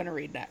you going to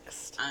read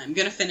next? I'm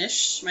going to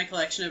finish my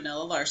collection of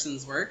Nella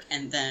Larsen's work,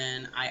 and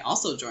then I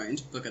also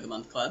joined Book of the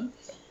Month Club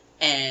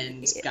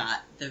and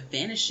got The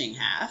Vanishing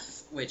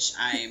Half, which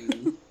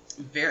I'm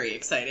very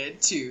excited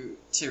to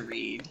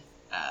read.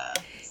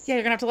 Yeah,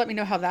 you're going to have to let me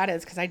know how that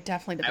is, because I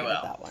definitely debated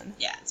that one.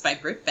 Yeah, it's by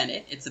Britt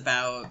Bennett. It's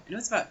about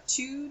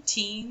 2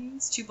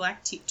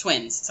 black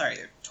twins. Sorry,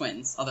 they're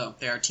twins, although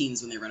they are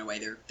teens when they run away.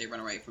 They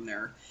run away from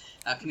their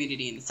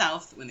community in the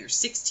South when they're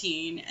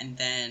 16, and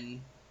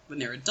then when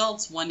they're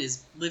adults, one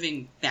is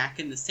living back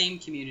in the same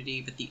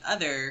community, but the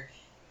other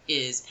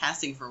is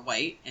passing for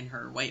white, and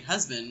her white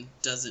husband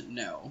doesn't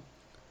know.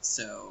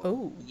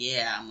 So,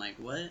 yeah, I'm like,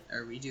 what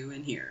are we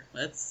doing here?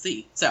 Let's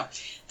see. So,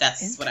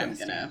 that's what I'm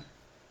gonna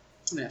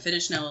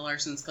finish Nella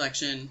Larsen's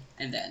collection,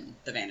 and then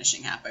The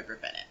Vanishing Half by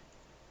Britt Bennett.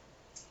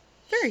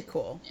 Very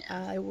cool.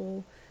 Yeah.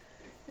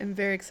 I'm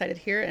very excited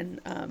here,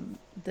 and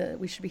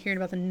we should be hearing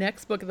about the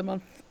next Book of the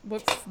Month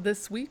books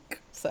this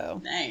week. So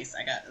nice.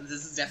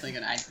 This is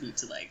definitely I need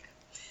to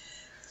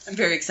I'm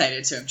very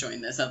excited to have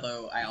joined this,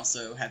 although I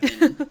also have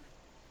been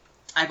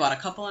I bought a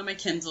couple on my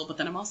Kindle, but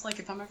then I'm also like,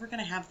 if I'm ever going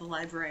to have the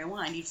library I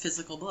want, I need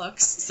physical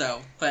books.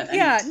 So, but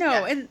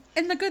and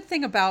the good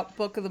thing about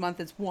Book of the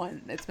Month is,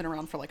 one, it's been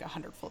around for like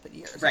 100 flipping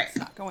years. Right. It's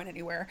not going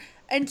anywhere.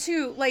 And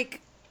two,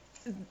 like,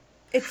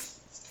 it's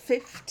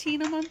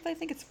 $15 a month. I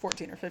think it's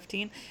 14 or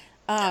 15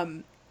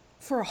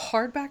 for a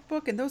hardback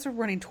book, and those are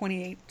running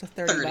 $28 to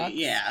 $30 bucks.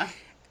 Yeah.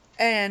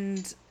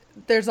 And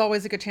there's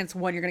always a good chance,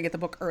 one, you're going to get the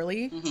book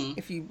early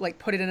if you like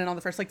put it in on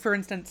the first. Like, for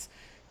instance,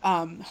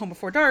 Home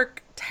Before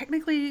Dark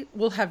technically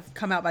will have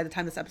come out by the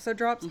time this episode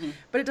drops,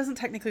 but it doesn't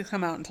technically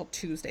come out until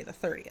Tuesday the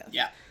 30th.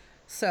 Yeah.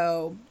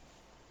 So,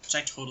 which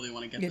I totally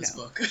want to get this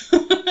book.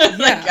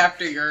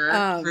 After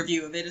your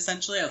review of it,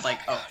 essentially, I was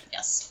like, oh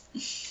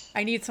yes.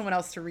 I need someone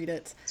else to read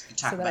it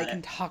so that I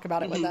can talk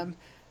about it with them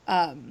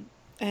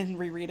and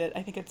reread it.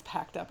 I think it's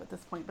packed up at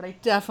this point, but I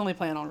definitely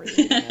plan on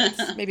rereading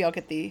it. Maybe I'll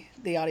get the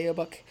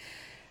audiobook.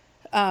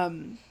 But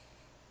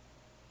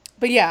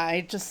yeah,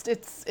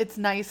 it's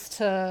nice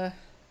to...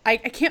 I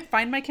can't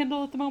find my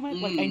Kindle at the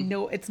moment. Like, I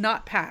know it's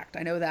not packed.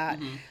 I know that.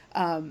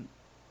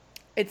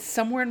 It's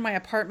somewhere in my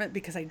apartment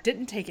because I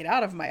didn't take it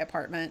out of my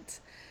apartment.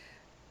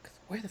 'Cause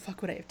where the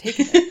fuck would I have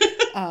taken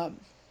it?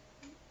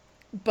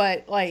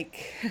 But,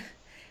 like,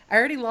 I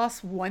already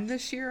lost one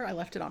this year. I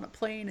left it on a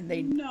plane and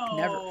they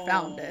never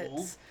found it.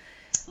 Aww.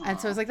 And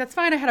so I was like, that's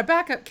fine. I had a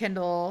backup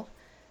Kindle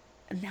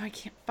and now I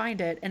can't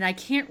find it. And I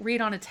can't read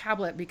on a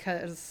tablet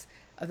because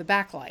of the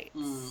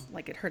backlights.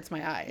 Like, it hurts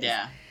my eyes.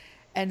 Yeah.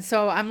 And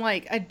so I'm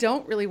like, I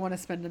don't really want to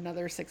spend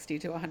another $60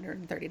 to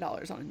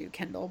 $130 on a new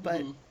Kindle,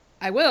 but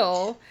I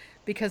will,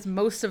 because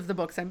most of the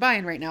books I'm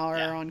buying right now are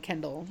Yeah. on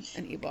Kindle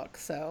and ebook.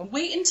 So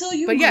Wait until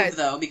you move,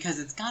 though, because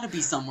it's got to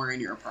be somewhere in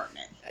your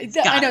apartment.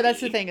 I know that's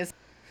the thing is,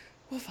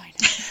 we'll find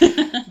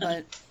it.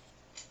 But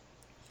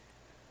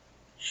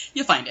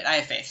you'll find it. I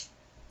have faith.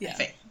 Yeah, I have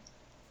faith.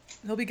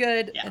 It'll be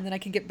good, and then I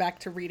can get back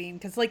to reading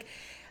because, like,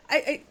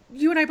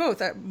 you and I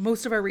both,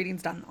 most of our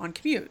reading's done on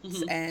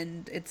commutes,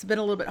 and it's been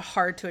a little bit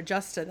hard to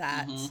adjust to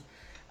that.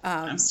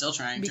 I'm still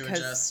trying to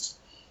adjust.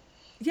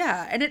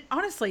 Yeah, and it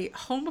honestly,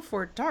 Home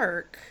Before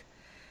Dark.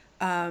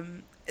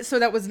 So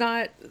that was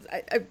not.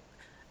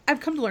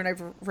 I've come to learn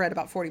I've read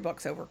about 40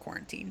 books over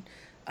quarantine,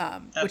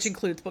 which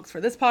includes books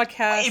for this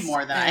podcast. Way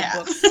more than I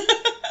have. Books.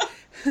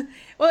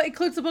 Well, it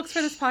includes the books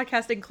for this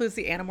podcast. It includes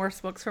the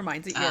Animorphs books for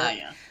Minds at York.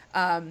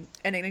 Yeah.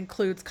 And it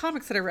includes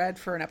comics that I read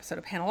for an episode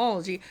of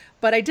Panelology.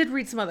 But I did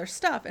read some other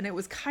stuff, and it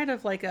was kind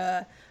of like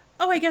I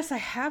guess I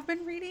have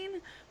been reading,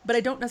 but I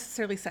don't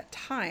necessarily set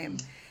time.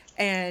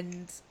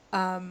 And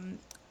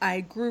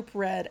I group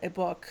read a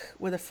book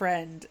with a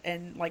friend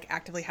and, like,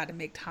 actively had to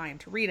make time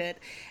to read it.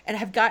 And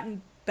have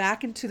gotten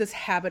back into this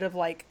habit of,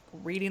 like,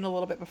 reading a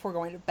little bit before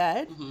going to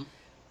bed.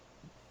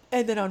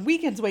 And then on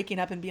weekends waking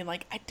up and being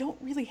like, I don't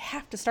really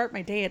have to start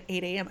my day at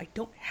 8 a.m. I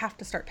don't have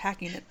to start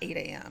packing at 8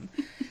 a.m.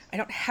 I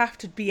don't have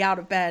to be out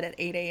of bed at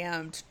 8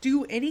 a.m. to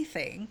do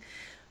anything.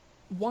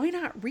 Why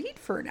not read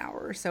for an hour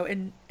or so?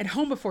 And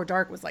Home Before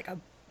Dark was like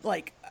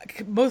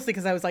mostly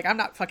because I was like, I'm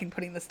not fucking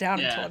putting this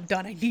down until I'm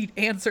done. I need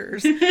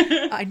answers.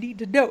 I need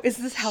to know, is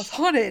this house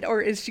haunted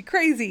or is she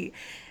crazy?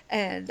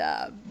 And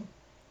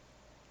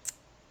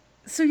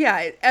so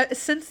yeah,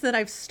 since then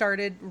I've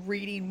started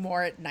reading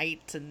more at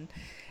night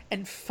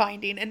and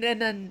finding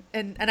and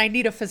I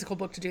need a physical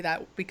book to do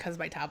that because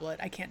my tablet,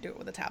 I can't do it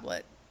with a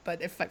tablet.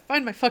 But if I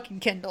find my fucking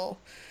Kindle,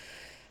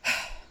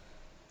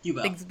 you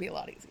will. Things will be a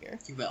lot easier.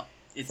 You will.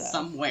 It's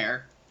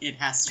somewhere. It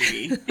has to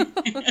be.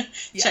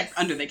 Yes. Check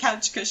under the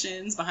couch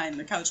cushions, behind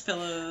the couch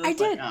pillows. I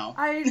did. Oh.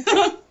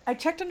 I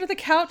checked under the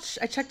couch.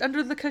 I checked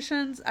under the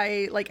cushions.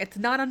 It's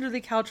not under the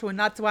couch, and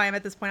that's why I'm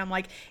at this point. I'm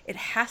like, it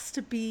has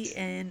to be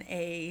in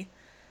a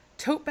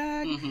tote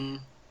bag.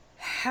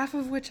 Half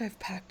of which I've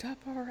packed up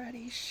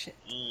already. Shit.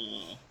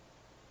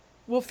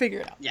 We'll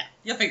figure it out. Yeah,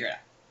 you'll figure it out.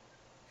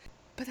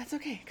 But that's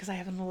okay, because I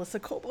have an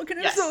Alyssa Cole book, and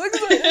I'm so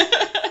excited.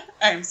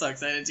 I am so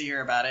excited to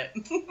hear about it.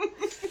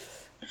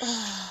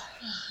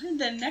 And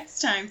then next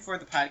time for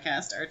the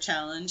podcast, our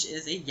challenge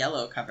is a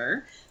yellow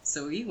cover.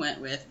 So we went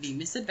with The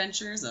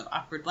Misadventures of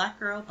Awkward Black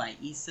Girl by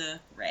Issa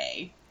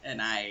Rae. And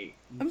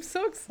I'm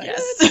so excited.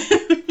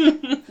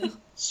 Yes.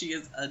 She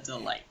is a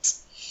delight.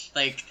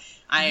 Like,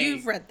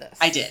 You've read this.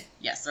 I did.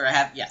 Yes. Or I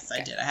have. Yes,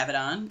 okay. I did. I have it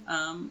on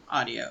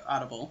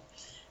Audible.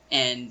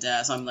 And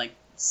so I'm, like,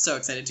 so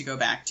excited to go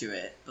back to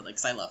it. But, like,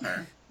 'cause I love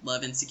her.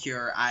 Love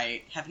Insecure.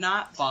 I have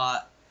not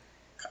bought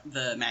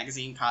the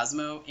magazine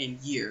Cosmo in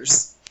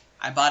years.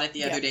 I bought it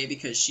the other day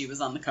because she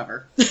was on the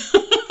cover.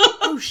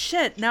 Oh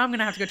shit, now I'm going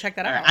to have to go check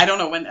that out. Right. I don't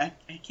know when, I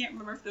can't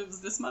remember if it was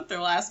this month or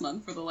last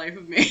month for the life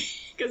of me,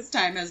 because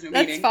time has no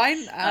meaning. That's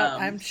fine.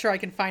 I'm sure I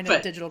can find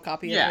a digital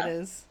copy if it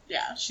is.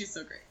 Yeah, she's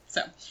so great.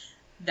 So,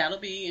 that'll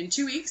be in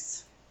 2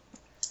 weeks.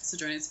 So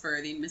join us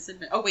for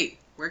the Oh wait,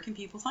 where can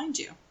people find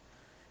you?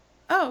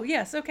 Oh,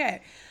 yes,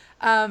 okay.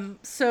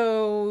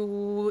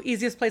 So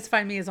easiest place to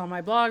find me is on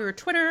my blog or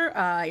Twitter.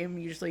 I am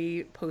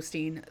usually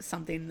posting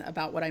something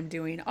about what I'm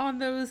doing on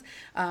those.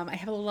 I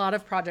have a lot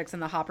of projects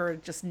in the hopper,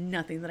 just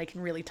nothing that I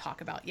can really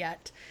talk about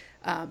yet.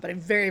 But I'm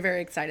very,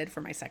 very excited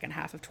for my second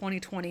half of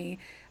 2020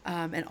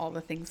 and all the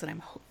things that I'm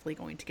hopefully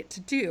going to get to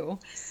do.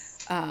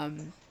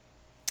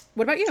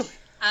 What about you?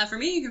 For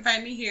me, you can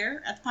find me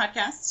here at the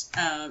podcast.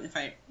 If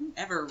I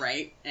ever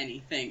write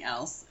anything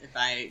else, if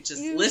I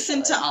just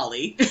listen to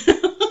Ollie.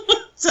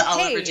 To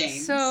Oliver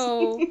James.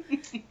 So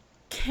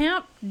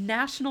Camp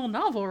National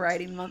Novel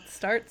Writing Month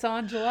starts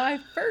on July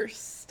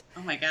 1st.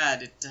 Oh my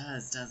god, it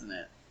does, doesn't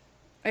it?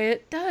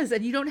 It does,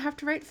 and you don't have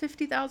to write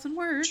 50,000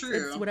 words.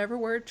 True. It's whatever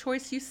word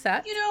choice you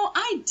set. You know,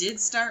 I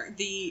did start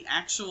the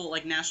actual,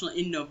 like, national,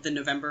 the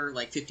November,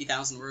 like,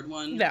 50,000 word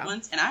one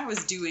once, and I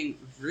was doing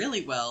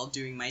really well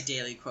doing my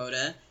daily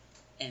quota,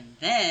 and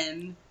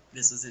then...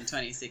 This was in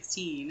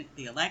 2016.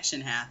 The election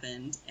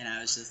happened, and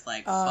I was just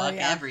like, fuck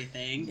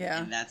everything.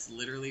 Yeah. And that's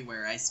literally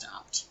where I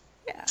stopped.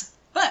 Yeah.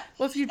 But...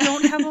 Well, if you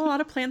don't have a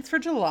lot of plans for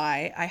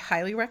July, I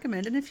highly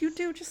recommend, and if you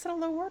do, just set a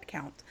low word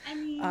count. I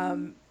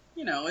mean,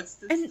 it's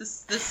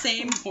the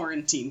same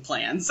quarantine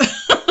plans.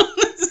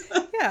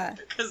 Yeah.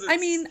 I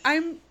mean,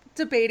 I'm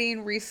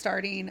debating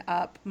restarting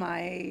up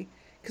my...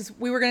 Because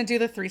we were going to do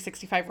the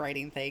 365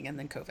 writing thing, and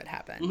then COVID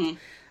happened.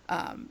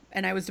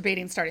 And I was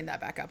debating starting that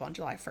back up on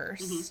July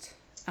 1st.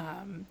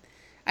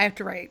 I have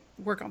to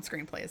work on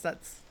screenplays.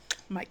 That's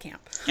my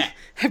camp. Okay.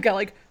 I've got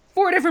like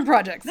 4 different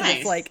projects. Nice. And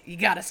it's like, you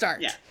gotta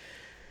start. Yeah.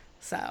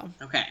 So.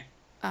 Okay.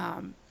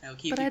 I'll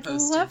keep you posted. But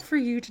I'd love for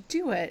you to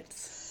do it.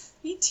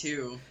 Me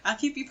too. I'll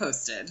keep you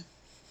posted.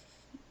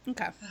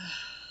 Okay. I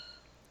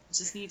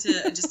just need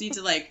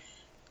to like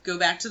go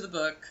back to the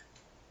book,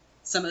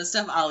 some of the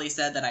stuff Ollie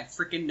said that I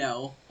freaking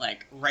know,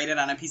 like, write it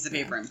on a piece of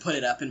paper and put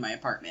it up in my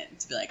apartment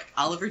to be like,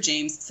 Oliver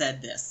James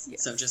said this,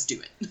 so just do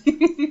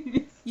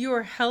it. You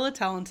are hella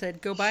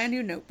talented. Go buy a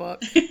new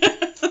notebook.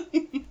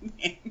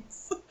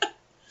 Thanks.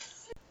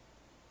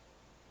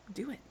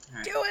 Do it.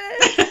 Right. Do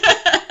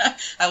it!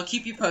 I will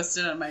keep you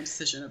posted on my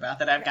decision about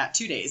that. I've got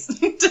 2 days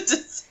to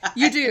decide.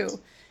 You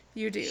do.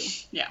 You do.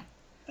 Yeah.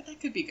 But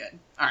that could be good.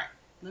 All right.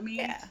 Let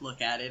me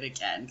look at it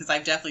again. Because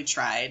I've definitely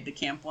tried the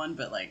camp one,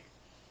 but, like,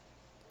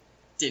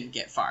 didn't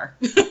get far.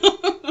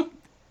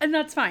 And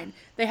that's fine.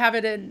 They have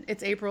it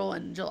it's April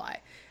and July.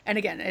 And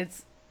again,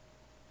 it's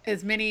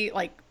as many,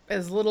 like,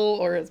 as little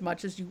or as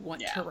much as you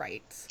want to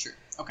write. True.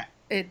 Okay.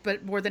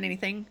 But more than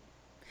anything.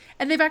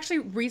 And they've actually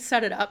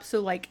reset it up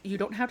so, like, you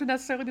don't have to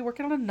necessarily be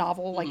working on a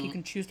novel. Like, you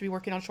can choose to be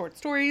working on short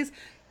stories.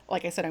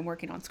 Like I said, I'm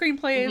working on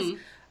screenplays.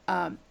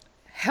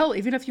 Hell,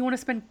 even if you want to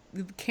spend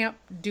camp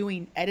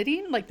doing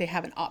editing, like, they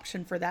have an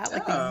option for that.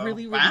 Like, they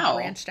really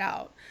branched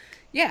out.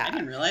 Yeah. I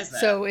didn't realize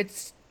that. So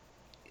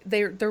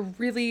they're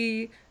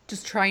really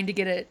just trying to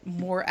get it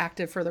more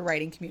active for the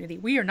writing community.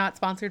 We are not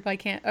sponsored by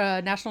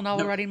National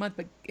Novel Writing Month,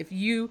 but if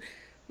you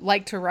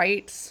like to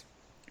write,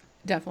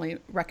 definitely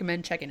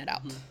recommend checking it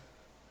out.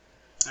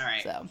 All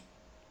right. So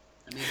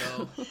let me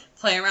go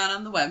play around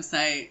on the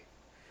website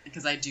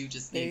because I do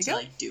just need to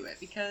like do it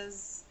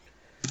because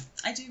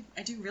I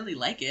do really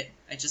like it.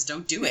 I just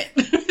don't do it.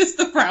 Is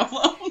the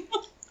problem.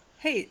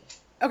 Hey,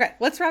 okay,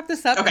 let's wrap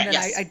this up, and then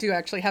I do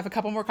actually have a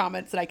couple more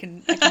comments that I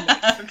can make.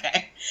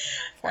 Okay.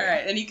 All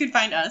right, and you can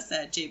find us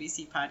at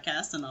JBC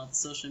Podcast on all the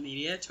social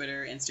media,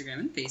 Twitter, Instagram,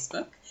 and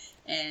Facebook.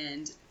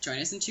 And join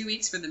us in 2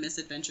 weeks for the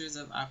misadventures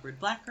of Awkward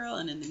Black Girl.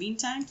 And in the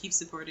meantime, keep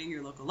supporting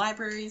your local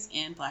libraries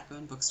and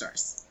Black-owned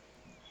bookstores.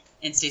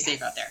 And stay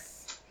safe out there.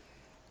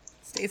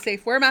 Stay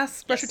safe. Wear a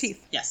mask. Brush your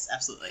teeth. Yes,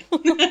 absolutely.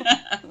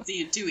 See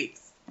you in 2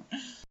 weeks.